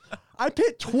wing. I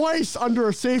pit twice under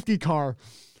a safety car.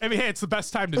 I mean, hey, it's the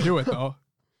best time to do it, though.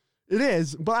 It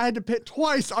is, but I had to pit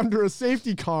twice under a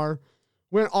safety car,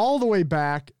 went all the way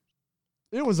back.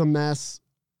 It was a mess.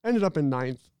 Ended up in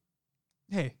 9th.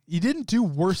 Hey, you didn't do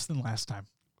worse than last time.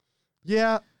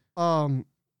 Yeah.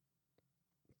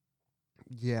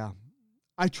 Yeah.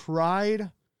 I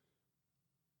tried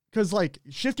because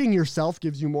shifting yourself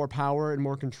gives you more power and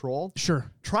more control. Sure.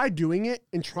 Try doing it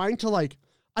and trying to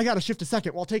I got to shift a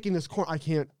second while taking this corner. I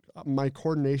can't, my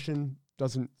coordination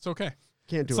doesn't. It's okay.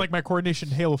 Can't do it. It's like my coordination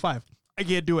in Halo 5. I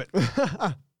can't do it.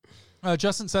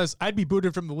 Justin says, I'd be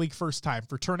booted from the league first time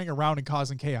for turning around and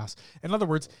causing chaos. In other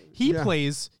words, he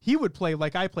would play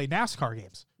like I play NASCAR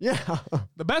games. Yeah.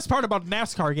 The best part about a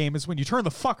NASCAR game is when you turn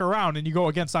the fuck around and you go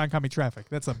against oncoming traffic.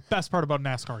 That's the best part about a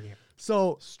NASCAR game.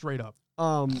 So straight up.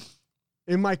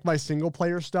 In my single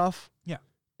player stuff. Yeah.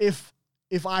 If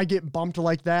I get bumped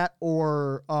like that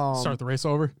or start the race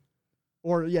over.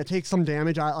 Or take some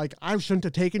damage. I shouldn't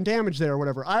have taken damage there or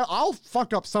whatever. I'll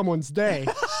fuck up someone's day.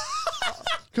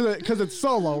 Because it's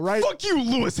solo, right? Fuck you,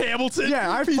 Lewis Hamilton.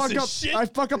 Yeah, I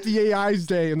shit. fuck up the AI's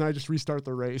day, and then I just restart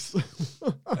the race.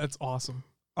 That's awesome.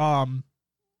 Man.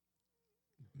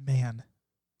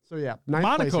 So yeah,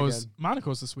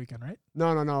 Monaco's this weekend, right?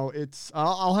 No. It's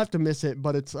I'll have to miss it,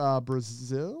 but it's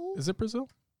Brazil. Is it Brazil?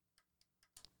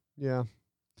 Yeah,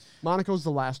 Monaco's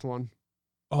the last one.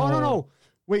 Oh no.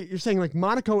 Wait, you're saying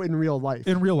Monaco in real life?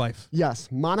 In real life. Yes,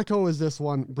 Monaco is this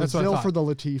one. Brazil for the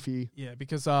Latifi. Yeah,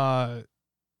 because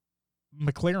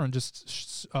McLaren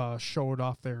just showed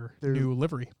off their new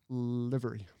livery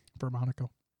for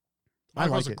Monaco.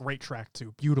 Monaco's a great track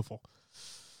too. Beautiful.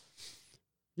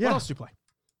 Yeah. What else do you play?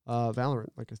 Valorant.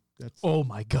 That's. Oh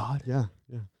my god. Yeah.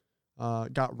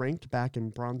 Got ranked back in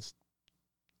bronze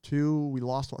 2. We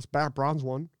lost bronze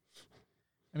 1.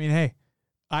 I mean, hey,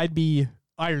 I'd be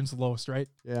iron's the lowest, right?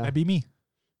 Yeah. That'd be me.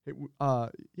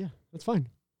 Yeah, that's fine.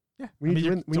 Yeah.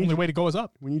 The only way to go is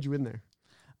up. We need you in there.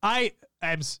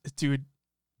 Dude.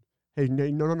 Hey,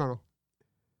 no.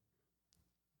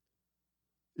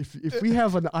 If we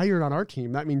have an iron on our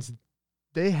team, that means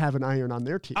they have an iron on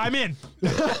their team. I'm in.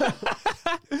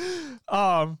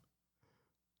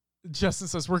 Justin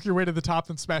says, work your way to the top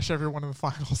and smash everyone in the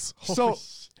finals. So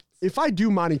if I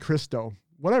do Monte Cristo,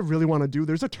 what I really want to do,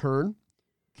 there's a turn.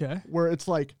 Okay. Where it's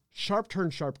sharp turn,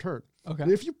 sharp turn. Okay.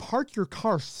 And if you park your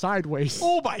car sideways.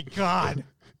 Oh my God.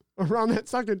 Around that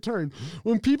second turn,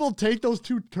 when people take those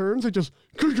 2 turns,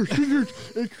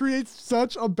 it creates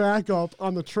such a backup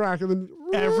on the track, and then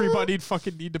everybody'd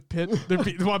fucking need to pit.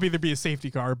 There'd be a safety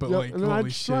car, but and then holy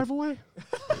I'd shit. drive away.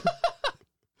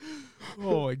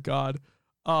 Oh my God.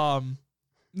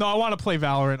 No, I want to play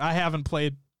Valorant. I haven't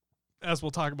played, as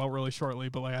we'll talk about really shortly,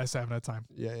 but like I just haven't had time.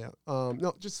 Yeah.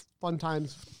 No, just fun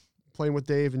times playing with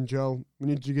Dave and Joe. We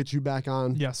need to get you back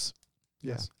on. Yes.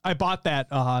 Yeah. Yes. I bought that.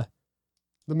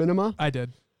 The Minima? I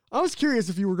did. I was curious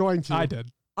if you were going to. I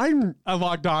did. I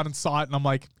logged on and saw it, and I'm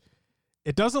like,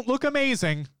 it doesn't look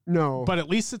amazing. No. But at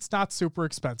least it's not super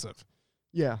expensive.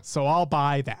 Yeah. So I'll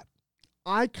buy that.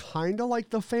 I kind of like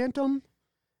the Phantom.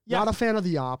 Yeah. Not a fan of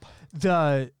the Op.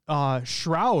 The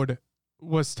Shroud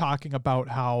was talking about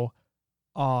how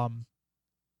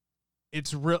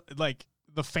it's real, like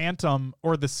the Phantom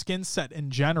or the skin set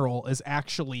in general is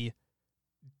actually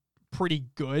pretty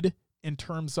good in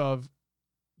terms of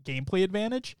gameplay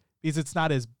advantage because it's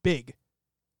not as big.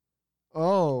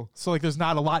 Oh. So like there's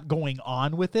not a lot going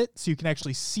on with it. So you can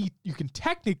actually see, you can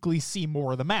technically see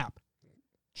more of the map.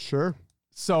 Sure.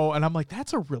 So, and I'm like,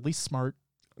 that's a really smart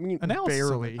analysis.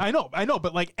 Barely. I know,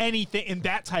 but like anything in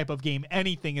that type of game,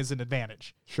 anything is an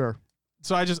advantage. Sure.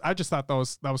 So I just thought that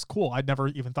was cool. I'd never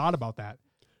even thought about that.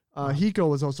 Hiko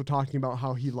was also talking about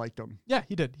how he liked them. Yeah,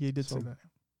 he did. He did say that.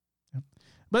 Yeah.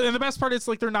 But and the best part is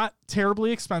like they're not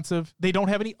terribly expensive. They don't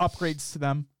have any upgrades to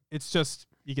them. It's just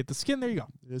you get the skin. There you go.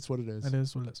 It is what it is. It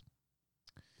is what it is.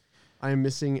 I am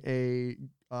missing a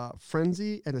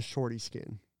Frenzy and a Shorty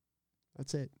skin.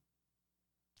 That's it.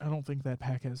 I don't think that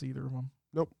pack has either of them.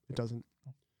 Nope, it doesn't.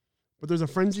 But there's a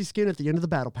Frenzy skin at the end of the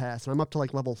battle pass, and I'm up to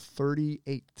like level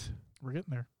 38. We're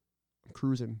getting there. I'm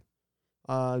cruising.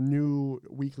 New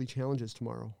weekly challenges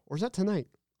tomorrow. Or is that tonight?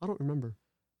 I don't remember.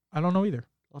 I don't know either.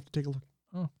 I'll have to take a look.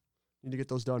 Oh. Need to get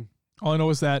those done. All I know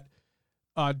is that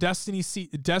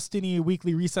Destiny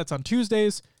weekly resets on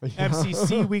Tuesdays,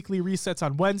 MCC weekly resets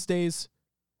on Wednesdays.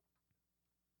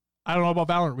 I don't know about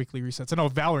Valorant weekly resets. I know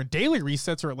Valorant daily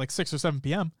resets are at like 6 or 7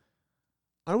 p.m.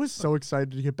 I was so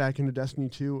excited to get back into Destiny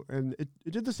 2, and it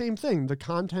did the same thing. The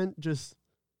content just...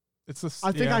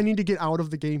 I think I need to get out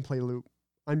of the gameplay loop.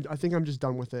 I think I'm just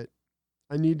done with it.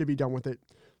 I need to be done with it.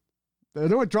 I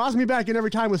know it draws me back in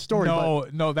every time with story.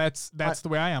 No, that's the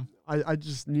way I am. I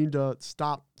just need to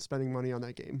stop spending money on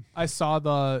that game. I saw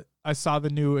the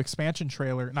new expansion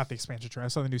trailer, not the expansion trailer. I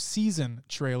saw the new season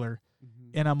trailer,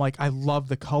 and I'm like, I love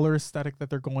the color aesthetic that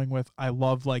they're going with. I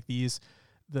love like the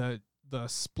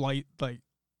splite, like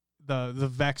the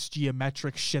Vex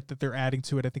geometric shit that they're adding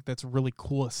to it. I think that's really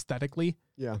cool aesthetically.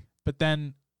 Yeah. But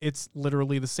then it's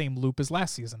literally the same loop as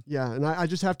last season. Yeah, and I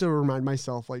just have to remind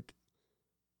myself, like,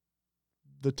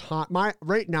 the time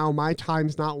right now my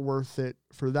time's not worth it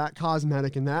for that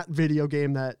cosmetic in that video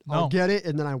game that I'll get it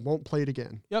and then I won't play it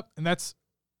again. Yep, and that's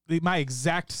my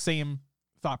exact same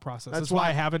thought process. That's why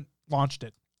I haven't launched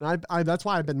it. And that's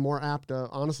why I've been more apt to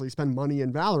honestly spend money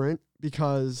in Valorant,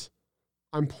 because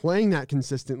I'm playing that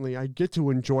consistently. I get to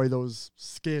enjoy those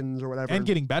skins or whatever. And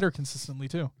getting better consistently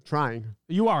too. Trying.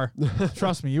 You are.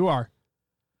 Trust me, you are.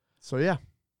 So yeah.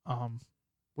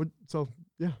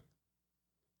 Yeah.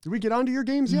 Did we get onto your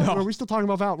games yet? No. Or are we still talking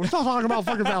about Valorant? We're still talking about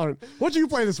fucking Valorant. What did you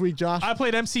play this week, Josh? I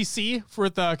played MCC for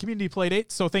the community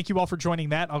playdate, so thank you all for joining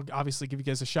that. I'll obviously give you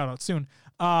guys a shout out soon.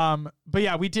 But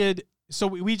yeah, we did. So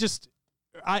we just,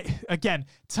 again,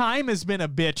 time has been a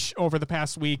bitch over the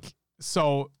past week,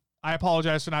 so I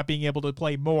apologize for not being able to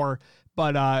play more,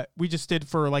 but we just did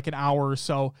for like an hour or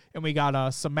so, and we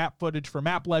got some map footage for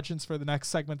Map Legends for the next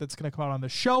segment that's going to come out on the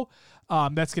show.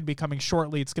 That's going to be coming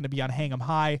shortly. It's going to be on Hang 'em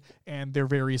High and their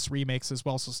various remakes as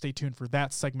well, so stay tuned for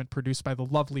that segment produced by the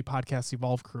lovely Podcast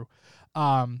Evolve crew.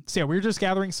 So yeah, we were just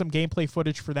gathering some gameplay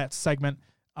footage for that segment.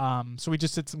 So we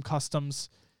just did some customs,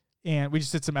 and we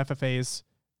just did some FFAs.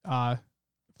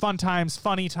 Fun times,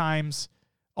 funny times.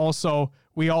 Also,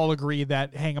 we all agree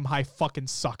that Hang 'em High fucking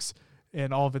sucks,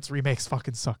 and all of its remakes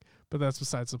fucking suck. But that's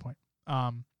besides the point.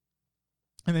 And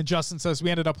then Justin says,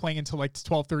 we ended up playing until like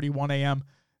 12:31 a.m.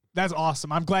 That's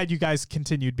awesome. I'm glad you guys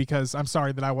continued, because I'm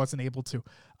sorry that I wasn't able to.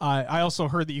 I also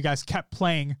heard that you guys kept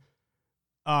playing.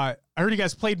 I heard you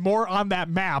guys played more on that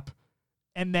map,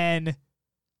 and then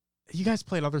you guys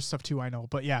played other stuff too, I know.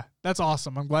 But yeah, that's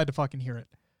awesome. I'm glad to fucking hear it.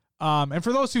 And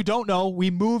for those who don't know, we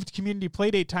moved community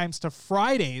playdate times to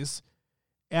Fridays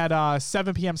at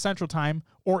 7 p.m. Central Time,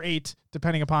 or 8,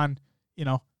 depending upon,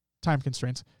 time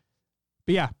constraints.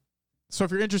 But yeah, so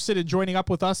if you're interested in joining up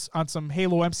with us on some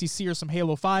Halo MCC or some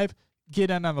Halo 5,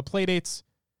 get in on the playdates.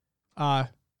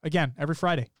 Again, every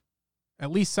Friday,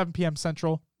 at least 7 p.m.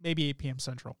 Central, maybe 8 p.m.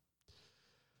 Central.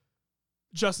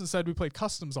 Justin said we played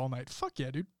customs all night. Fuck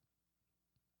yeah, dude.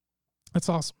 That's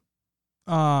awesome.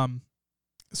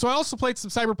 So I also played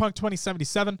some Cyberpunk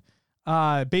 2077,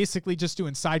 basically just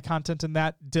doing side content in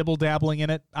that, dibble-dabbling in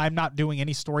it. I'm not doing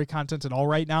any story content at all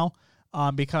right now.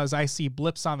 because I see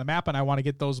blips on the map and I want to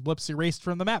get those blips erased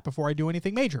from the map before I do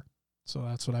anything major. So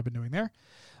that's what I've been doing there.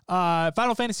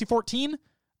 Final Fantasy 14.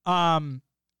 I'm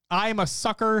a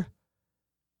sucker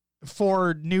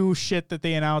for new shit that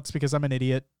they announced because I'm an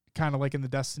idiot, kind of like in the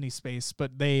Destiny space.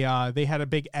 But they had a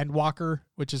big Endwalker,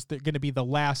 which is going to be the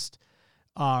last,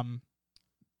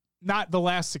 not the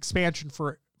last expansion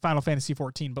for Final Fantasy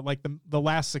 14, but like the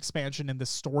last expansion in the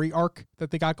story arc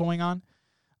that they got going on.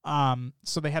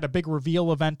 So they had a big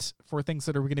reveal event for things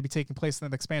that are going to be taking place in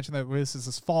the expansion that this is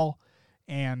this fall,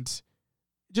 and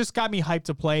just got me hyped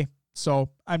to play. So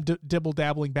I'm dibble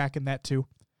dabbling back in that too.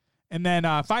 And then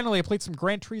finally, I played some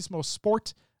Gran Turismo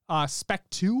Sport Spec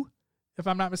 2, if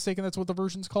I'm not mistaken. That's what the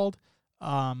version's called.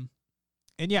 And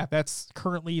yeah, that's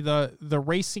currently the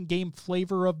racing game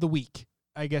flavor of the week,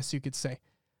 I guess you could say.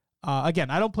 Again,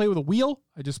 I don't play with a wheel.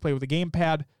 I just play with a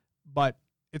gamepad, but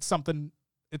it's something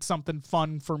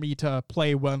fun for me to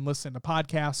play when listening to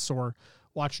podcasts or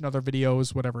watching other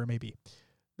videos, whatever it may be.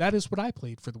 That is what I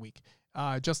played for the week.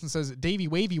 Justin says, Davey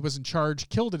Wavy was in charge,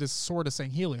 killed it as Sword of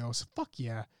St. Helios. Fuck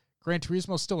yeah. Gran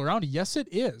Turismo's still around? Yes, it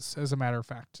is, as a matter of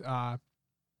fact.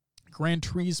 Gran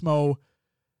Turismo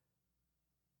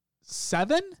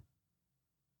 7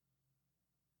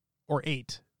 or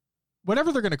 8.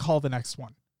 Whatever they're going to call the next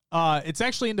one. It's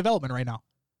actually in development right now.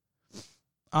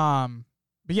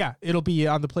 But yeah, it'll be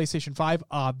on the PlayStation 5,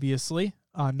 obviously.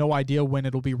 No idea when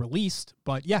it'll be released,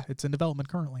 but yeah, it's in development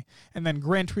currently. And then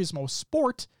Gran Turismo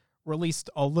Sport released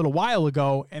a little while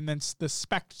ago, and then the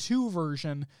Spec 2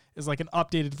 version is like an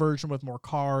updated version with more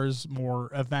cars, more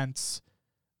events,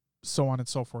 so on and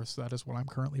so forth. So that is what I'm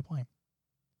currently playing.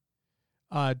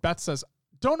 Beth says,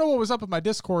 don't know what was up with my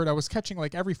Discord. I was catching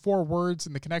like every 4 words,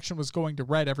 and the connection was going to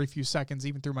red every few seconds,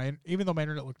 even though my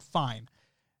internet looked fine.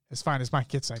 As fine as mine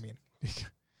gets, I mean.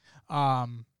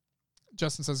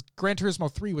 Justin says, Gran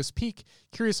Turismo 3 was peak.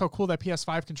 Curious how cool that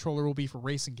PS5 controller will be for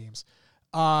racing games.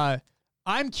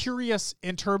 I'm curious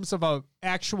in terms of a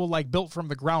actual like built from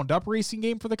the ground up racing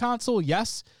game for the console.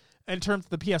 Yes. In terms of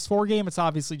the PS4 game, it's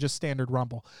obviously just standard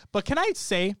Rumble. But can I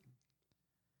say,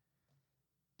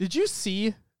 did you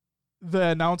see the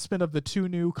announcement of the 2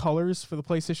 new colors for the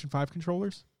PlayStation 5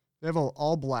 controllers? They have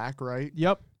all black, right?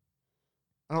 Yep.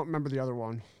 I don't remember the other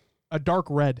one. A dark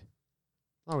red.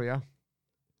 Oh, yeah.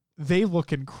 They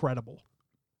look incredible.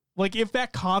 Like, if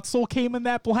that console came in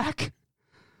that black,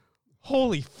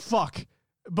 holy fuck.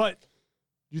 But do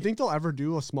you think they'll ever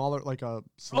do a smaller, like a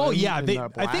slim oh, yeah. in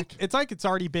that black? I think it's like it's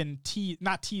already been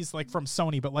not teased like from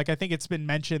Sony, but like I think it's been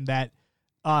mentioned that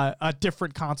a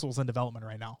different console's in development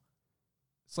right now.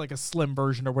 It's like a slim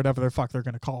version or whatever the fuck they're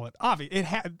going to call it.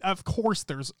 Of course,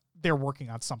 they're working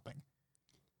on something.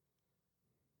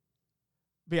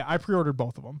 But yeah, I pre-ordered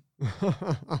both of them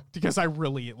because I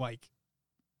really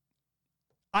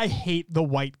I hate the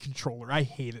white controller. I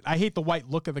hate it. I hate the white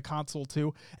look of the console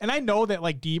too. And I know that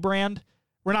like D-Brand,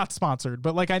 we're not sponsored,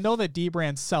 but like I know that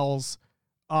D-Brand sells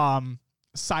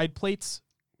side plates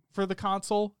for the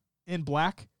console in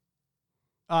black.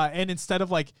 And instead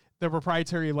of like the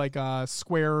proprietary like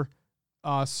square,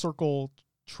 circle,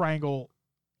 triangle,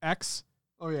 X.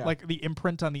 Oh yeah. Like the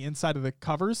imprint on the inside of the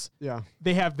covers. Yeah.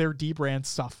 They have their D-Brand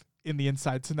stuff in the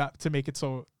inside to make it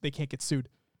so they can't get sued,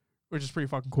 which is pretty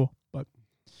fucking cool. But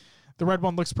the red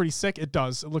one looks pretty sick. It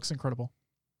does. It looks incredible.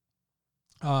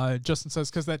 Justin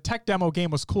says, because that tech demo game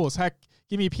was cool as heck.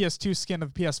 Give me a PS2 skin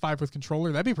of the PS5 with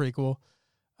controller. That'd be pretty cool.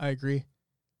 I agree.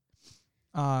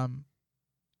 Yeah.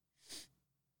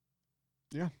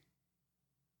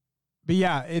 But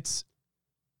yeah, it's...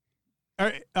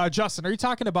 Justin, are you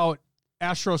talking about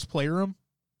Astro's Playroom?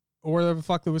 Or whatever the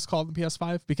fuck that was called in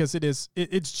PS5? Because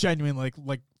it's genuinely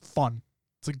like fun.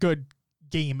 It's a good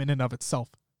game in and of itself.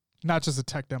 Not just a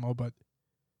tech demo, but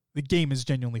the game is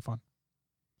genuinely fun.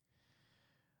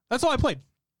 That's all I played.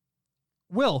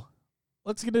 Will,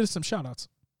 let's get into some shout-outs.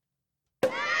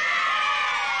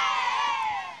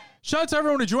 Shout out to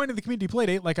everyone who joined in the community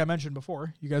playdate, like I mentioned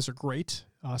before. You guys are great.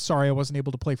 Sorry I wasn't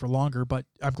able to play for longer, but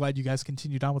I'm glad you guys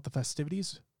continued on with the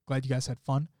festivities. Glad you guys had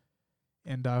fun.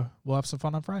 And we'll have some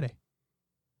fun on Friday.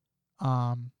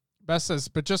 Beth says,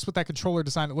 but just with that controller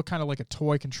design, it looked kind of like a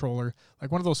toy controller.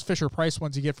 Like one of those Fisher-Price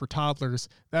ones you get for toddlers.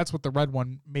 That's what the red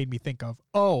one made me think of.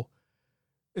 Oh,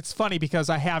 it's funny because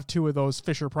I have 2 of those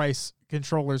Fisher-Price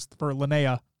controllers for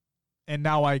Linnea, and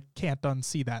now I can't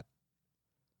unsee that.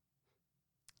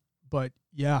 But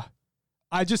yeah,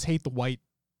 I just hate the white.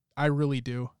 I really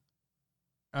do.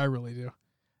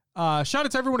 Shout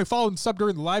out to everyone who followed and subbed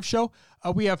during the live show.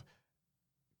 We have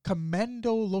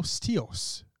Commendo Los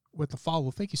Tios with the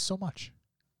follow. Thank you so much.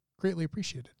 Greatly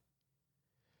appreciated.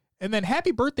 And then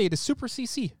happy birthday to Super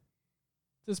CC.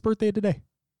 It's his birthday today.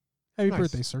 Happy Nice.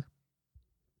 birthday, sir.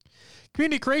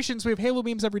 Community creations, we have Halo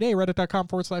memes every day.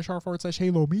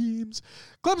 Reddit.com/r/Halo memes.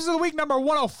 Clips of the week number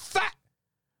 105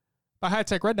 by High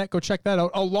Tech Redneck. Go check that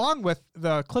out, along with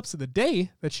the clips of the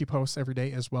day that she posts every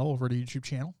day as well over to the YouTube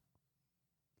channel.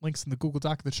 Links in the Google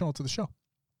Doc of the show notes of the show.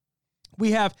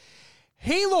 We have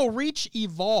Halo Reach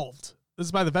Evolved. This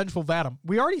is by the Vengeful Vadim.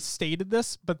 We already stated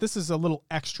this, but this is a little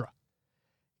extra.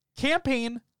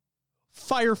 Campaign,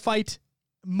 firefight,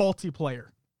 multiplayer.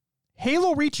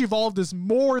 Halo Reach Evolved is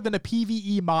more than a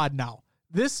PvE mod now.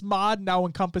 This mod now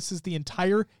encompasses the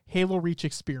entire Halo Reach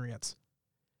experience.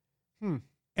 And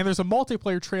there's a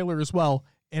multiplayer trailer as well,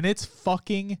 and it's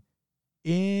fucking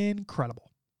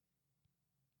incredible.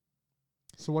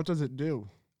 So what does it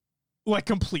do? Like,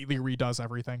 completely redoes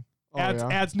everything. Oh,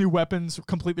 Adds new weapons,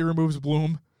 completely removes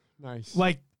Bloom. Nice.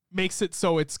 Like, makes it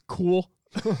so it's cool,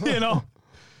 you know?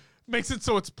 Makes it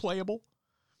so it's playable.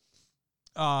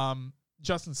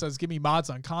 Justin says, give me mods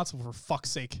on console for fuck's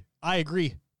sake. I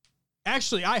agree.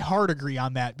 Actually, I hard agree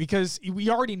on that because we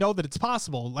already know that it's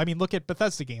possible. I mean, look at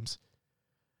Bethesda games.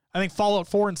 I think Fallout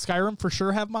 4 and Skyrim for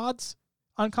sure have mods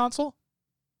on console.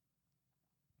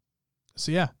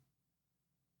 So, yeah.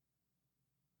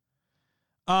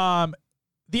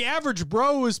 The Average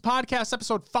Bros podcast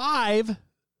episode 5.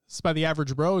 It's by The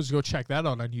Average Bros. Go check that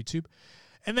out on YouTube.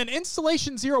 And then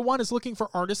Installation 01 is looking for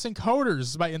artists and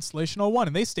coders by Installation 01.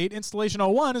 And they state Installation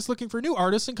 01 is looking for new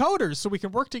artists and coders so we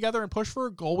can work together and push for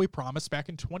a goal we promised back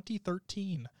in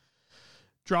 2013.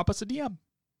 Drop us a DM.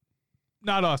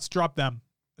 Not us. Drop them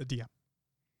a DM.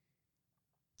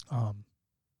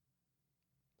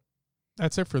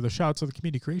 That's it for the shouts of the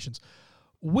community creations.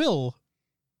 Will,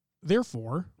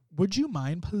 therefore, would you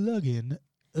mind plugging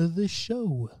the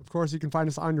show? Of course, you can find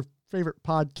us on your favorite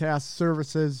podcast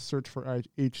services. Search for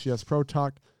HCS Pro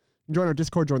Talk. Join our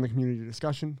Discord, join the community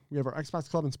discussion. We have our Xbox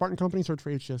Club and Spartan Company. Search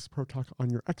for HCS Pro Talk on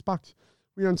your Xbox.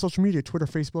 We are on social media, Twitter,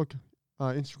 Facebook,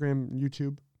 Instagram,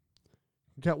 YouTube.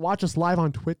 You can watch us live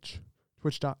on Twitch,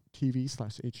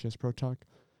 twitch.tv/HCS Pro Talk.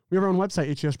 We have our own website,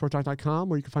 hcsprotalk.com,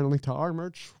 where you can find a link to our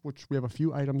merch, which we have a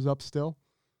few items up still.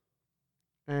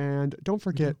 And don't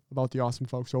forget about the awesome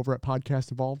folks over at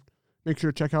Podcast Evolved. Make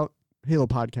sure to check out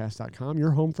HaloPodcast.com,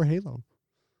 your home for Halo.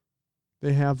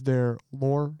 They have their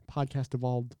Lore Podcast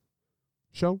Evolved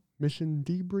show, Mission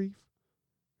Debrief.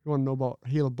 If you want to know about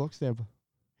Halo books, they have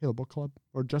Halo Book Club,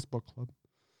 or just Book Club.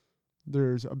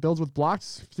 There's Builds with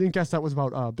Blocks. If you didn't guess, that was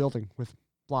about building with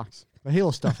blocks. The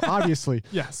Halo stuff, obviously.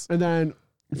 Yes. And then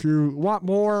if you want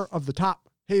more of the top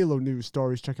Halo news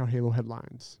stories, check out Halo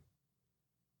Headlines.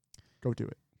 Go do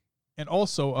it. And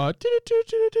also,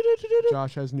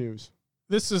 Josh has news.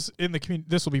 this is in the community.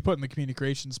 This will be put in the community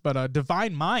creations, but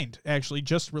Divine Mind actually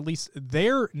just released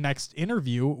their next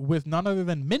interview with none other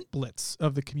than Mint Blitz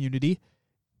of the community,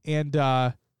 and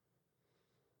it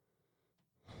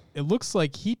looks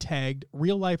like he tagged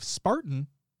Real Life Spartan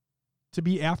to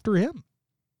be after him.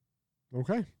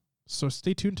 Okay. So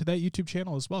stay tuned to that YouTube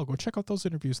channel as well. Go check out those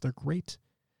interviews. They're great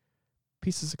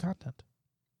pieces of content.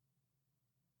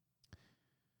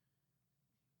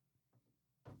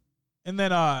 And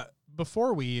then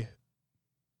before we...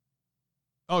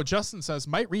 Oh, Justin says,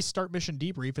 might restart Mission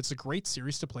Debrief. It's a great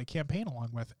series to play campaign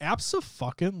along with.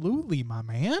 Abso-fucking-lutely, my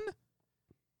man.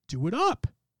 Do it up.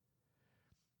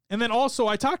 And then also,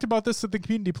 I talked about this at the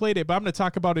community playdate, but I'm going to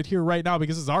talk about it here right now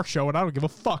because it's our show and I don't give a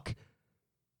fuck.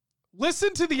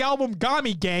 Listen to the album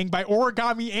Gami Gang by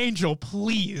Origami Angel,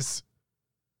 please.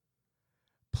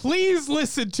 Please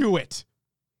listen to it.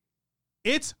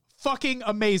 It's fucking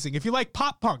amazing. If you like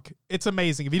pop punk, it's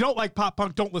amazing. If you don't like pop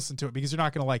punk, don't listen to it because you're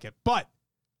not going to like it. But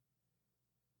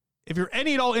if you're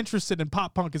any at all interested in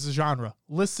pop punk as a genre,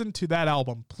 listen to that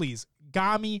album, please.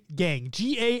 Gami Gang.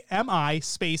 Gami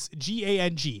space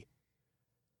Gang.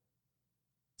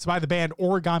 It's by the band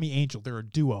Origami Angel. They're a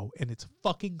duo, and it's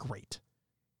fucking great.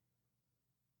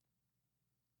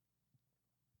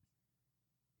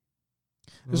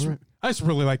 I just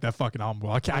really like that fucking album.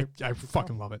 Well, I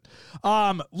fucking love it.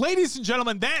 Ladies and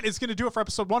gentlemen, that is going to do it for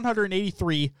episode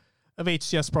 183 of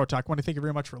HCS Pro Talk. I want to thank you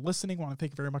very much for listening. I want to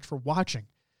thank you very much for watching.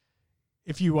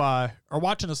 If you are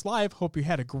watching us live, hope you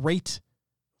had a great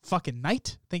fucking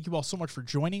night. Thank you all so much for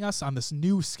joining us on this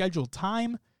new scheduled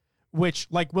time, which,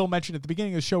 like Will mentioned at the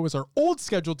beginning of the show, was our old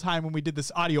scheduled time when we did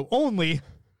this audio only.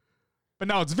 But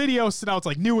now it's video, so now it's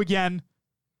like new again.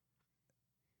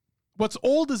 What's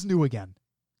old is new again.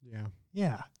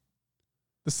 Yeah.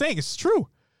 The saying is true.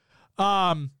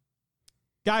 Guys,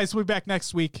 we'll be back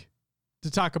next week to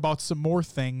talk about some more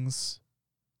things,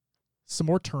 some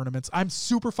more tournaments. I'm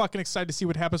super fucking excited to see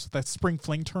what happens with that Spring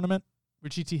Fling tournament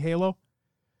with GT Halo.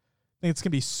 think it's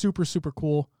going to be super, super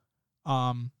cool.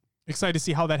 Excited to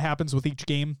see how that happens with each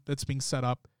game that's being set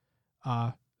up.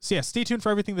 So yeah, stay tuned for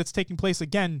everything that's taking place.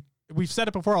 Again, we've said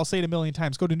it before. I'll say it a million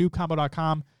times. Go to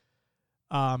noobcombo.com.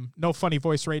 No funny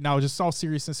voice right now, just all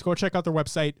seriousness. Go check out their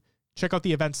website. Check out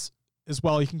the events as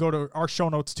well. You can go to our show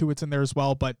notes too. It's in there as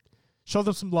well, but show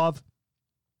them some love.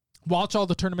 Watch all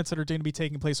the tournaments that are going to be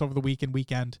taking place over the week and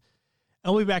weekend.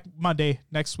 And we'll be back Monday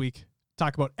next week.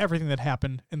 Talk about everything that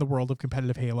happened in the world of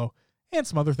competitive Halo and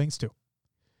some other things too.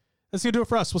 That's going to do it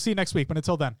for us. We'll see you next week. But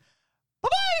until then,